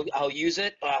 I'll use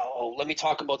it. Let me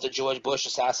talk about the George Bush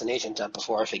assassination attempt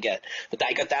before I forget. But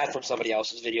I got that from somebody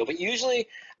else's video. But usually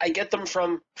I get them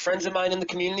from friends of mine in the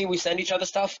community. We send each other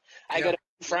stuff. I got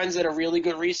friends that are really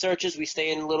good researchers. We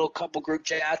stay in little couple group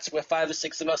chats where 5 or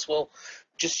 6 of us will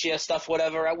just share stuff,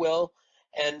 whatever at will.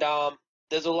 And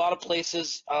there's a lot of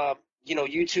places.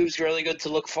 YouTube's really good to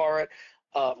look for it.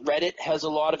 Reddit has a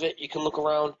lot of it. You can look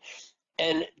around.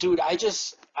 And, dude, I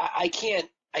can't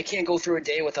go through a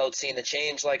day without seeing a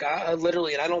change. Like, I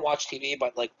literally, and I don't watch TV,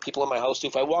 but, like, people in my house do.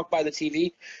 If I walk by the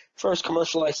TV, first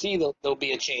commercial I see, there'll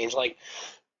be a change. Like,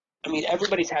 I mean,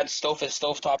 everybody's had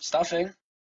stovetop stuffing.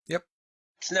 Yep.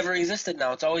 It's never existed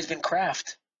now. It's always been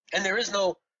Kraft. And there is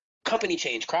no company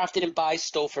change. Kraft didn't buy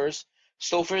Stouffer's.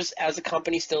 Stouffer's as a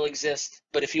company still exists.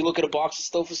 But if you look at a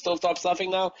box of stovetop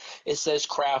stuffing now, it says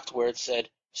Kraft where it said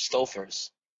Stouffer's.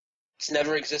 It's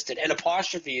never existed. And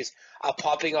apostrophes are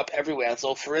popping up everywhere.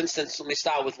 So, for instance, let me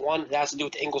start with one that has to do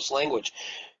with the English language.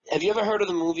 Have you ever heard of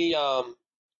the movie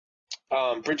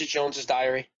Bridget Jones's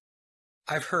Diary?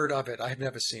 I've heard of it. I've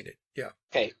never seen it. Yeah.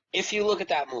 Okay. If you look at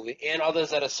that movie and others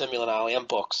that are similar now and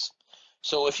books.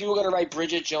 So if you were going to write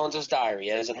Bridget Jones's Diary,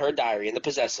 as in her diary in the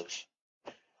possessive,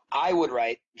 I would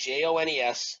write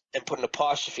Jones and put an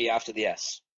apostrophe after the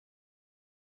S.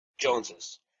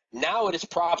 Jones's. Now it is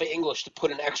proper English to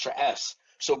put an extra S.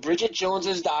 So Bridget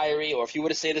Jones's Diary, or if you were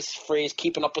to say this phrase,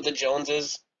 keeping up with the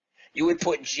Joneses, you would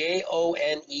put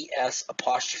Jones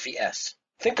apostrophe S.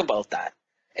 Think about that.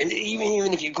 And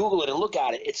even if you Google it and look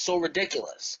at it, it's so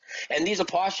ridiculous. And these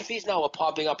apostrophes now are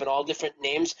popping up in all different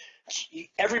names.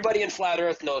 Everybody in Flat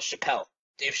Earth knows Chappelle,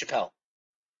 Dave Chappelle.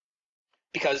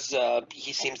 Because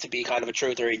he seems to be kind of a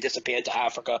truther. He disappeared to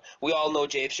Africa. We all know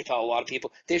Dave Chappelle, a lot of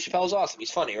people. Dave Chappelle's awesome.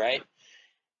 He's funny, right?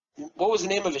 What was the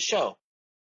name of his show?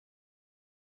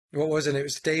 What was it? It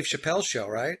was Dave Chappelle's show,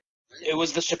 right? It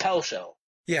was the Chappelle Show.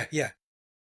 Yeah, yeah.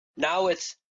 Now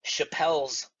it's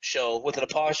Chappelle's Show with an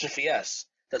apostrophe S.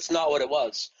 That's not what it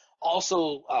was.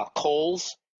 Also,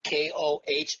 Kohl's,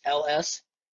 Kohls,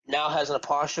 now has an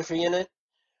apostrophe in it.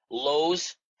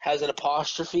 Lowe's has an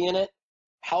apostrophe in it.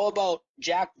 How about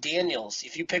Jack Daniels?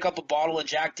 If you pick up a bottle of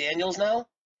Jack Daniels now,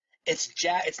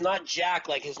 it's not Jack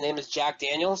like his name is Jack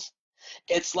Daniels.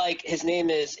 It's like his name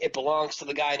is, it belongs to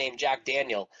the guy named Jack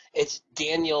Daniel. It's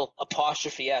Daniel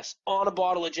apostrophe S on a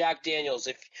bottle of Jack Daniels.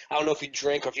 If I don't know if you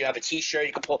drink or if you have a T-shirt,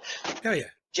 you can pull. Oh yeah.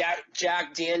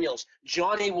 Jack Daniels.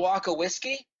 Johnny Walker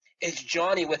Whiskey. It's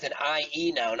Johnny with an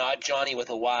IE now, not Johnny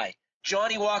with a Y.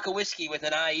 Johnny Walker Whiskey with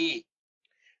an IE.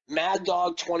 Mad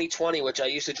Dog 2020, which I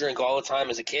used to drink all the time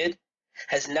as a kid,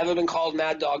 has never been called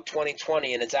Mad Dog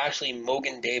 2020, and it's actually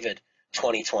Mogan David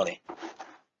 2020.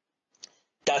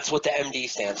 That's what the MD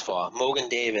stands for, Mogan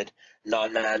David,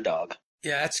 not Mad Dog.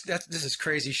 Yeah, this is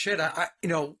crazy shit.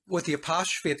 With the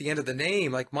apostrophe at the end of the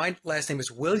name, like my last name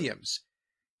is Williams,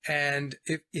 and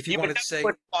if you wanted to say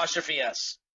apostrophe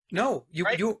S, no,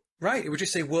 right? Right, it would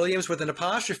just say Williams with an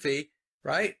apostrophe,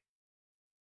 right?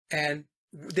 And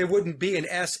there wouldn't be an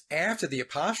S after the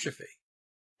apostrophe.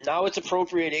 Now it's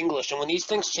appropriate English, and when these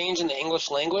things change in the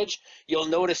English language, you'll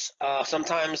notice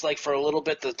sometimes, like for a little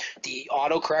bit, the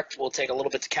autocorrect will take a little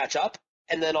bit to catch up,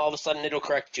 and then all of a sudden it'll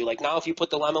correct you. Like now, if you put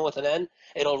the lemon with an N,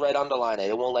 it'll red underline it.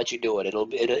 It won't let you do it.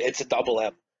 It's a double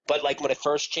M. But like when it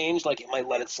first changed, like it might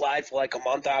let it slide for like a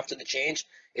month after the change.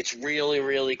 It's really,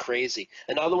 really crazy.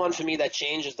 Another one for me that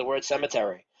changed is the word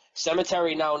cemetery.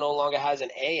 Cemetery now no longer has an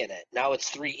A in it. Now it's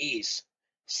 3 E's.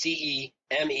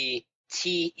 CEMETERY.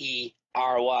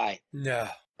 No.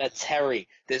 That's Harry.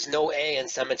 There's no A in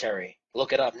cemetery.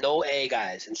 Look it up. No A,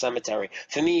 guys, in cemetery.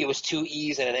 For me, it was 2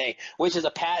 E's and an A, which is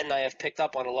a pattern I have picked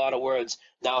up on a lot of words.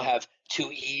 Now have 2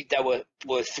 E that were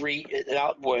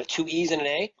 2 E's and an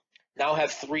A. Now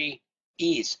have 3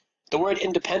 E's. The word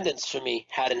independence for me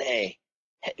had an A.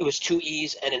 It was 2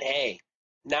 E's and an A.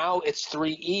 Now it's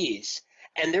 3 E's.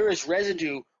 And there is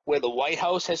residue where the White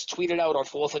House has tweeted out on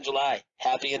 4th of July,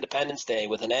 Happy Independence Day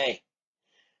with an A.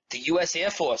 The U.S. Air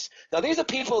Force. Now, these are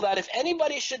people that if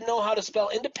anybody should know how to spell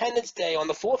Independence Day on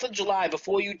the 4th of July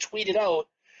before you tweet it out,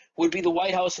 would be the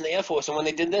White House and the Air Force. And when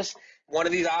they did this, one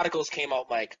of these articles came out,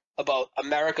 Mike, about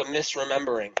America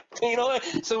misremembering. You know,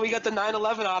 so we got the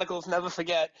 9/11 articles, never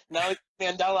forget. Now it's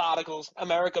Mandela articles,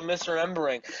 America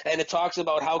misremembering. And it talks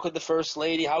about how could the First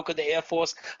Lady, how could the Air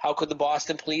Force, how could the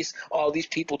Boston Police, all these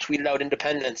people tweeted out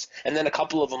independence. And then a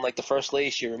couple of them, like the First Lady,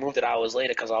 she removed it hours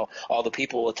later because all the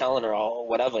people were telling her all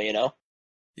whatever, you know?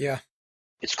 Yeah.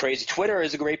 It's crazy. Twitter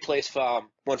is a great place for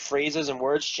when phrases and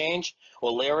words change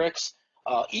or lyrics.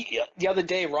 The other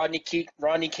day, Rodney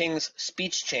King's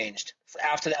speech changed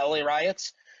after the LA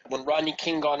riots when Rodney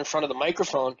King got in front of the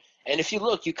microphone. And if you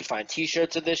look, you can find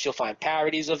T-shirts of this. You'll find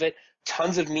parodies of it.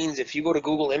 Tons of memes. If you go to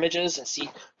Google Images and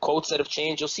see quotes that have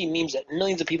changed, you'll see memes that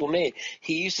millions of people made.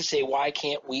 He used to say, "Why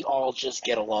can't we all just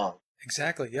get along?"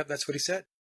 Exactly. Yep, that's what he said.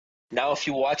 Now, if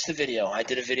you watch the video, I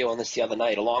did a video on this the other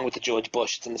night, along with the George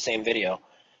Bush. It's in the same video.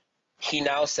 He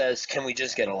now says, "Can we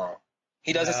just get along?"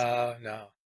 He doesn't.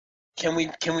 No. Can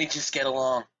we just get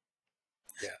along?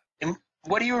 Yeah. And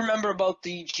what do you remember about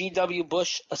the G.W.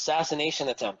 Bush assassination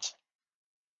attempt?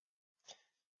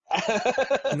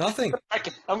 Nothing.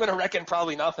 I'm going to reckon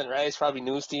probably nothing, right? It's probably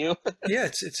news to you. Yeah,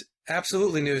 it's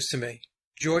absolutely news to me.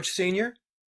 George Sr.?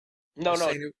 No,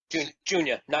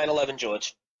 Junior. 9/11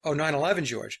 George. Oh, 9/11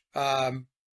 George. I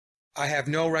have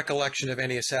no recollection of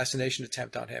any assassination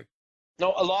attempt on him.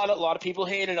 No, a lot of people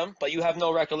hated him, but you have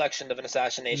no recollection of an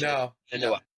assassination. No.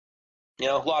 You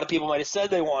know, a lot of people might have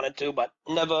said they wanted to, but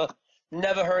never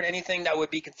heard anything that would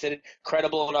be considered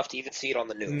credible enough to even see it on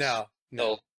the news. No.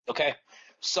 So, okay.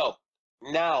 So,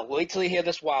 now, wait till you hear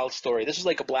this wild story. This is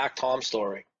like a Black Tom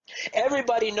story.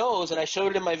 Everybody knows, and I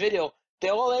showed it in my video,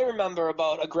 all they remember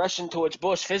about aggression towards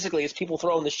Bush physically is people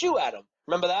throwing the shoe at him.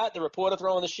 Remember that? The reporter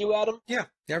throwing the shoe at him? Yeah,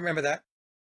 I remember that.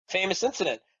 Famous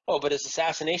incident. Oh, but his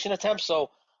assassination attempt?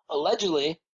 So,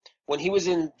 allegedly, when he was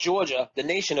in Georgia, the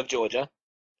nation of Georgia,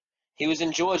 he was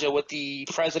in Georgia with the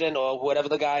president or whatever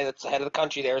the guy that's the head of the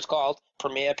country there is called,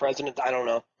 premier, president, I don't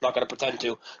know, I'm not going to pretend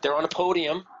to. They're on a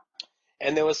podium,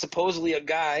 and there was supposedly a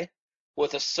guy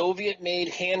with a Soviet-made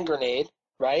hand grenade,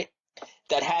 right,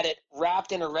 that had it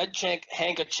wrapped in a red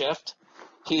handkerchief.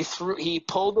 He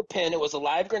pulled the pin. It was a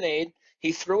live grenade.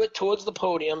 He threw it towards the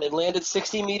podium. It landed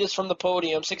 60 meters from the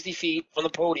podium, 60 feet from the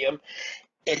podium.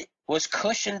 It was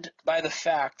cushioned by the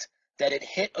fact that it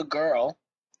hit a girl.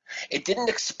 It didn't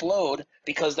explode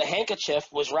because the handkerchief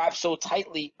was wrapped so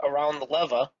tightly around the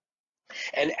lever.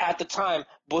 And at the time,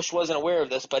 Bush wasn't aware of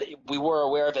this, but we were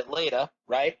aware of it later,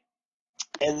 right?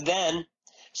 And then,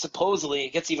 supposedly,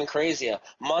 it gets even crazier.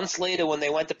 Months later, when they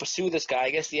went to pursue this guy,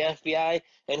 I guess the FBI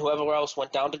and whoever else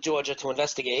went down to Georgia to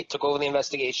investigate, took over the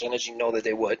investigation, as you know that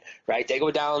they would, right? They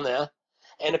go down there.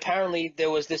 And apparently there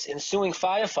was this ensuing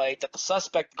firefight that the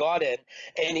suspect got in,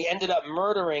 and he ended up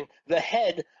murdering the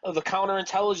head of the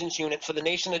counterintelligence unit for the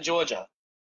nation of Georgia.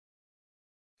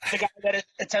 The guy that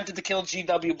attempted to kill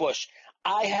G.W. Bush.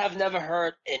 I have never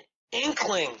heard an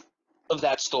inkling of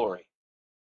that story.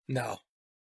 No.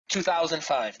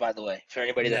 2005, by the way, for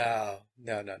anybody that...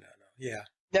 No.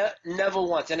 Yeah. Never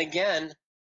once. And again,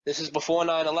 this is before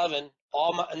 9/11.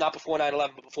 Not before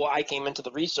 9/11, but before I came into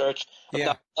the research of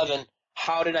 9/11.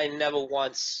 How did I never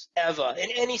once, ever, in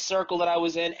any circle that I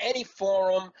was in, any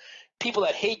forum, people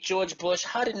that hate George Bush,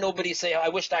 how did nobody say, I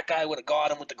wish that guy would have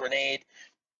got him with the grenade?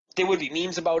 There would be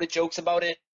memes about it, jokes about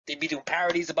it. They'd be doing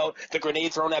parodies about the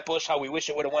grenade thrown at Bush, how we wish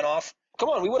it would have went off. Come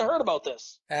on, we would have heard about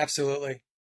this. Absolutely.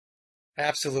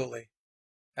 Absolutely.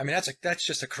 I mean, that's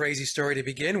just a crazy story to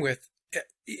begin with.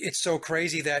 It's so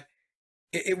crazy that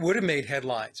it would have made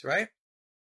headlines, right?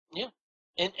 Yeah.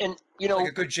 And It's like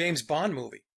a good James Bond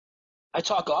movie. I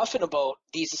talk often about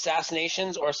these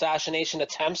assassinations or assassination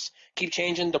attempts keep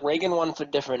changing. The Reagan one for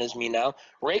different is me now.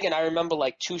 Reagan, I remember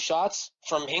like 2 shots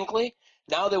from Hinckley.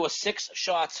 Now there were 6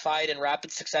 shots fired in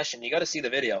rapid succession. You got to see the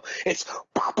video. It's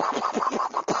pow, pow, pow, pow,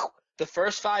 pow, pow. The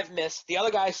first 5 missed. The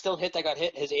other guy still hit that got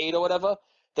hit, his 8 or whatever.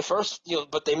 The first,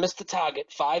 but they missed the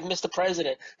target. 5 missed the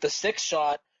president. The 6th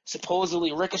shot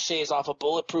supposedly ricochets off a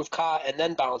bulletproof car and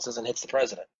then bounces and hits the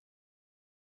president.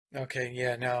 Okay,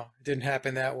 yeah, no, it didn't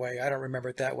happen that way. I don't remember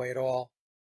it that way at all.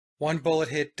 One bullet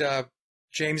hit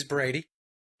James Brady.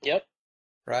 Yep.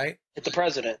 Right? Hit the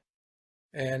president.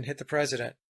 And hit the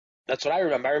president. That's what I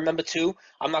remember. I remember 2.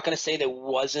 I'm not going to say there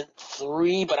wasn't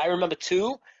 3, but I remember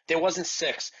 2. There wasn't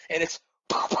 6. And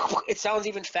it sounds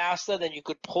even faster than you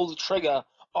could pull the trigger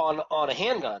on a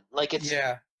handgun. Like it's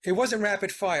Yeah, it wasn't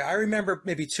rapid fire. I remember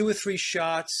maybe 2 or 3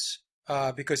 shots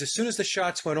because as soon as the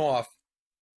shots went off,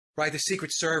 right, the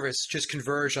Secret Service just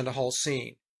converged on the whole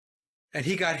scene. And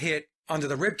he got hit under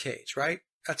the rib cage, right?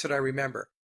 That's what I remember.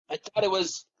 I thought it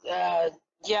was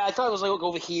I thought it was like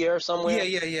over here somewhere.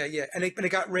 Yeah. And it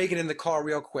got Reagan in the car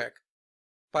real quick.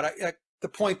 But the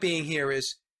point being here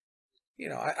is,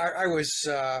 I was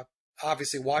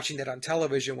obviously watching that on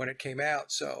television when it came out.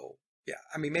 So, yeah,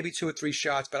 I mean, maybe 2 or 3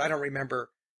 shots, but I don't remember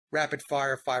rapid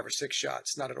fire 5 or 6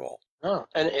 shots. Not at all. No,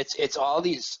 and it's all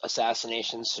these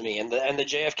assassinations to me. And the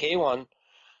JFK one,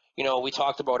 we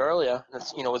talked about earlier,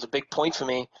 that's, was a big point for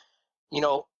me.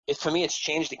 For me, it's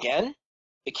changed again.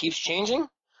 It keeps changing.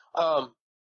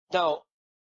 Now,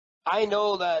 I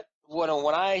know that when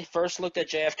I first looked at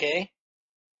JFK,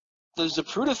 the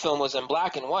Zapruder film was in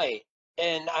black and white,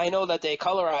 and I know that they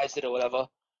colorized it or whatever.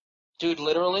 Dude,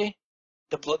 literally,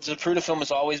 the Zapruder film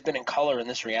has always been in color in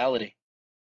this reality.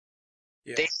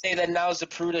 Yeah. They say that now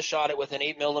Zapruder shot it with an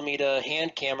 8mm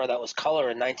hand camera that was color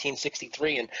in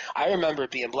 1963, and I remember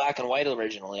it being black and white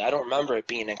originally. I don't remember it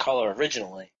being in color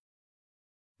originally.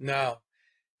 No.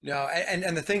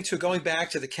 And the thing too, going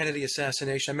back to the Kennedy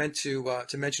assassination, I meant to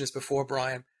mention this before,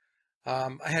 Brian.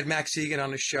 I had Max Egan on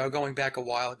the show going back a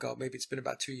while ago. Maybe it's been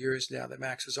about 2 years now that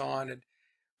Max was on, and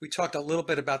we talked a little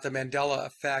bit about the Mandela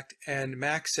Effect. And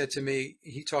Max said to me,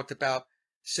 he talked about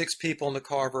 6 people in the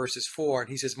car versus 4, and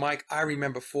he says, Mike, I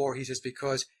remember 4. He says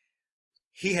because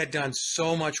he had done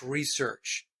so much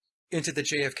research into the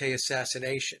JFK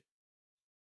assassination.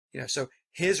 So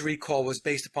his recall was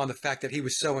based upon the fact that he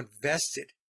was so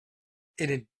invested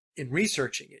in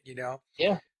researching it,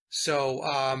 Yeah. So,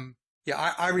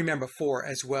 I remember 4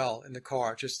 as well in the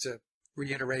car, just to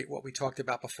reiterate what we talked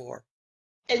about before.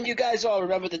 And you guys all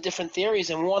remember the different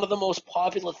theories, and one of the most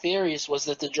popular theories was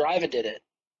that the driver did it.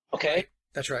 Okay? Right.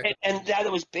 That's right. And that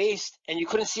it was based, and you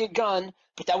couldn't see a gun,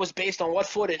 but that was based on what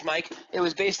footage, Mike? It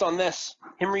was based on this,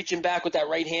 him reaching back with that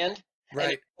right hand.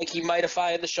 Right. Like he might have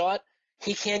fired the shot.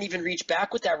 He can't even reach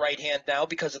back with that right hand now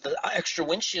because of the extra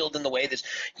windshield in the way.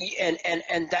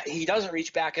 And that he doesn't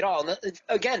reach back at all. And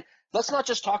again, let's not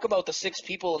just talk about the 6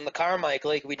 people in the car, Mike,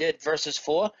 like we did versus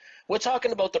 4. We're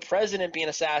talking about the president being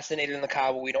assassinated in the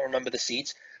car where we don't remember the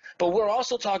seats. But we're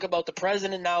also talking about the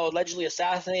president now allegedly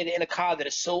assassinated in a car that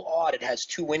is so odd it has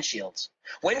 2 windshields.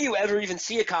 When do you ever even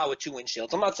see a car with 2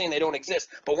 windshields? I'm not saying they don't exist,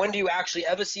 but when do you actually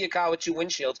ever see a car with 2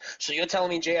 windshields? So you're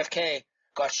telling me JFK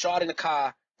got shot in a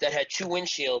car that had 2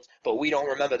 windshields, but we don't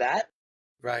remember that?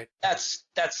 Right. That's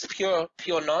pure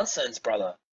nonsense,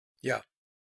 brother. Yeah.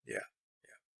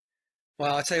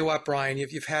 Well, I'll tell you what, Brian,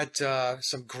 you've had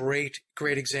some great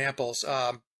examples.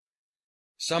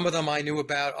 Some of them I knew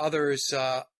about. Others,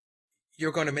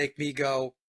 you're going to make me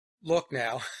go, look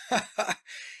now.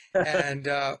 And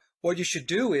what you should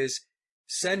do is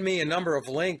send me a number of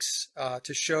links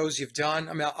to shows you've done.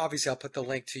 I mean, obviously, I'll put the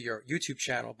link to your YouTube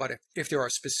channel, but if there are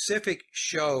specific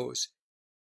shows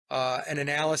and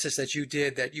analysis that you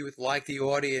did that you would like the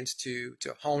audience to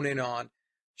hone in on,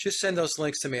 just send those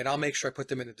links to me, and I'll make sure I put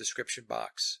them in the description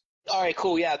box. All right,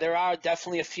 cool. Yeah, there are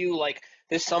definitely a few. Like,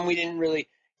 there's some we didn't really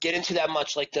get into that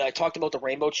much. Like, I talked about the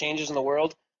rainbow changes in the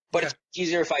world, but It's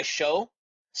easier if I show.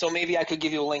 So maybe I could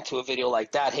give you a link to a video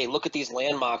like that. Hey, look at these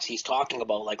landmarks he's talking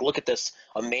about. Like, look at this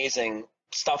amazing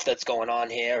stuff that's going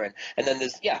on here. And then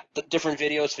there's, the different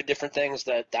videos for different things.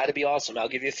 That'd be awesome. I'll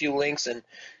give you a few links, and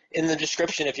in the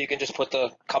description, if you can just put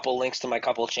the couple links to my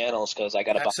couple channels, because I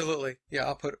got a bunch. Absolutely. Yeah,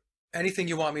 I'll put anything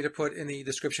you want me to put in the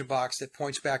description box that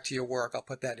points back to your work. I'll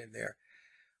put that in there.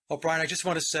 Well, Brian, I just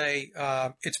want to say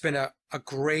it's been a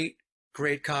great,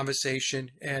 great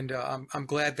conversation, and I'm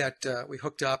glad that we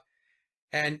hooked up.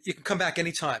 And you can come back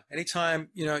anytime. Anytime,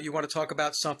 you want to talk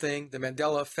about something, the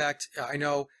Mandela Effect. I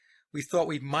know we thought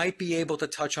we might be able to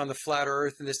touch on the flat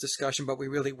Earth in this discussion, but we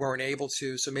really weren't able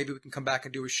to. So maybe we can come back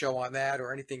and do a show on that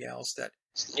or anything else that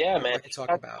Yeah, we'd man. like to talk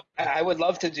about. I would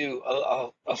love to do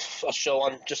a show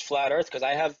on just flat Earth, because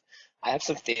I have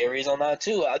some theories on that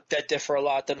too that differ a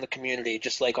lot in the community,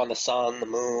 just like on the sun, the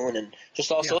moon, and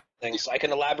just all Yeah. sorts of things. So I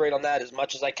can elaborate on that as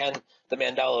much as I can, the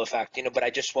Mandela Effect, but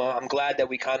I'm glad that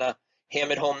we kind of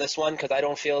hammered home this one, because I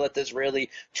don't feel that there's really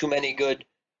too many good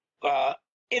uh,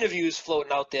 interviews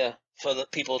floating out there for the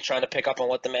people trying to pick up on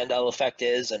what the Mandela Effect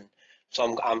is, and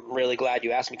so I'm really glad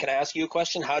you asked me. Can I ask you a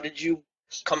question? How did you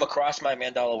come across my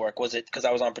Mandela work? Was it because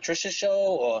I was on Patricia's show,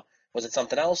 or was it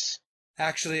something else?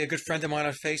 Actually, a good friend of mine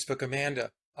on Facebook,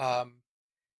 Amanda,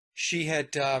 she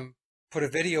had put a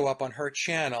video up on her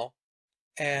channel,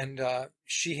 and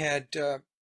she had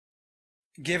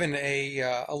given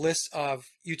a list of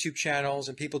YouTube channels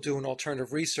and people doing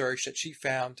alternative research that she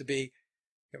found to be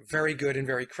very good and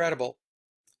very credible.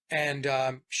 And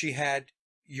she had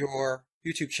your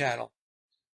YouTube channel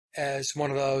as one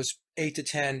of those 8 to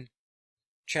 10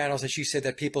 channels that she said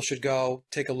that people should go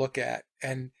take a look at.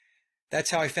 And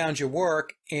that's how I found your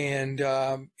work. And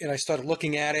I started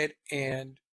looking at it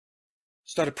and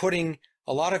started putting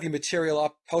a lot of your material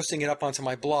up, posting it up onto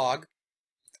my blog.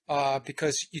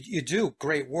 Because you do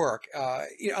great work.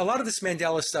 A lot of this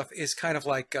Mandela stuff is kind of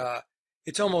like,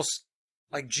 it's almost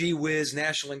like gee whiz,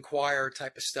 National Enquirer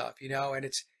type of stuff,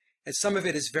 and some of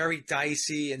it is very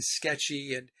dicey and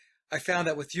sketchy. And I found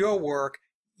that with your work,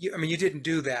 you didn't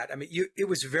do that. It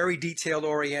was very detail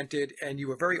oriented, and you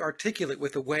were very articulate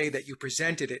with the way that you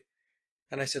presented it.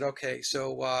 And I said, okay,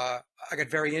 so I got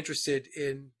very interested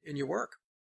in your work.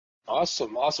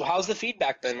 Awesome. How's the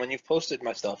feedback been when you've posted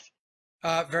my stuff?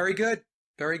 Very good.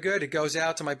 Very good. It goes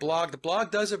out to my blog. The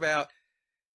blog does about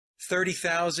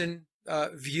 30,000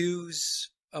 views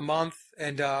a month.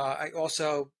 And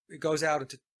it goes out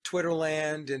into Twitter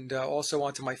land and also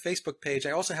onto my Facebook page.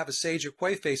 I also have a Sage of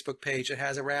Quay Facebook page that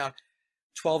has around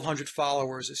 1,200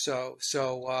 followers or so.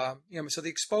 So, so the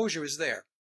exposure is there.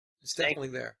 It's definitely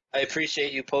there. I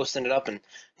appreciate you posting it up, and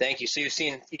thank you. So you've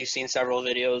seen several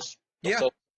videos? Yeah. So,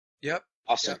 yep.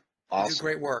 Awesome. Yep. Awesome. You do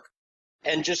great work.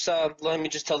 And just let me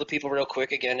just tell the people real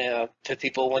quick again, to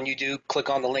people, when you do click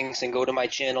on the links and go to my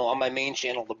channel, on my main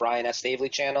channel, the Brian S. Staveley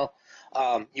channel,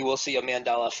 you will see a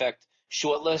Mandela Effect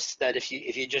shortlist that if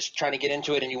you're just trying to get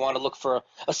into it and you want to look for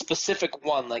a specific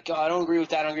one, like, oh, I don't agree with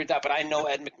that, but I know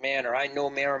Ed McMahon or I know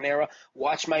Mara,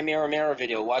 watch my Mara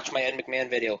video, watch my Ed McMahon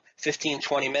video, 15,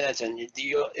 20 minutes, and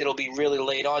it'll be really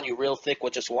laid on you real thick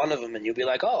with just one of them, and you'll be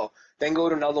like, oh, then go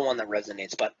to another one that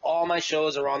resonates. But all my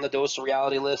shows are on the Dose of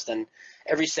Reality list, and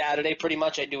every Saturday pretty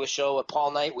much I do a show at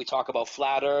Paul Night. We talk about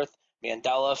flat Earth,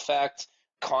 Mandela Effect,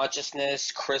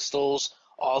 consciousness, crystals,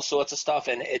 all sorts of stuff,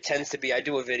 and it tends to be, I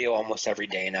do a video almost every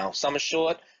day now. Some are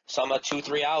short, some are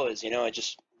 2-3 hours, I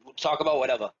just talk about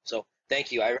whatever. So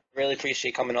thank you. I really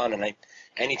appreciate coming on, and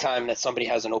anytime that somebody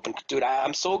has an open, dude,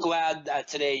 I'm so glad that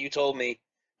today you told me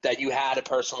that you had a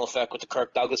personal effect with the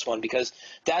Kirk Douglas one, because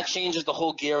that changes the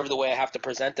whole gear of the way I have to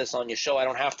present this on your show. I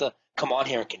don't have to come on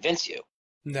here and convince you.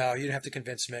 No, you don't have to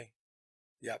convince me.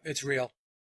 Yeah, it's real.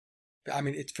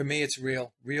 For me, it's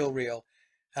real.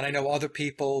 And I know other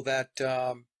people that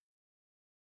the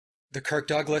Kirk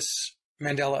Douglas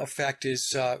Mandela Effect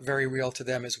is very real to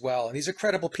them as well. And these are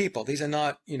credible people. These are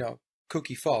not,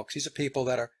 kooky folks. These are people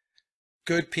that are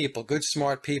good people, good,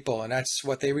 smart people. And that's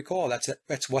what they recall.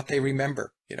 That's what they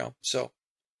remember, So,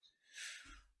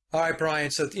 all right,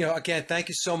 Brian. So, again, thank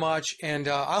you so much. And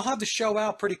I'll have the show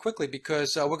out pretty quickly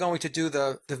because we're going to do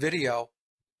the video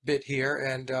bit here.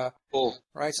 And, Cool.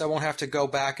 Right, so I won't have to go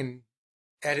back and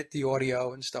edit the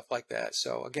audio and stuff like that.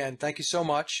 So again, thank you so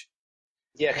much.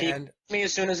 Yeah, can you message me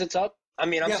as soon as it's up?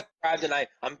 I'm subscribed and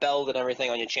I'm belled and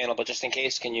everything on your channel, but just in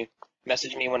case, can you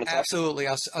message me when it's Absolutely.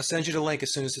 I'll send you the link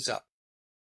as soon as it's up.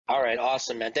 All right,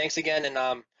 awesome, man. Thanks again, and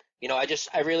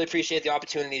I really appreciate the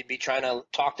opportunity to be trying to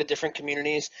talk to different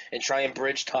communities and try and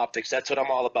bridge topics. That's what I'm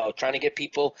all about, trying to get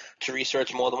people to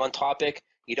research more than one topic.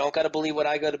 You don't got to believe what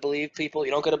I got to believe, people.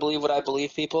 You don't got to believe what I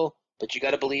believe, people, but you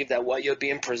got to believe that what you're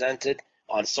being presented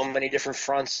on so many different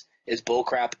fronts is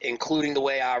bullcrap, including the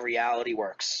way our reality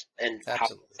works and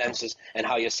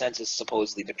how your senses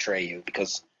supposedly betray you,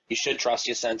 because you should trust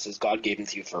your senses. God gave them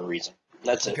to you for a reason.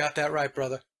 That's it. You got that right,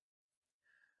 brother.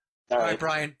 All All right, right.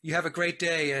 Brian, you have a great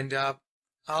day, and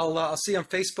I'll see you on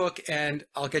Facebook, and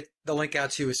I'll get the link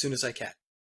out to you as soon as I can.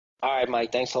 All right,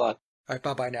 Mike. Thanks a lot. All right,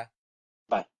 bye-bye now.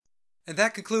 Bye. And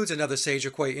that concludes another Sage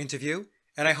or Quay interview,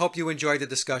 and I hope you enjoyed the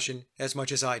discussion as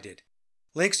much as I did.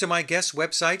 Links to my guests'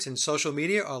 websites and social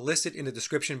media are listed in the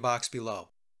description box below.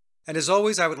 And as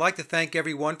always, I would like to thank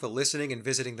everyone for listening and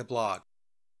visiting the blog.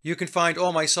 You can find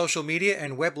all my social media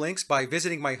and web links by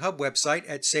visiting my hub website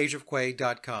at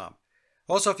sageofquay.com.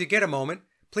 Also, if you get a moment,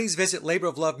 please visit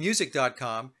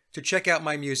laboroflovemusic.com to check out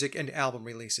my music and album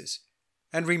releases.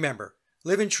 And remember,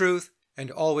 live in truth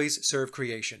and always serve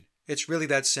creation. It's really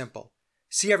that simple.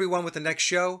 See everyone with the next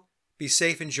show. Be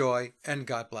safe, enjoy, and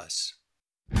God bless.